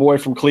homeboy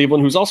from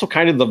Cleveland, who's also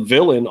kind of the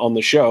villain on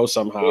the show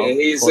somehow. Yeah,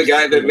 he's the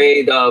guy that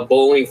made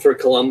Bowling for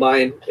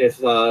Columbine. If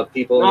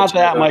people not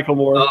that Michael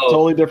Moore,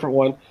 totally different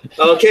one.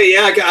 Okay,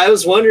 yeah, I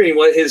was wondering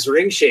what his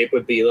ring shape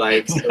would be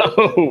like. So.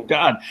 Oh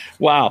God,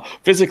 wow!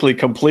 Physically,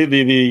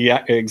 completely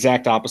the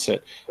exact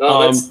opposite.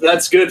 Oh,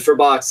 that's good for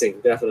boxing,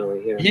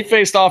 definitely. Yeah. He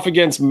faced off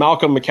against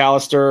Malcolm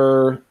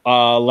McAllister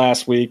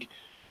last week.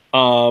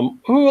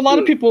 Who a lot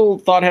of people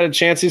thought had a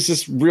chance. He's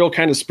this real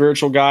kind of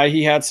spiritual guy.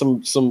 He had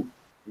some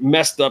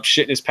messed up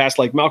shit in his past.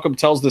 Like Malcolm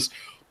tells this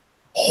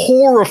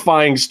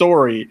horrifying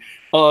story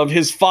of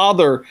his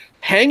father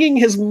hanging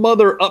his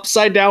mother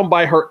upside down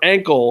by her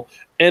ankle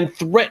and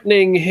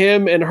threatening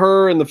him and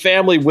her and the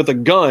family with a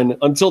gun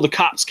until the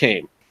cops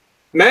came.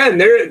 Man,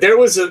 there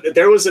was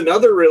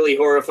another really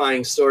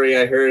horrifying story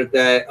I heard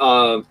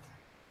that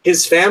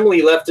his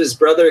family left his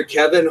brother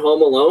Kevin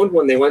home alone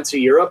when they went to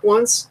Europe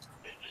once.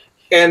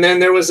 And then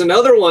there was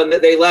another one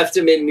that they left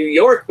him in New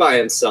York by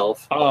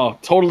himself. Oh,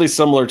 totally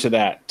similar to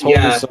that.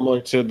 Totally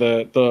similar to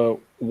the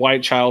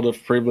white child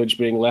of privilege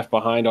being left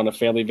behind on a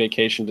family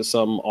vacation to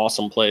some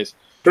awesome place.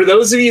 For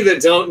those of you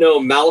that don't know,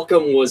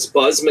 Malcolm was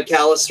Buzz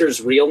McAllister's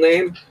real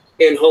name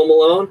in Home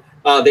Alone.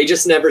 They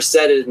just never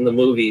said it in the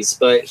movies,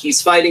 but he's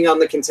fighting on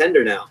the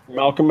Contender now.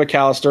 Malcolm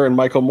McAllister and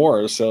Michael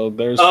Moore. So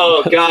there's.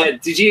 Oh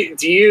God! Do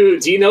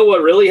you know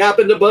what really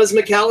happened to Buzz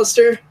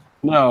McAllister?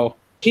 No.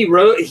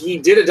 He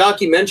did a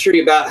documentary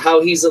about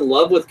how he's in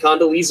love with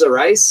Condoleezza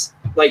Rice,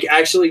 like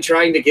actually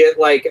trying to get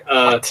like,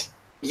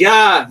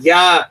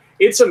 yeah,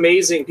 it's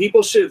amazing.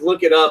 People should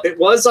look it up. It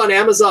was on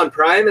Amazon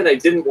Prime and I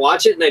didn't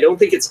watch it and I don't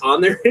think it's on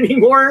there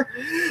anymore.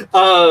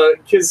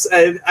 Cause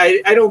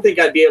I don't think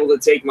I'd be able to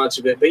take much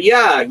of it, but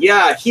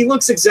yeah, he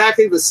looks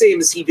exactly the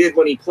same as he did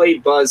when he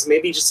played Buzz,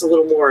 maybe just a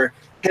little more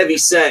heavy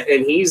set.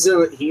 And he's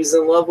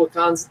in love with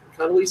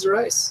Condoleezza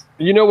Rice.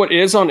 You know what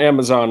is on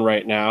Amazon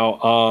right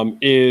now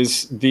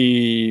is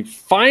the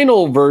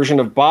final version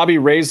of Bobby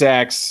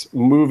Razak's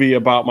movie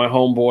about my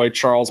homeboy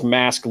Charles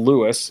Mask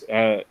Lewis.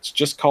 It's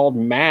just called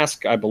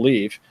Mask, I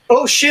believe.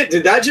 Oh shit!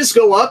 Did that just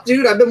go up,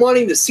 dude? I've been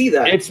wanting to see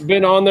that. It's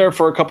been on there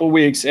for a couple of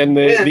weeks, and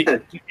the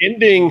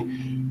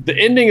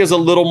ending is a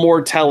little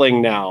more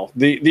telling now.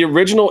 The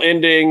original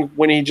ending,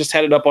 when he just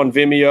had it up on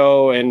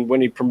Vimeo and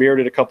when he premiered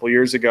it a couple of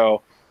years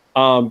ago,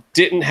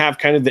 didn't have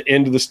kind of the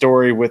end of the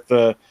story with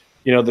the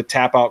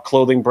Tap Out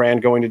clothing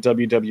brand going to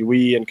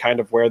WWE and kind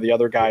of where the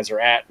other guys are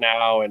at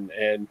now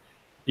and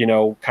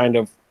kind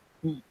of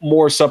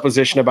more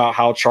supposition about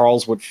how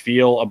Charles would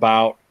feel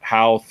about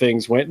how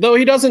things went. Though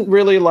he doesn't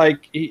really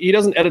he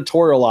doesn't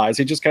editorialize.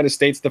 He just kind of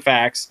states the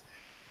facts.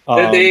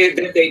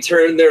 They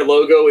turned their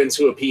logo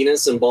into a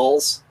penis and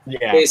balls.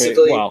 Yeah,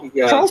 basically. Well,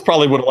 yeah. Charles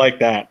probably would have liked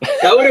that.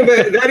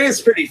 That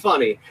is pretty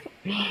funny.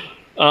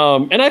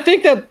 And I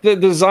think that the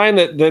design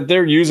that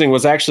they're using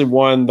was actually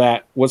one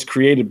that was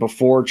created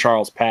before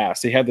Charles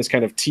passed. He had this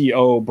kind of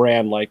TO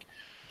brand. Like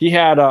he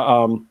had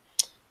a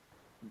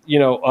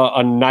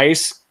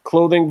nice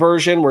clothing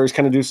version where he's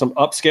kind of do some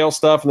upscale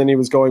stuff. And then he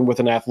was going with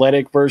an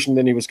athletic version.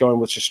 Then he was going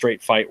with just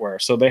straight fight wear.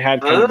 So they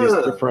had kind of these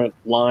different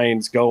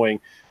lines going.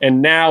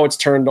 And now it's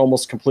turned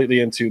almost completely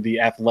into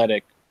the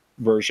athletic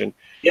version.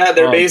 Yeah,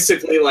 they're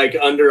basically like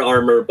Under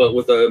Armour, but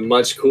with a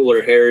much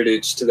cooler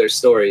heritage to their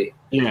story.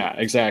 Yeah,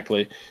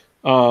 exactly.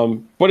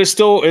 But it's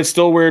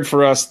still weird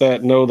for us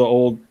that know the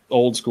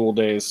old school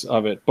days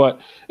of it.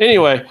 But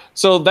anyway,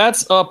 so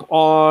that's up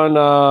on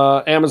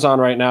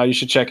Amazon right now. You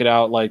should check it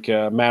out. Like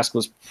Mask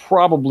was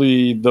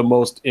probably the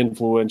most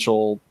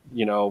influential,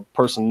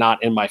 person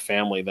not in my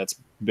family that's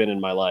been in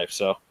my life.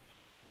 So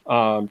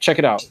check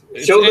it out.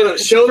 Show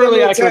them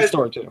the accurate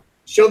story too.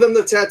 Show them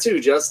the tattoo,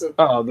 Justin.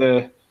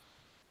 Oh,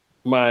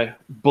 my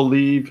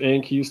Believe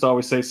ink. He used to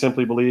always say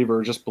simply believe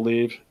or just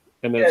believe.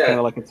 And then it's kind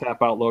of like a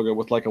Tap Out logo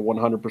with like a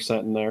 100%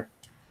 in there.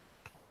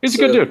 He's a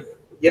good dude.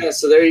 Yeah,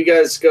 so there you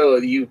guys go.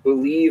 You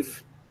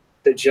believe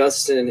that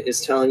Justin is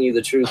telling you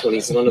the truth when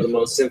he's one of the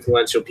most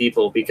influential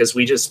people, because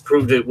we just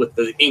proved it with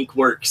the ink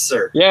work,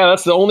 sir. Yeah,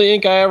 that's the only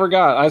ink I ever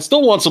got. I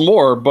still want some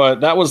more, but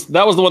that was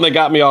the one that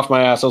got me off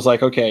my ass. I was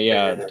like, okay,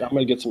 I'm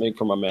gonna get some ink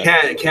for my man.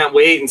 Can't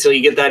wait until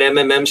you get that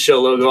MMM show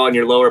logo on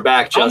your lower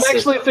back, Justin. I'm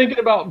actually thinking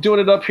about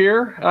doing it up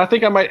here. I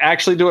think I might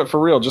actually do it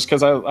for real, just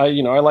because I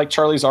like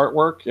Charlie's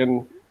artwork,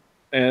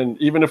 and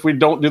even if we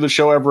don't do the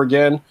show ever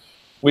again,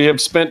 we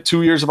have spent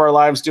 2 years of our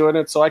lives doing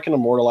it, so I can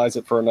immortalize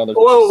it for another.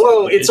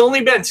 Whoa! It's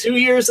only been 2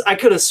 years. I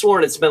could have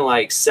sworn it's been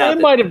like 7.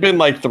 It might have been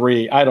like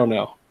 3. I don't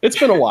know. It's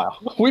been a while.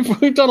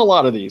 We've done a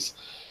lot of these.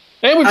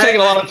 And we've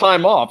taken a lot of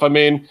time off. I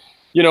mean,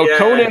 you know,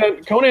 Yeah.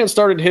 Conan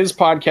started his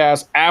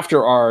podcast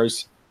after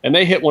ours, and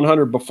they hit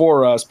 100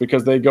 before us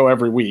because they go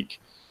every week.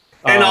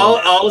 And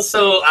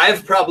also,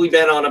 I've probably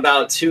been on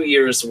about 2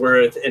 years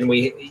worth, and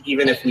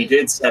even if we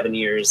did 7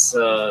 years,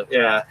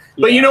 yeah.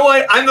 But you know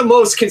what? I'm the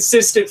most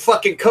consistent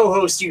fucking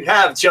co-host you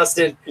have,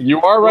 Justin. You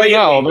are right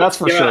now, that's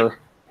for sure.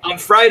 On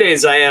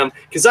Fridays I am,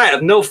 because I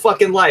have no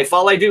fucking life.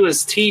 All I do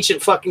is teach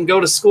and fucking go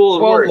to school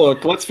and work. Well,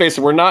 look, let's face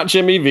it, we're not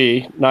Jimmy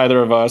V,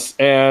 neither of us,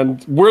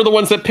 and we're the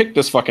ones that picked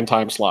this fucking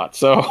time slot,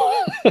 so...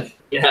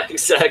 Yeah,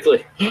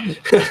 exactly.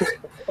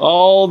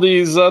 All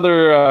these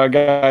other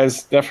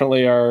guys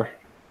definitely are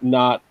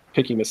not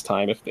picking this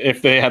time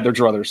if they had their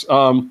druthers.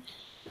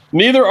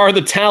 Neither are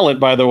the talent,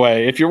 by the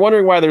way. If you're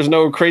wondering why there's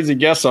no crazy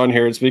guests on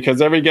here, it's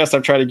because every guest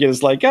I've tried to get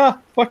is like,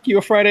 fuck you,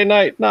 a Friday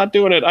night. Not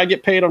doing it. I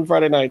get paid on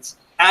Friday nights.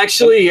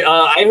 Actually,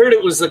 I heard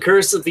it was the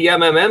curse of the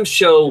MMM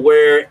show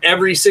where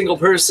every single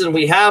person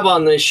we have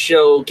on this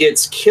show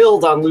gets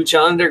killed on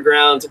Lucha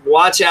Underground.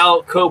 Watch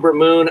out, Cobra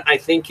Moon. I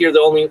think you're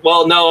the only...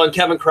 Well, no, and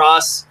Kevin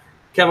Cross.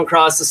 Kevin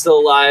Cross is still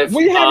alive.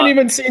 We haven't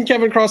even seen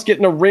Kevin Cross get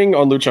in a ring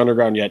on Lucha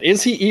Underground yet.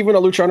 Is he even a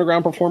Lucha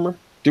Underground performer?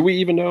 Do we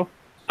even know?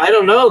 I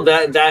don't know.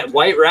 That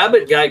White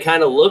Rabbit guy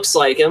kind of looks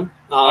like him.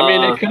 I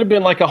mean, it could have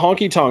been like a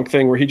honky tonk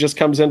thing where he just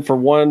comes in for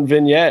one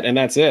vignette and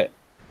that's it.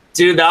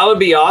 Dude, that would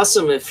be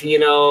awesome if,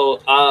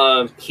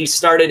 he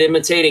started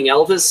imitating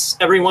Elvis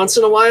every once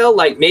in a while.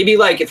 Like, maybe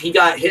like if he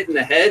got hit in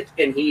the head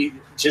and he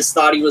just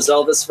thought he was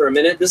Elvis for a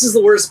minute. This is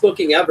the worst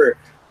booking ever.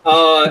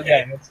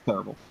 Yeah, that's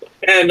terrible.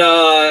 And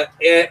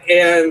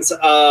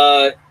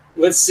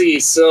let's see.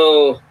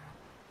 So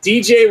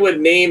DJ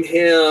would name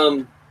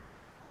him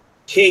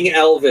King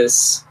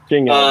Elvis.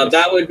 King Elvis.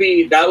 That would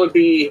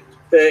be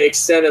the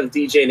extent of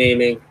DJ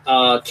naming.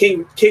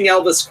 King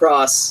Elvis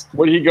Cross.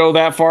 Would he go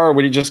that far, or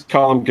would he just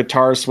call him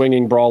Guitar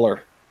Swinging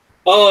Brawler?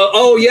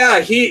 Oh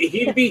yeah,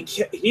 he'd be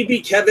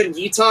Kevin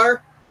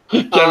Guitar.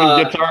 Kevin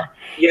Guitar.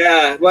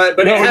 Yeah, but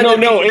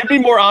no. It'd be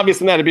more obvious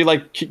than that. It'd be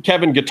like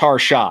Kevin Guitar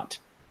Shot.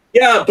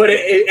 Yeah, but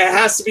it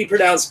has to be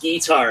pronounced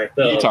guitar,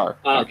 though. Guitar.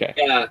 Okay.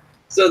 Yeah.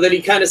 So that he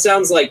kind of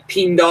sounds like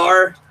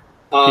Pindar.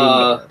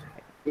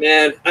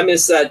 Man, I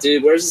miss that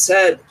dude. Where's his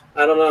head?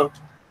 I don't know.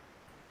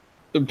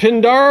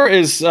 Pindar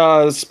is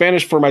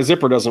Spanish for my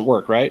zipper doesn't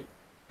work, right?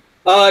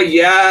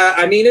 Yeah.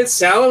 I mean,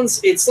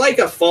 it's like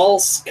a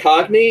false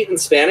cognate in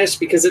Spanish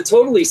because it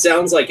totally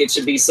sounds like it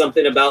should be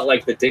something about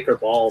like the dick or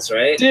balls,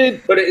 right?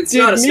 But it's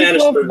not a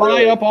Spanish word. Did Meatloaf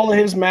buy up all of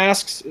his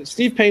masks?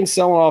 Steve Payne's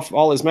selling off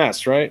all his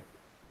masks, right?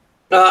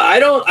 I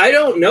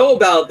don't know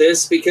about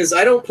this because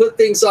I don't put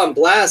things on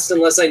blast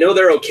unless I know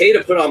they're okay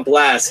to put on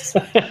blast.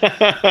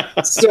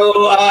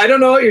 So I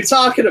don't know what you're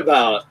talking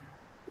about.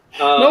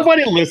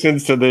 Nobody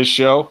listens to this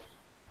show.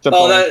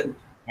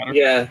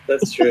 Yeah,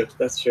 that's true.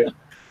 That's true.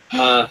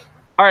 All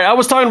right, I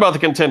was talking about the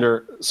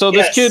contender. So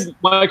this kid,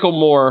 Michael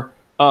Moore,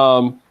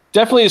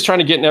 definitely is trying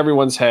to get in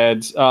everyone's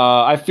heads.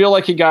 I feel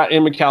like he got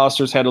in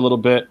McAllister's head a little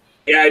bit.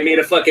 Yeah, I made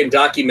a fucking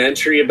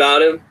documentary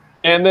about him.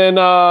 And then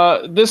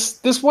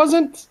this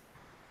wasn't...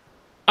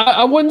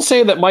 I wouldn't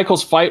say that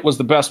Michael's fight was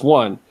the best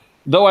one,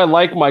 though I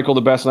like Michael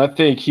the best, and I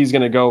think he's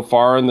going to go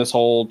far in this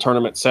whole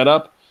tournament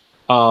setup.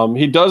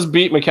 He does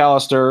beat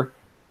McAllister,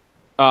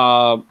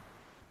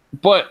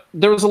 but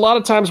there was a lot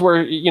of times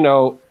where, he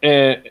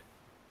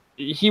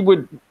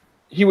would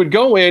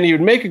go in, he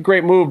would make a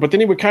great move, but then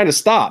he would kind of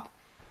stop.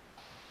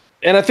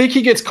 And I think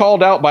he gets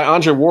called out by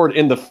Andre Ward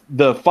in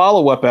the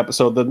follow-up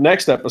episode, the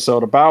next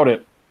episode about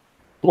it,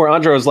 where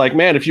Andre was like,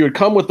 man, if you had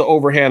come with the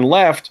overhand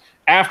left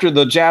after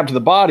the jab to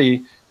the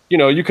body,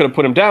 you could have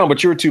put him down,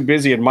 but you were too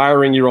busy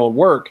admiring your own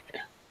work.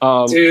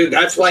 Dude,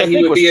 that's why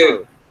he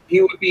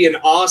would be an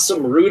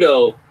awesome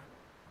Rudo.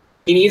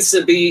 He needs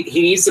to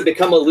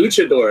become a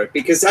luchador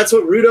because that's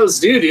what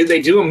Rudos do, dude.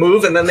 They do a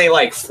move and then they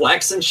like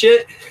flex and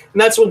shit. And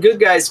that's when good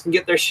guys can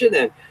get their shit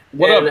in.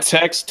 What up,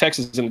 Tex? Tex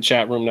is in the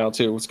chat room now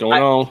too. What's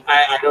going on?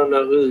 I don't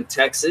know who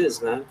Tex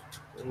is, man.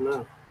 I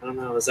don't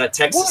know. Is that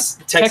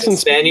Texan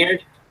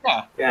Spaniard?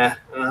 Yeah.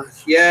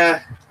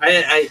 Yeah.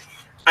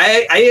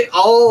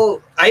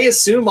 I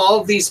assume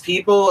all of these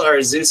people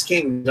are Zeus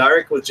King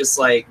Dark with just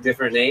like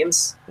different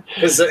names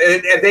because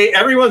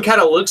everyone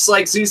kind of looks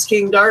like Zeus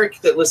King Dark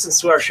that listens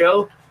to our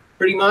show,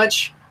 pretty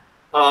much.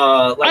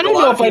 I don't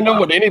know if I know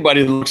what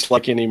anybody looks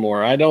like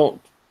anymore. I don't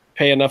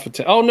pay enough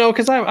attention. Oh no,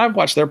 because I've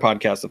watched their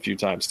podcast a few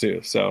times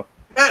too. So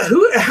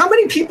how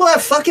many people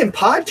have fucking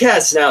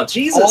podcasts now?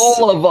 Jesus,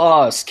 all of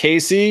us,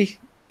 Casey.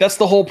 That's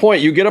the whole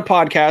point. You get a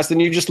podcast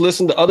and you just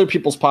listen to other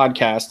people's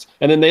podcasts,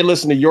 and then they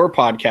listen to your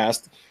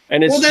podcast,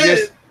 and it's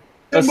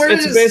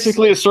it's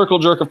basically a circle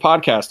jerk of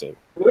podcasting.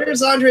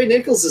 Where's Andre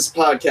Nichols'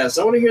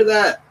 podcast? I want to hear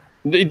that.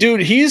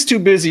 Dude, he's too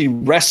busy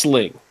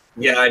wrestling.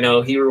 Yeah, I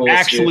know. He rules.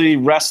 Actually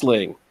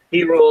wrestling.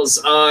 He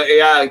rules.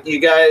 Yeah,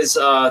 you guys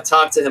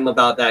talk to him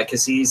about that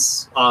because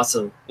he's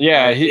awesome.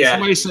 Yeah,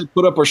 somebody said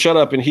put up or shut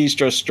up, and he's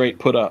just straight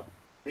put up.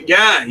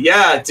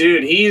 Yeah,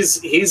 dude.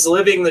 He's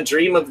living the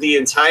dream of the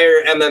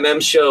entire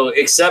MMM show,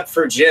 except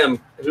for Jim,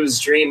 whose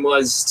dream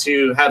was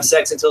to have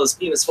sex until his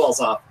penis falls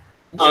off.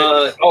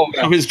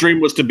 So his dream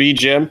was to be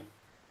Jim?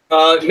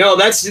 No,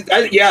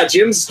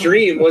 Jim's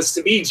dream was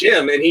to be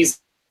Jim, and he's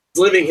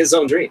living his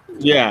own dream.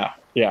 Yeah.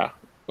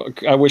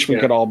 I wish we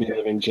could all be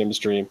living Jim's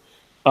dream.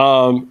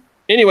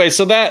 Anyway,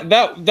 so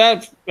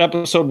that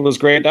episode was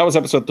great. That was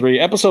episode 3.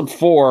 Episode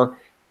 4,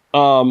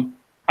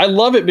 I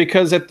love it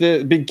because at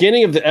the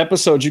beginning of the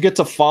episode, you get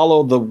to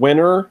follow the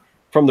winner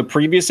from the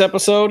previous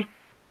episode.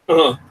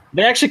 Uh-huh.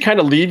 They actually kind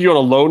of leave you on a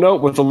low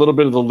note with a little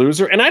bit of the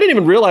loser. And I didn't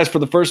even realize for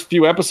the first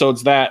few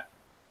episodes that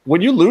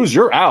when you lose,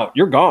 you're out.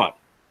 You're gone.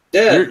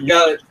 Yeah,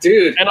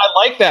 dude. And I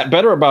like that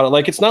better about it.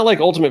 Like, it's not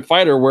like Ultimate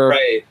Fighter where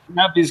you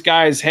have these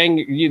guys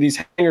these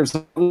hangers.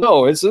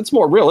 No, it's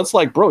more real. It's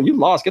like, bro, you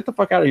lost. Get the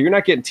fuck out of here. You're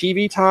not getting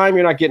TV time.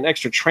 You're not getting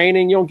extra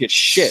training. You don't get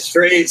shit.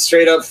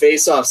 Straight up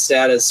face-off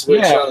status.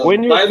 Which,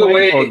 when you're by the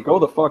way, go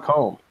the fuck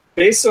home.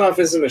 Face-off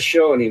isn't a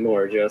show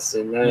anymore,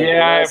 Justin.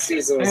 Last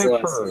season was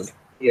last season.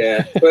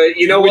 Yeah, but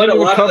you know what? A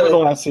lot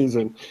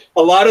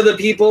of the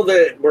people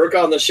that work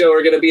on the show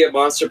are going to be at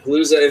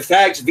Monsterpalooza. In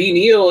fact, V.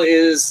 Neal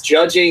is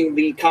judging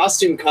the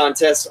costume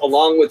contest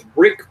along with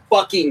Rick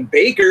fucking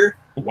Baker.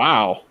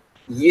 Wow.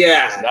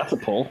 Yeah, that's a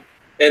pull.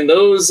 And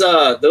those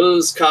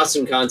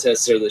costume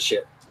contests are the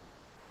shit.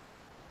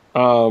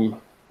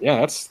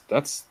 Yeah,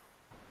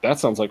 that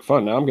sounds like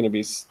fun. Now I'm going to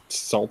be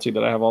salty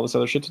that I have all this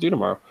other shit to do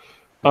tomorrow.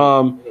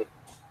 So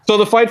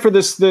the fight for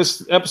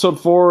this episode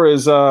 4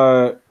 is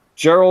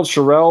Gerald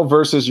Sherrill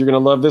versus, you're going to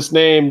love this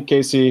name,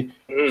 Casey,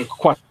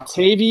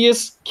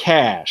 Quatavius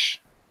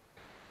Cash.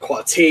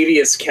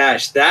 Quatavius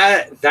Cash.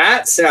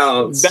 That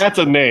sounds... That's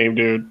a name,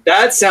 dude.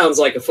 That sounds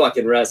like a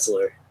fucking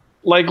wrestler.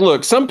 Like,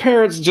 look, some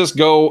parents just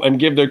go and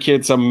give their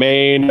kids some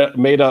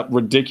made-up,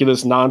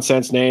 ridiculous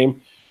nonsense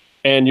name,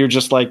 and you're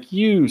just like,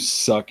 you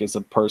suck as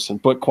a person.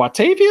 But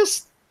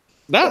Quatavius?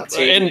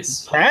 And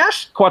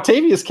Cash?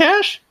 Quatavius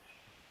Cash?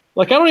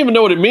 Like, I don't even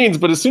know what it means,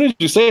 but as soon as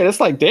you say it, it's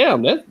like,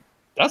 damn,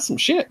 that's some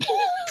shit.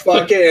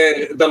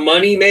 Fucking the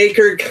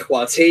Moneymaker,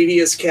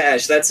 Quatavius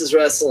Cash. That's his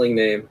wrestling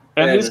name.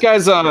 And these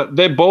guys,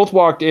 they both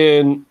walked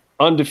in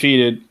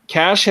undefeated.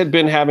 Cash had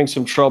been having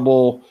some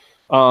trouble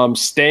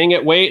staying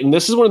at weight. And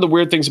this is one of the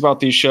weird things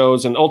about these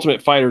shows, and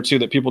Ultimate Fighter, too,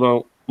 that people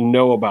don't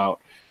know about.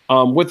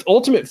 With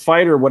Ultimate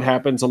Fighter, what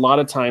happens a lot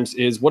of times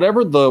is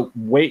whatever the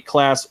weight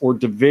class or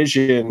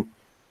division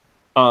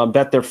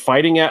that they're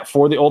fighting at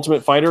for the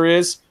Ultimate Fighter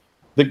is,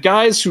 the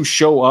guys who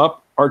show up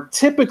are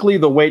typically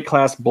the weight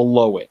class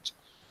below it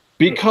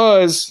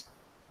because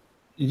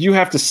you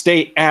have to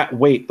stay at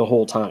weight the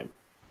whole time.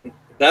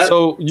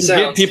 So you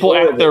get people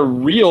at their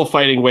real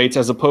fighting weights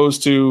as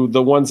opposed to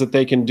the ones that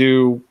they can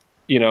do,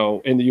 in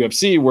the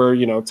UFC where,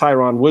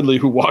 Tyron Woodley,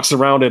 who walks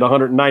around at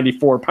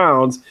 194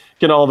 pounds,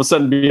 can all of a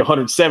sudden be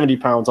 170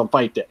 pounds on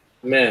fight day.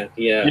 Man,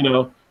 yeah.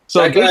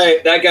 So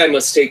that guy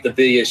must take the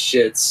biggest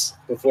shits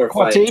before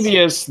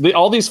Quatavius,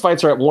 all these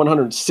fights are at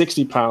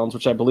 160 pounds,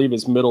 which I believe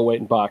is middleweight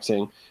in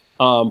boxing.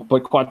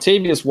 But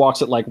Quatavius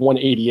walks at like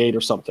 188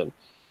 or something.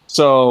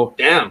 So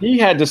he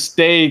had to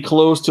stay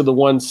close to the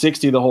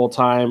 160 the whole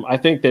time. I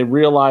think they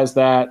realized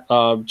that.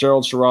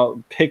 Gerald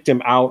Sherrill picked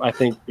him out, I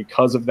think,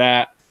 because of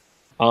that.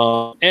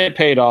 And it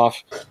paid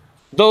off.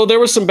 Though there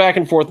was some back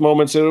and forth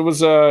moments. It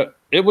was a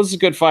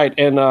good fight.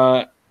 And,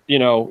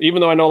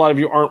 even though I know a lot of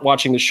you aren't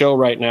watching the show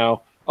right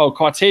now,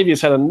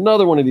 Quatavius had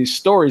another one of these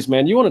stories,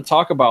 man. You want to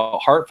talk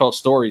about heartfelt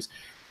stories.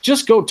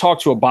 Just go talk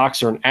to a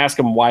boxer and ask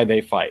them why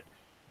they fight.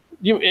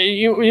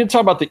 You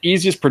talk about the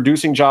easiest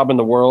producing job in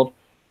the world.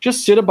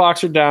 Just sit a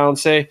boxer down,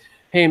 say,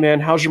 hey, man,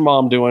 how's your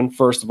mom doing,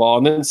 first of all?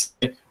 And then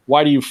say,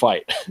 why do you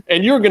fight?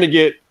 And you're going to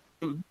get,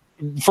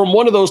 from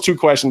one of those two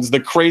questions, the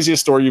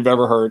craziest story you've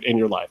ever heard in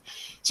your life.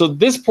 So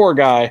this poor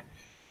guy,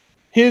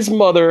 his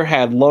mother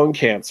had lung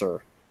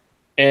cancer.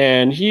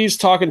 And he's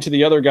talking to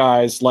the other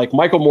guys, like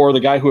Michael Moore, the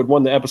guy who had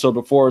won the episode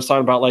before, was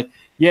talking about like,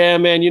 yeah,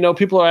 man,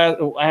 people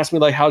ask me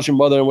like, how's your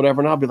mother and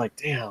whatever. And I'll be like,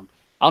 damn.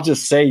 I'll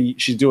just say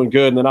she's doing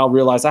good, and then I'll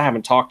realize I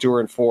haven't talked to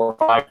her in 4 or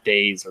 5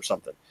 days or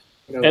something.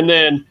 Okay. And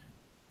then,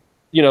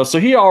 so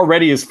he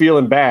already is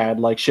feeling bad,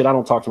 like, shit, I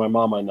don't talk to my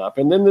mama enough.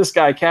 And then this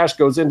guy, Cash,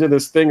 goes into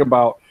this thing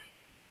about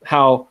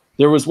how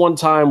there was one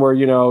time where,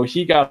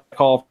 he got a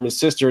call from his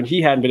sister, and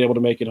he hadn't been able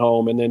to make it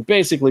home. And then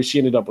basically she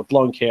ended up with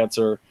lung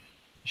cancer.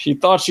 She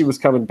thought she was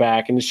coming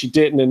back, and she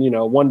didn't.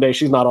 And, one day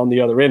she's not on the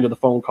other end of the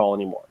phone call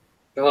anymore.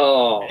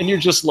 Oh. And you're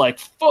just like,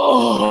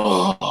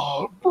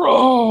 fuck,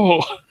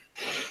 bro.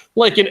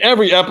 Like in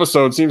every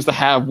episode seems to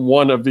have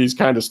one of these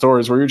kind of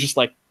stories where you're just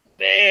like,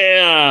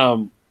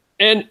 damn.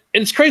 And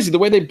it's crazy. The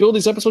way they build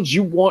these episodes,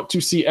 you want to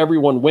see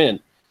everyone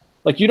win.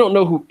 Like you don't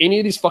know who any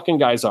of these fucking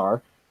guys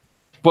are,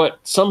 but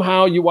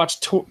somehow you watch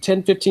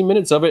 10, 15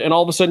 minutes of it and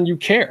all of a sudden you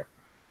care.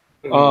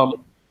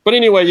 Mm-hmm. But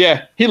anyway,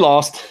 yeah, he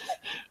lost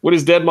with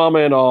his dead mama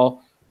and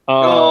all.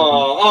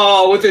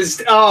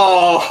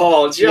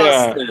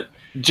 Justin. Yeah.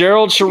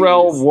 Gerald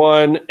Sherrill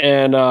won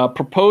and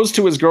proposed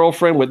to his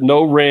girlfriend with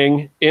no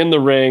ring in the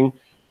ring,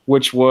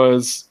 which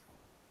was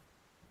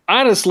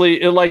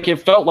honestly, it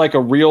felt like a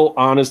real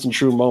honest and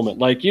true moment.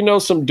 Like,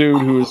 some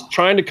dude who is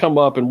trying to come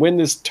up and win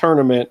this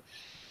tournament,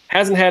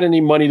 hasn't had any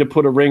money to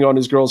put a ring on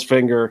his girl's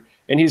finger,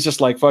 And he's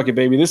just like, fuck it,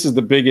 baby. This is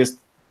the biggest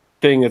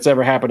thing that's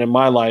ever happened in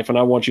my life, and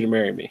I want you to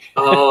marry me.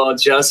 Oh,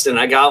 Justin,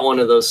 I got one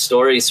of those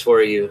stories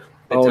for you.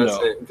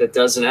 That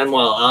doesn't end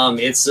well.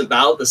 It's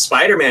about the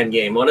Spider-Man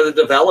game. One of the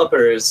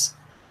developers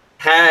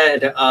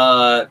had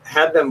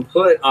them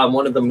put on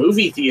one of the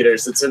movie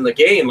theaters that's in the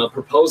game a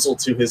proposal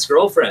to his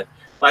girlfriend.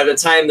 By the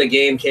time the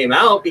game came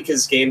out,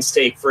 because games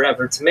take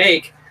forever to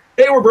make,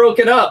 they were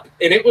broken up,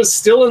 and it was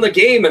still in the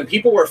game, and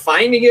people were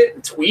finding it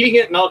and tweeting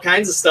it and all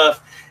kinds of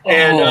stuff.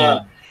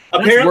 And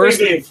apparently, worse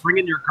than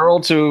bringing your girl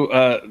to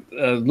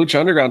Lucha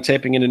Underground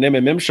taping in an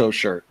MMM show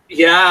shirt.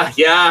 Yeah.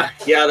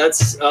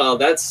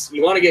 That's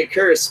you want to get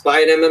cursed by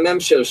an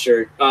MMM show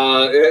shirt.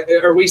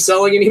 Are we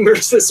selling any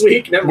merch this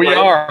week? Never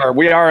mind.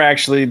 We are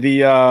actually.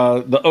 The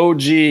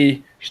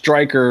OG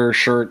Striker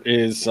shirt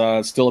is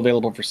still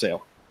available for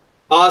sale.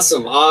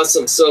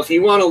 Awesome. So if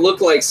you want to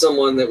look like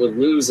someone that would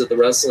lose at the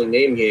wrestling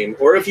name game,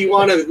 or if you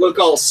want to look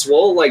all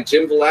swole like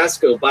Jim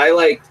Velasco, buy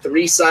like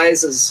 3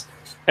 sizes.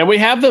 And we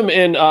have them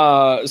in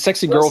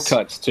sexy girl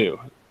cuts too.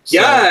 So,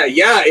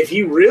 yeah. If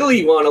you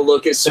really want to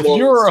look as swole, if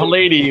you're a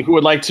lady who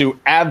would like to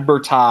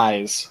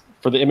advertise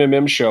for the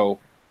MMM show,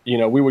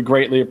 we would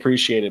greatly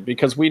appreciate it,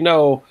 because we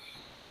know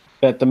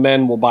that the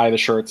men will buy the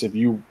shirts if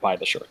you buy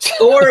the shirts.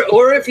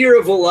 or if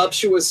you're a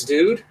voluptuous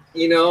dude,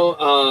 that's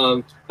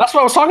what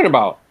I was talking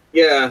about.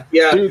 Yeah.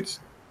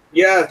 Dudes.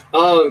 Yeah.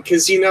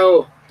 Because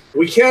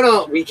we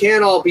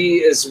can't all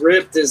be as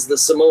ripped as the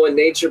Samoan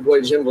Nature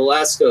Boy Jim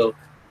Velasco,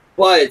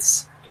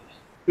 but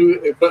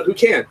who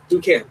can?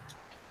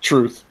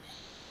 Truth.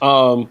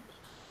 So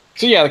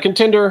yeah, the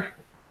Contender,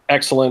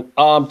 excellent.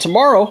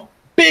 Tomorrow,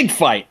 big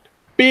fight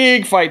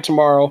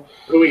tomorrow.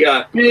 Who we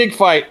got? Big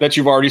fight that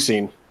you've already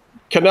seen.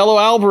 Canelo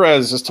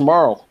Alvarez is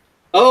tomorrow.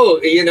 Oh,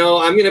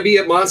 I'm going to be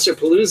at Monster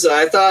Palooza.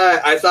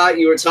 I thought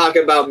you were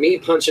talking about me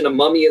punching a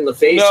mummy in the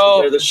face.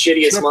 No, they're the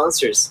shittiest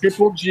monsters.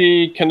 Triple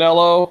G,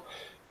 Canelo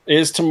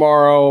is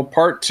tomorrow,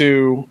 part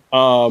 2,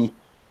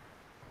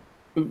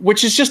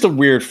 which is just a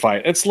weird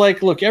fight. It's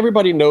like, look,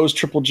 everybody knows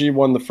Triple G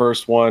won the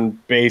first one,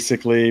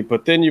 basically,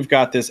 but then you've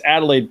got this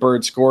Adelaide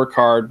Bird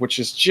scorecard, which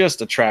is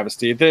just a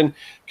travesty. Then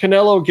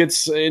Canelo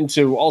gets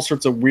into all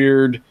sorts of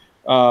weird,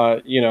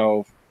 not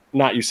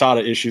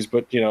USADA issues,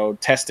 but,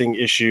 testing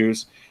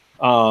issues.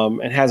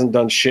 And hasn't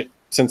done shit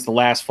since the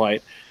last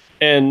fight.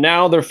 And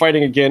now they're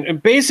fighting again.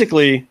 And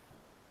basically,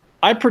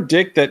 I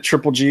predict that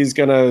Triple G is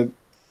going to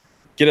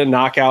get a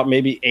knockout,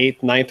 maybe 8th,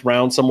 9th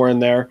round, somewhere in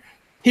there.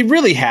 He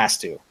really has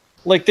to.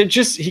 Like,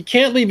 he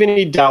can't leave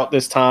any doubt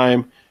this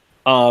time.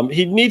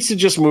 He needs to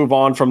just move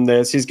on from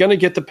this. He's going to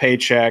get the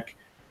paycheck.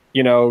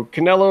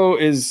 Canelo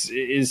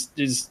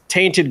is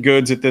tainted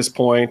goods at this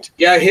point.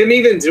 Yeah, him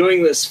even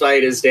doing this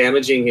fight is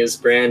damaging his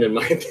brand, in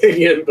my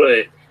opinion,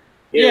 but...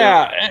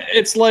 Yeah,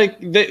 it's like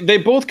they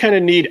both kind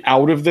of need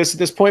out of this at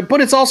this point,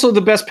 but it's also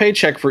the best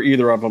paycheck for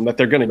either of them that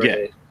they're going to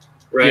get.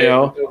 Right.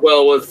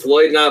 Well, with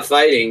Floyd not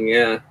fighting,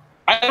 yeah.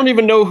 I don't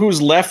even know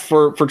who's left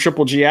for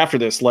Triple G after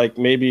this. Like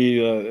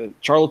maybe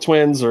Charlotte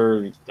Twins,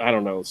 or I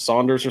don't know,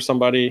 Saunders or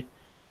somebody.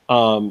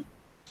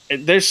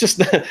 There's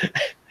just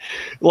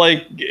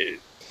like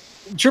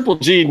Triple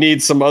G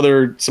needs some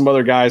other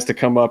guys to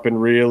come up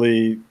and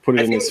really put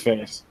it in his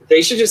face.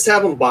 They should just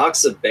have him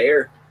box a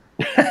bear.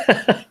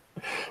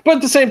 But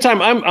at the same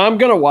time, I'm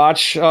gonna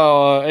watch.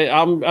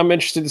 I'm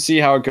interested to see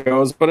how it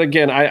goes. But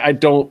again, I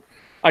don't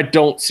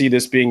see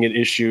this being an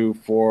issue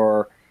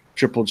for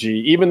Triple G.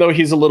 Even though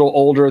he's a little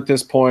older at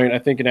this point, I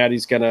think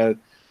Natty's gonna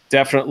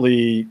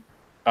definitely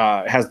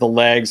has the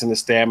legs and the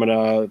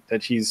stamina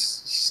that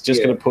he's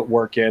just gonna put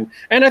work in.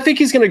 And I think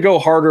he's gonna go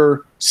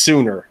harder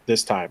sooner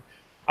this time.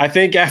 I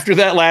think after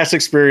that last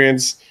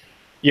experience,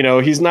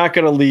 he's not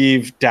going to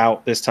leave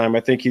doubt this time.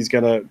 I think he's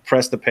going to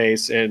press the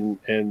pace and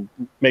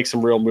make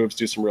some real moves,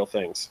 do some real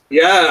things.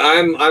 Yeah,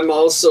 I'm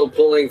also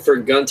pulling for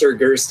Gunter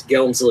Gerst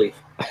Gelmsley.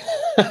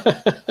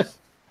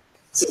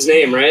 It's his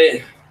name,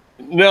 right?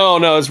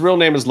 No, his real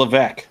name is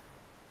Levesque.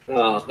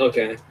 Oh,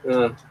 okay.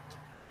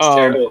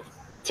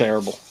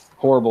 Terrible.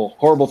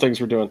 Horrible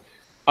things we're doing.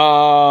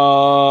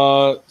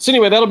 So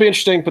anyway, that'll be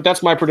interesting, but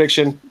that's my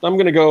prediction. I'm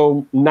going to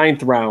go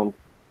 9th round.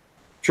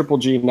 Triple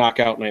G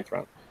knockout 9th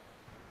round.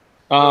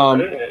 All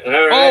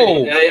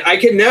right. I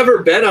can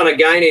never bet on a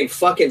guy named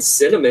fucking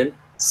Cinnamon.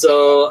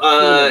 So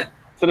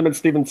Cinnamon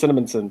Steven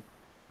Cinnamonson.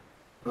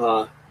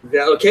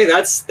 Okay,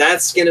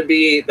 that's gonna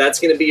be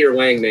your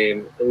Wang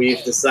name.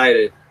 We've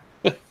decided.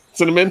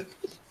 Cinnamon.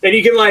 And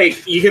you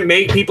can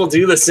make people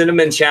do the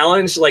cinnamon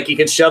challenge. Like you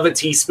can shove a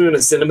teaspoon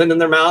of cinnamon in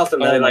their mouth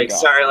and they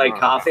start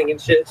coughing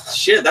and shit.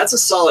 Shit, that's a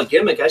solid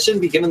gimmick. I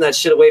shouldn't be giving that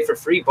shit away for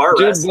free.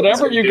 Dude,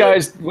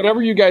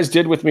 whatever you guys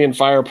did with me in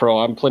Fire Pro,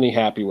 I'm plenty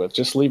happy with.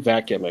 Just leave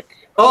that gimmick.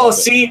 Oh,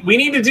 see, we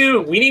need to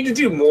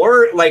do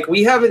more. Like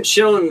we haven't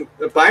shown.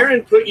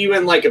 Byron put you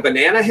in like a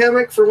banana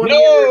hammock for one of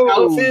your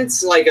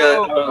outfits, like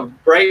a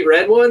bright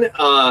red one.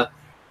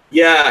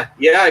 Yeah,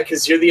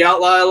 because you're the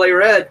outlaw LA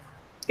Red.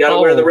 You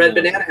gotta wear the red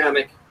banana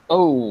hammock.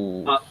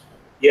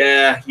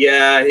 Yeah.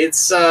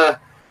 It's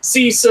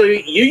see, so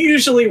you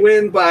usually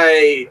win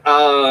by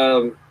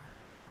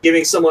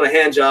giving someone a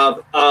hand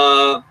job.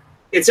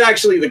 It's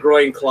actually the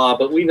groin claw,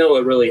 but we know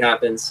it really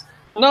happens.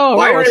 No,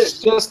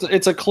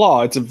 it's a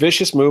claw. It's a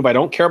vicious move. I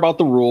don't care about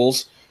the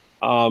rules.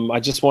 I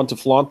just want to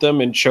flaunt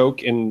them and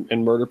choke and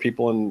murder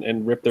people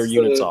and rip their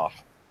units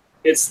off.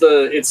 It's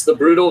the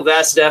brutal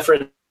vas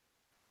deferens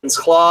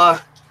claw.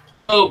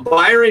 Oh,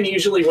 Byron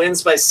usually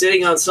wins by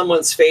sitting on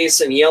someone's face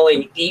and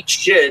yelling "eat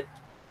shit,"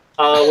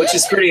 which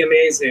is pretty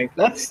amazing.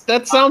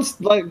 That sounds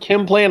like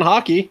him playing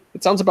hockey.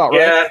 It sounds about right.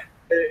 Yeah,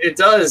 it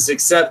does.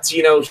 Except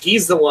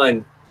he's the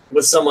one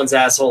with someone's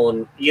asshole,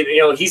 and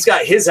he's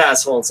got his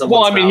asshole in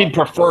someone's. Well, I mean, mouth. he'd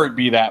prefer it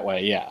be that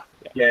way. Yeah.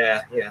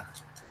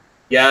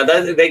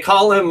 They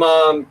call him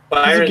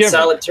Byron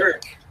Salad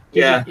Turk.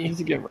 He's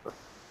a giver.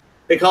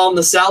 They call him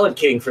the Salad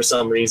King for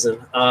some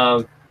reason.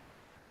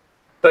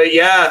 But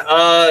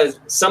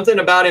something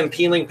about him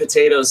peeling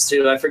potatoes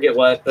too. I forget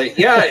what. But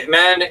yeah,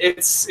 man,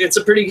 it's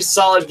a pretty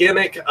solid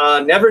gimmick.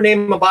 Never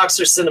name a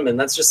boxer Cinnamon.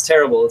 That's just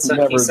terrible.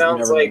 He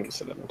sounds like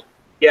Cinnamon.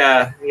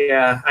 Yeah.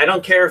 I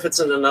don't care if it's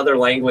in another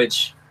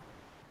language.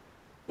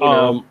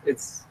 I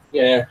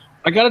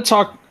got to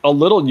talk a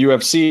little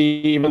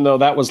UFC, even though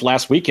that was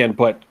last weekend.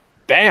 But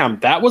damn,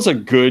 that was a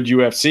good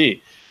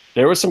UFC.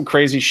 There was some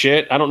crazy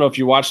shit. I don't know if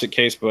you watched it,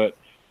 Case, but.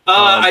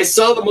 I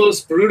saw the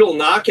most brutal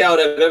knockout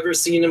I've ever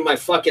seen in my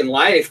fucking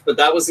life, but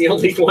that was the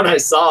only one I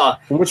saw.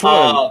 Which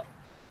one?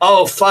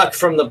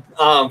 From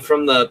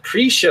the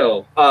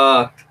pre-show.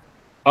 I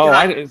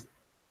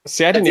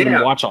didn't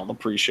even watch all the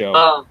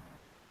pre-show.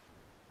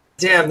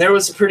 Damn, there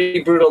was a pretty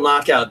brutal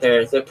knockout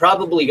there that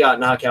probably got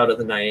knockout of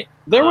the night.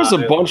 There was a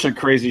bunch of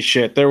crazy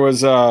shit. There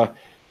was Tatiana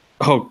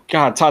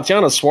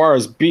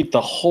Suarez beat the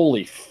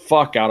holy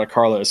fuck out of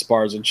Carla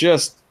Esparza.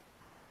 Just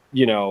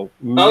oh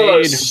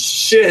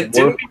shit!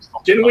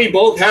 Didn't we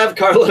both have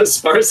Carla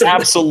Esparza?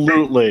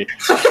 Absolutely,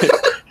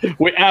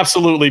 we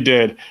absolutely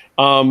did.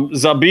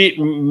 Zabit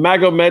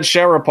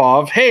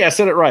Magomedsharipov. Hey, I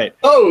said it right.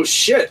 Oh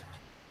shit!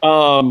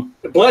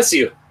 Bless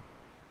you.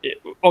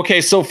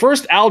 Okay, so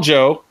first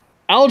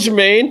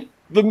Aljamain,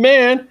 the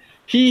man,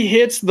 he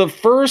hits the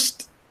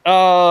first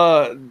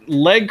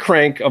leg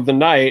crank of the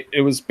night.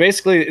 It's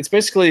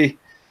basically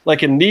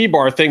like a knee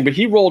bar thing, but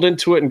he rolled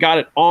into it and got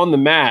it on the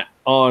mat.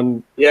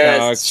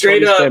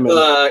 Straight up.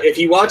 If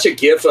you watch a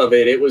GIF of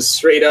it, it was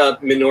straight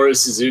up Minoru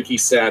Suzuki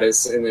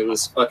status, and it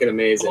was fucking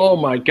amazing. Oh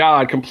my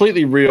god,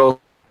 completely real,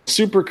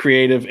 super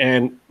creative,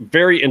 and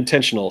very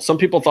intentional. Some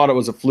people thought it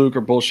was a fluke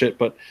or bullshit,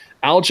 but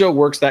Aljo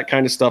works that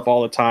kind of stuff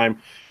all the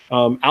time.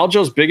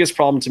 Aljo's biggest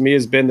problem to me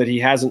has been that he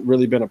hasn't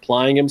really been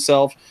applying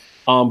himself.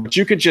 But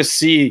you could just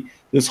see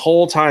this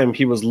whole time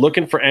he was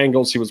looking for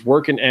angles, he was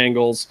working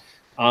angles.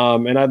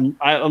 And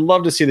I'd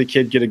love to see the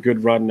kid get a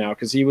good run now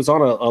because he was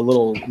on a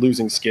little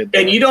losing skid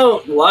there. And you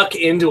don't luck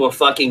into a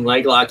fucking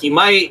leg lock. You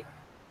might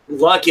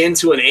luck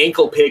into an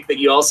ankle pick that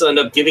you also end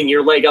up giving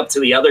your leg up to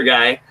the other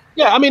guy.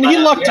 Yeah, I mean, he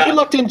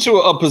lucked into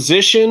a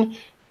position,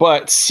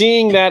 but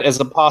seeing that as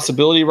a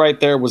possibility right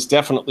there was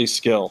definitely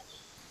skill.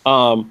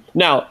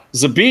 Now,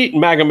 Zabit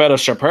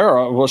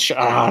Magomedsharipov was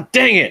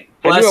dang it.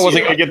 I knew I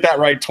wasn't going to get that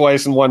right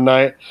twice in one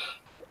night.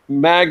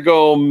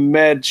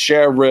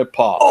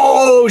 Magomedsharipov.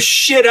 Oh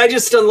shit! I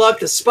just unlocked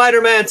the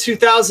Spider-Man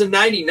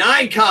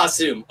 2099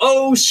 costume.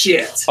 Oh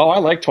shit! Oh, I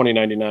like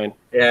 2099.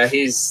 Yeah,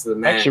 he's the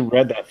man. I actually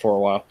read that for a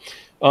while.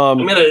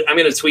 I'm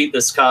gonna tweet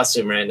this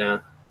costume right now.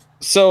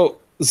 So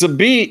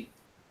Zabit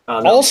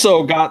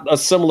also got a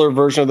similar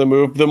version of the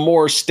move, the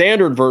more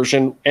standard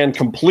version, and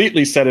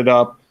completely set it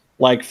up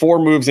like 4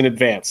 moves in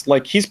advance.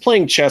 Like he's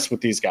playing chess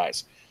with these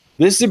guys.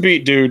 This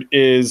Zabit dude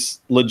is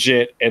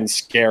legit and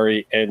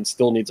scary and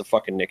still needs a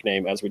fucking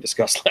nickname, as we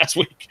discussed last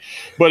week.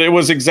 But it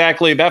was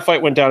that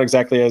fight went down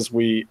exactly as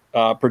we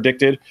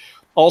predicted.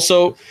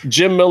 Also,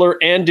 Jim Miller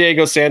and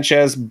Diego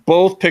Sanchez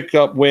both picked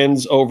up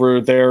wins over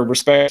their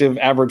respective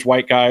average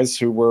white guys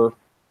who were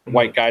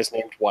white guys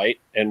named White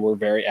and were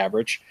very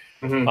average.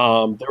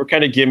 Mm-hmm. They were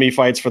kind of gimme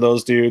fights for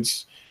those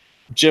dudes.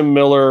 Jim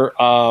Miller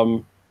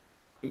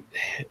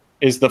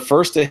is the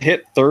first to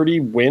hit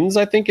 30 wins,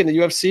 I think, in the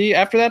UFC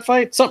after that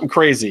fight. Something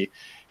crazy.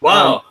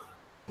 Wow.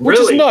 Which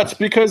is nuts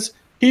because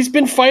he's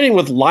been fighting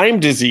with Lyme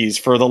disease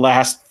for the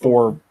last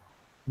 4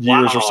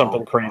 years or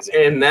something crazy.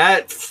 And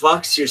that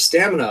fucks your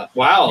stamina.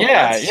 Wow.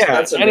 Yeah,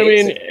 that's amazing. And I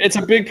mean, it's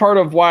a big part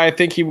of why I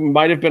think he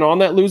might have been on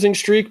that losing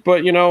streak,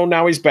 but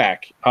now he's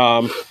back.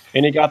 And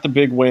he got the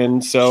big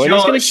win. So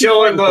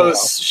showing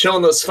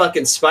those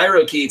fucking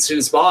spirochetes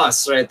who's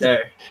boss right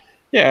there.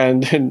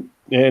 Yeah,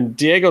 and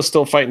Diego's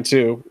still fighting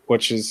too,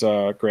 which is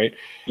great.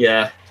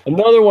 Yeah.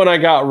 Another one I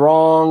got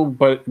wrong,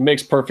 but it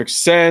makes perfect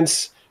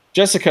sense.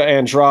 Jessica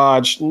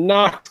Andrade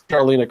knocked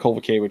Karolina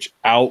Kowalkiewicz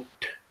out.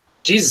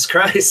 Jesus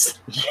Christ.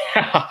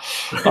 Yeah.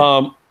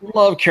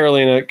 Love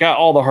Karolina. Got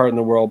all the heart in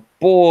the world.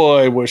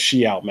 Boy, was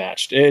she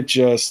outmatched. It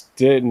just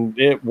didn't.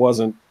 It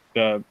wasn't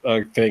a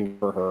thing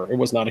for her. It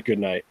was not a good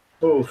night.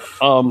 Oof.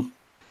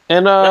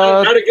 And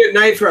not a good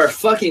night for our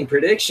fucking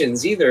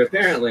predictions either,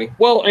 apparently.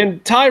 Well,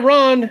 and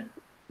Tyron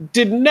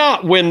did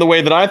not win the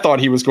way that I thought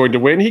he was going to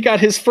win. He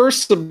got his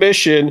first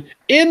submission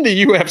in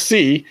the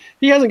UFC.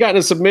 He hasn't gotten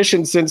a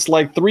submission since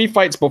like 3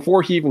 fights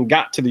before he even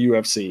got to the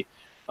UFC.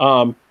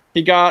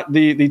 He got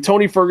the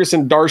Tony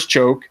Ferguson Darce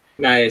choke.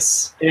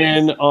 Nice.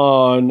 In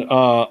on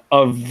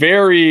a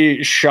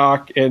very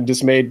shocked and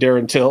dismayed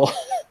Darren Till.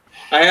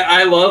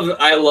 I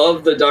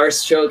love the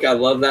Darce choke. I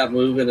love that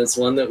move, and it's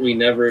one that we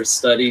never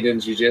studied in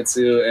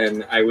jiu-jitsu,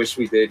 and I wish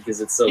we did because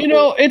it's so cool.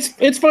 Know,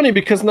 it's funny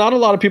because not a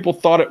lot of people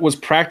thought it was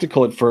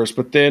practical at first,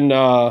 but then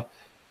Hinzo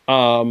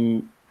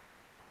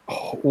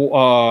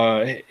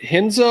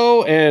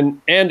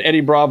and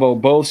Eddie Bravo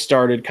both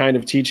started kind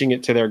of teaching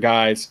it to their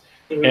guys.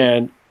 Mm-hmm.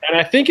 And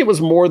I think it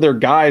was more their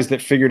guys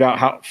that figured out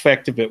how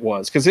effective it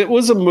was, because it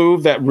was a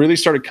move that really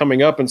started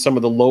coming up in some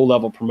of the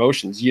low-level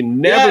promotions. You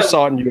never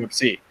saw it in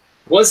UFC.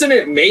 Wasn't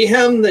it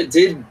Mayhem that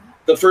did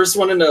the first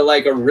one in a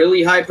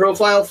really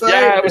high-profile fight?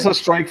 Yeah, it was a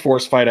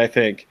Strikeforce fight, I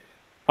think.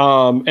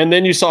 And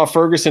then you saw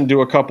Ferguson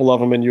do a couple of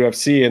them in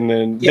UFC, and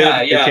then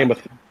it became a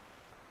thing.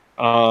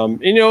 And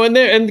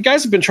the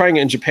guys have been trying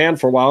it in Japan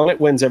for a while, and it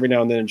wins every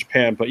now and then in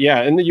Japan. But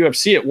yeah, in the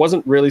UFC, it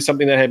wasn't really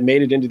something that had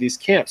made it into these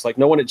camps. Like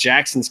no one at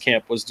Jackson's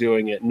camp was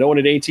doing it. No one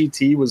at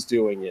ATT was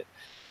doing it.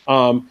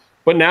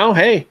 But now,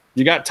 hey,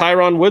 you got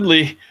Tyron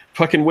Woodley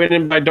fucking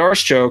winning by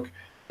Darce choke.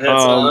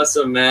 That's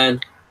awesome,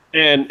 man.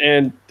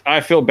 And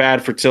I feel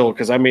bad for Till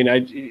because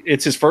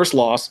it's his first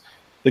loss.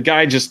 The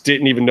guy just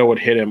didn't even know what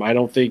hit him. I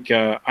don't think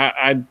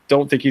I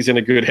don't think he's in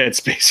a good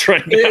headspace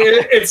right now.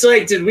 It's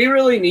like, did we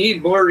really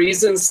need more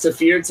reasons to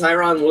fear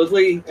Tyron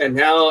Woodley? And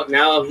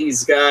now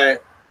he's got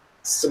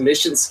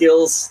submission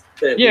skills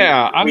that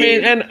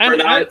we're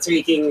not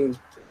taking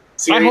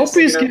seriously. I hope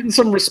he's getting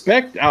some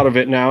respect out of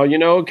it now,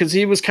 because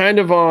he was kind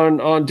of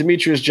on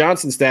Demetrius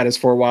Johnson status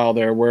for a while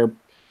there, where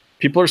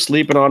people are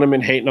sleeping on him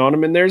and hating on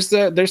him, and there's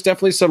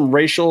definitely some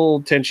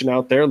racial tension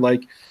out there,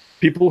 like.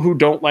 People who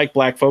don't like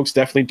black folks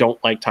definitely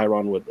don't like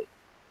Tyron Woodley,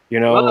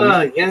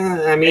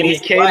 And he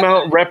came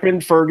out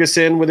repping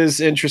Ferguson with his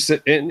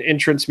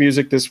entrance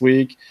music this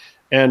week,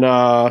 and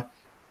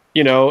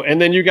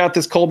and then you got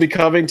this Colby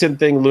Covington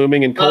thing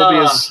looming, and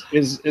Colby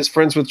is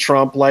friends with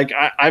Trump. Like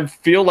I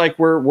feel like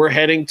we're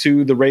heading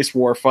to the race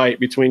war fight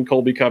between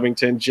Colby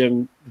Covington,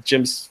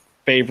 Jim's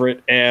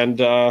favorite,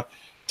 and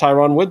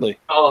Tyron Woodley.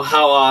 Oh,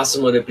 how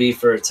awesome would it be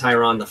for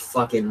Tyron to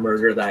fucking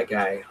murder that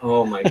guy?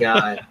 Oh my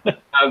god, that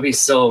would be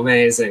so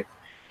amazing.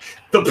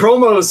 The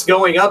promos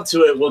going up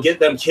to it will get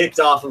them kicked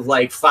off of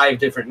 5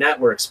 different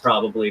networks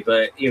probably,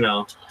 but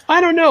I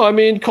don't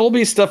know.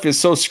 Colby's stuff is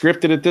so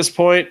scripted at this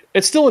point.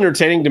 It's still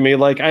entertaining to me.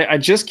 I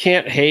just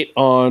can't hate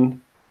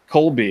on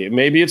Colby.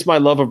 Maybe it's my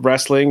love of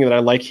wrestling that I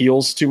like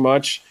heels too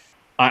much.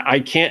 I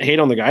can't hate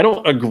on the guy. I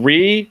don't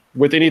agree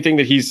with anything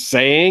that he's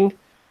saying.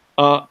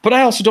 But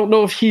I also don't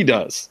know if he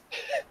does.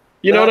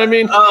 You know what I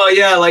mean? Oh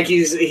yeah,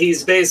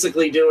 he's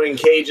basically doing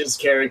Cage's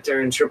character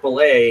in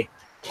AAA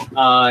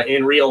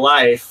in real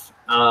life.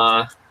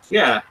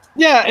 Yeah.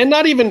 Yeah, and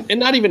not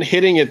even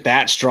hitting it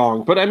that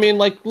strong. But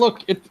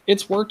look,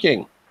 it's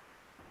working.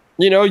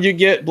 You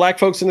get black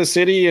folks in the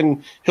city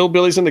and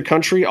hillbillies in the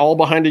country all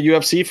behind a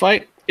UFC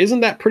fight.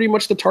 Isn't that pretty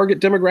much the target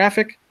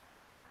demographic?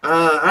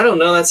 I don't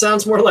know. That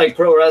sounds more like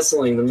pro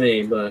wrestling to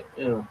me, but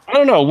I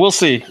don't know. We'll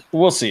see.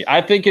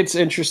 I think it's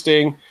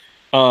interesting.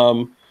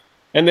 And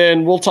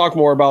then we'll talk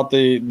more about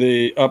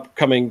the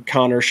upcoming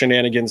Conor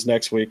shenanigans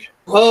next week.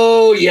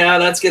 Oh yeah,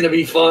 that's gonna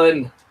be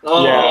fun.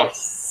 Oh, yeah.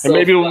 And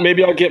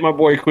maybe I'll get my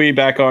boy Kui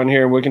back on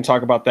here and we can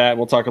talk about that.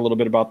 We'll talk a little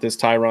bit about this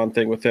Tyron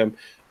thing with him.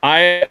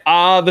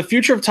 The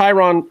future of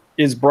Tyron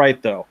is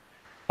bright though.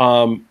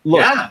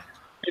 Look. Yeah.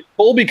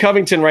 Colby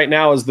Covington right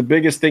now is the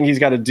biggest thing he's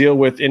got to deal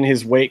with in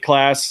his weight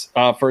class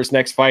for his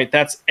next fight.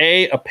 That's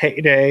A,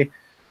 payday.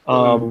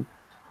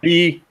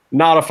 B,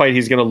 not a fight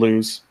he's going to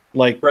lose.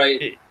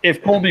 Right.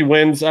 If Colby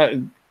wins,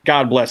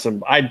 God bless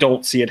him. I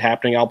don't see it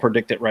happening. I'll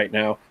predict it right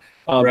now.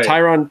 Right.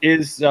 Tyron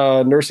is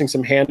nursing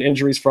some hand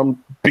injuries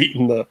from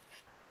beating the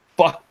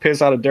fuck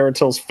piss out of Darren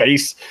Till's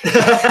face.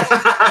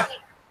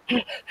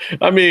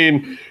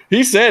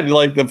 He said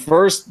the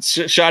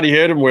first shot he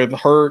hit him with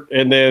hurt,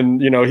 and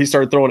then he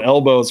started throwing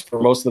elbows for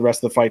most of the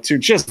rest of the fight too,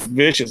 just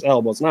vicious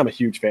elbows. And I'm a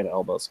huge fan of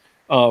elbows,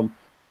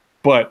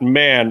 but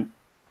man,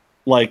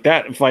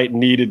 that fight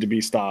needed to be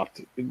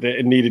stopped.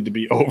 It needed to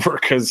be over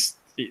because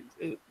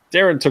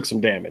Darren took some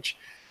damage,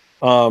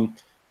 and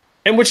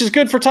which is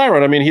good for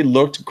Tyron. He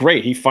looked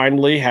great. He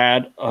finally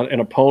had an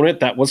opponent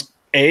that was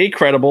A,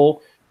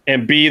 credible,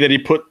 and B, that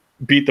he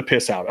beat the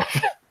piss out of,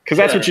 because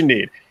that's what you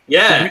need.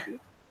 Yeah.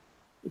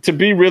 To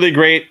be really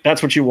great,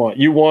 that's what you want.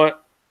 You want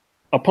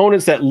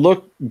opponents that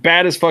look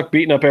bad as fuck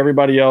beating up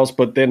everybody else,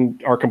 but then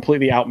are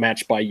completely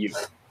outmatched by you.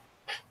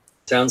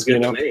 Sounds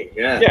good to me.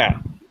 Yeah. Yeah.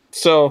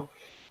 So,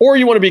 or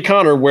you want to be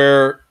Conor,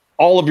 where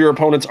all of your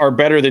opponents are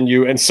better than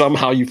you and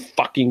somehow you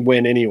fucking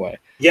win anyway.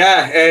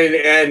 Yeah,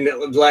 and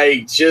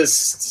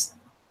just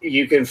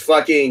you can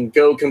fucking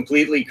go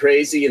completely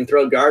crazy and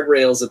throw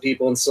guardrails at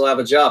people and still have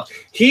a job.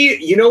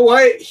 You know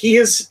what?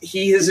 He's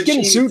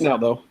getting sued now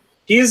though.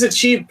 He has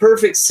achieved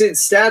perfect Sid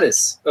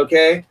status,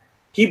 okay?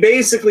 He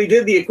basically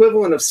did the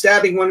equivalent of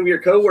stabbing one of your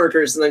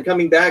coworkers and then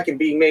coming back and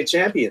being made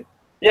champion.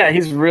 Yeah, he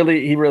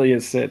really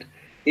is Sid.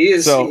 He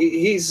is. So,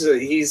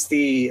 he's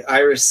the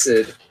Irish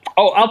Sid.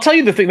 Oh, I'll tell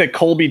you the thing that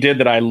Colby did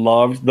that I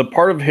loved. The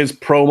part of his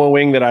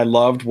promoing that I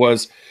loved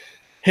was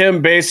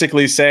him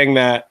basically saying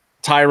that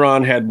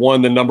Tyron had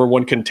won the number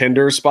one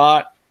contender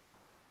spot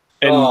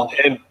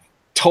and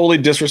totally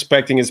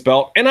disrespecting his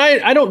belt. And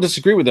I don't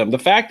disagree with him. The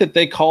fact that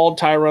they called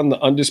Tyron the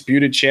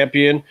undisputed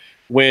champion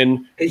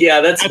when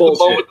that's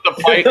bullshit.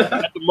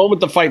 At the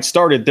moment the fight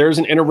started, there's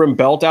an interim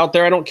belt out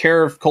there. I don't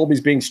care if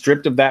Colby's being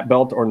stripped of that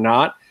belt or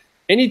not.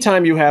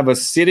 Anytime you have a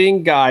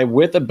sitting guy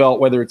with a belt,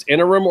 whether it's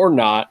interim or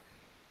not,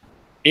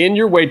 in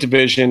your weight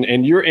division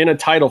and you're in a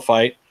title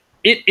fight,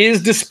 it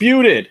is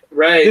disputed.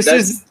 Right.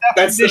 That's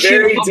the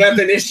very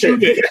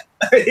definition. Yeah,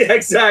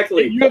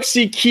 exactly. The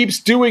UFC keeps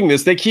doing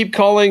this. They keep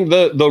calling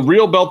the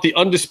real belt the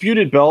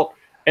undisputed belt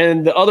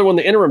and the other one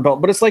the interim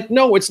belt. But it's like,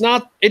 no, it's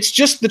not. It's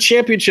just the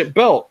championship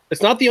belt.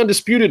 It's not the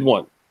undisputed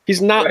one.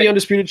 He's not the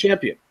undisputed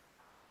champion.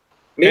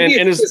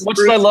 And as much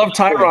as I love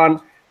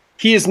Tyron,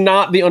 he is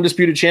not the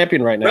undisputed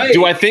champion right now. Right,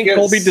 do I think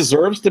Colby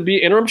deserves to be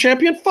interim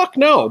champion? Fuck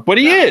no. But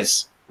he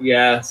is.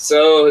 Yeah,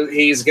 so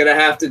he's going to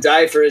have to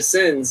die for his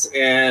sins,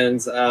 and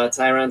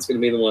Tyron's going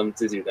to be the one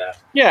to do that.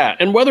 Yeah,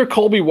 and whether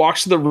Colby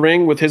walks to the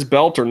ring with his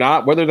belt or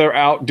not, whether they're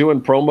out doing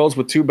promos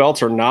with two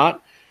belts or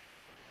not,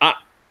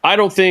 I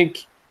don't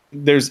think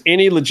there's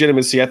any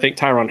legitimacy. I think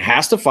Tyron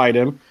has to fight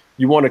him.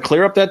 You want to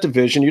clear up that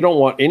division. You don't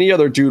want any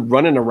other dude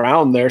running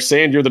around there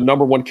saying you're the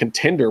number one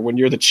contender when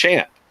you're the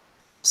champ.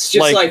 It's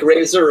just like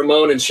Razor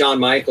Ramon and Shawn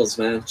Michaels,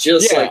 man.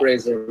 Like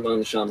Razor Ramon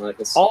and Shawn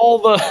Michaels. All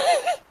the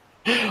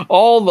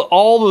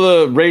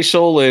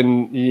racial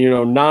and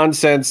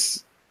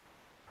nonsense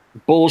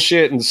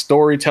bullshit and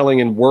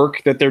storytelling and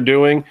work that they're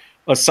doing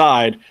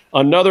aside,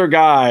 another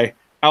guy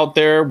out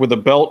there with a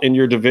belt in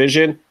your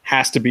division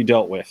has to be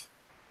dealt with.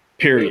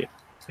 Period.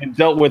 And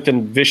dealt with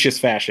in vicious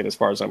fashion as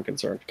far as I'm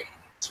concerned.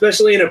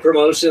 Especially in a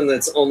promotion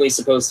that's only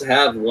supposed to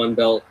have one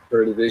belt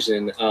per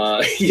division.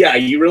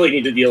 You really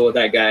need to deal with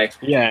that guy.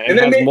 Yeah, and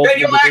then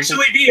you'll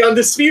actually be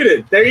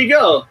undisputed. There you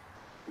go.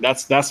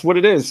 That's what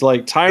it is.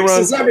 Like Tyron,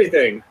 this is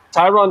everything.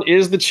 Tyron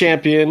is the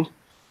champion.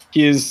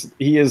 He is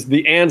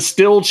the and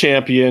still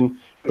champion,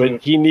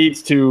 but he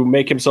needs to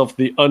make himself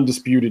the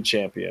undisputed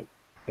champion.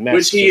 And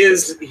that's he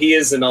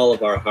is in all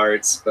of our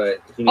hearts.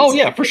 But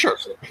for sure,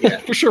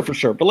 for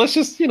sure. But let's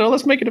just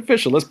let's make it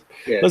official.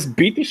 Let's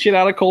beat the shit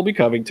out of Colby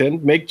Covington,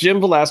 make Jim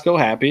Velasco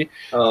happy,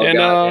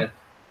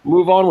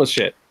 move on with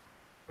shit.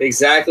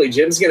 Exactly.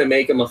 Jim's gonna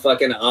make him a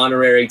fucking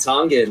honorary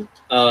Tongan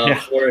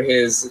for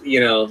his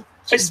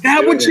Is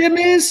that what Jim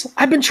is?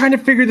 I've been trying to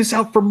figure this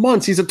out for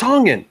months. He's a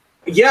Tongan.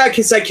 Yeah,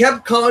 because I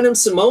kept calling him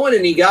Samoan,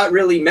 and he got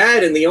really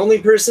mad. And the only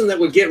person that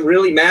would get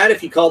really mad if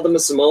he called them a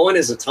Samoan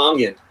is a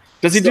Tongan.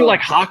 Does he do like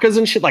hakas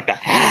and shit like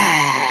that?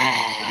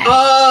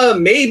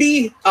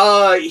 Maybe.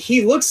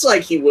 He looks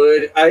like he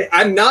would.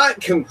 I'm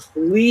not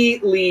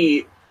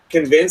completely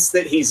convinced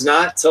that he's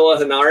not Toa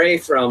Hanare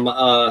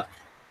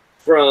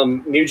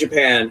from New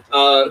Japan,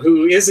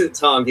 who isn't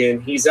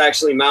Tongan. He's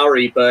actually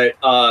Maori, but.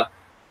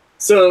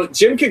 So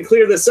Jim can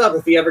clear this up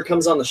if he ever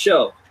comes on the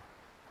show.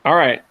 All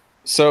right.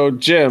 So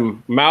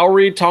Jim,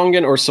 Maori,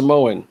 Tongan, or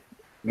Samoan?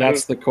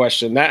 That's the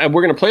question. And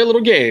we're going to play a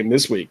little game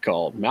this week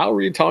called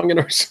Maori, Tongan,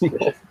 or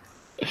Samoan.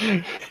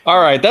 All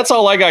right. That's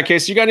all I got,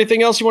 Casey. You got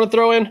anything else you want to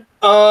throw in?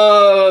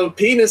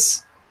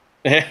 Penis.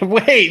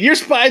 Wait, you're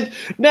spied.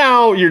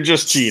 Now you're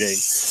just cheating.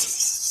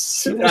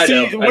 You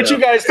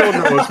guys don't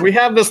know is we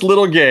have this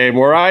little game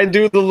where I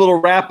do the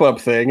little wrap-up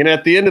thing, and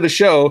at the end of the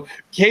show,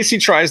 Casey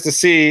tries to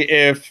see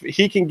if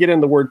he can get in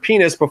the word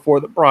penis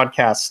before the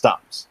broadcast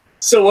stops.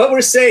 So what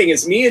we're saying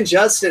is me and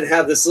Justin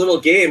have this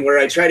little game where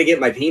I try to get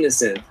my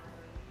penis in.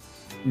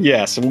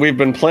 Yes, and we've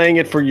been playing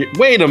it for you.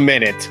 Wait a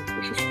minute.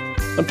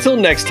 Until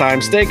next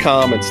time, stay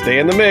calm and stay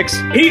in the mix.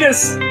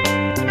 Penis!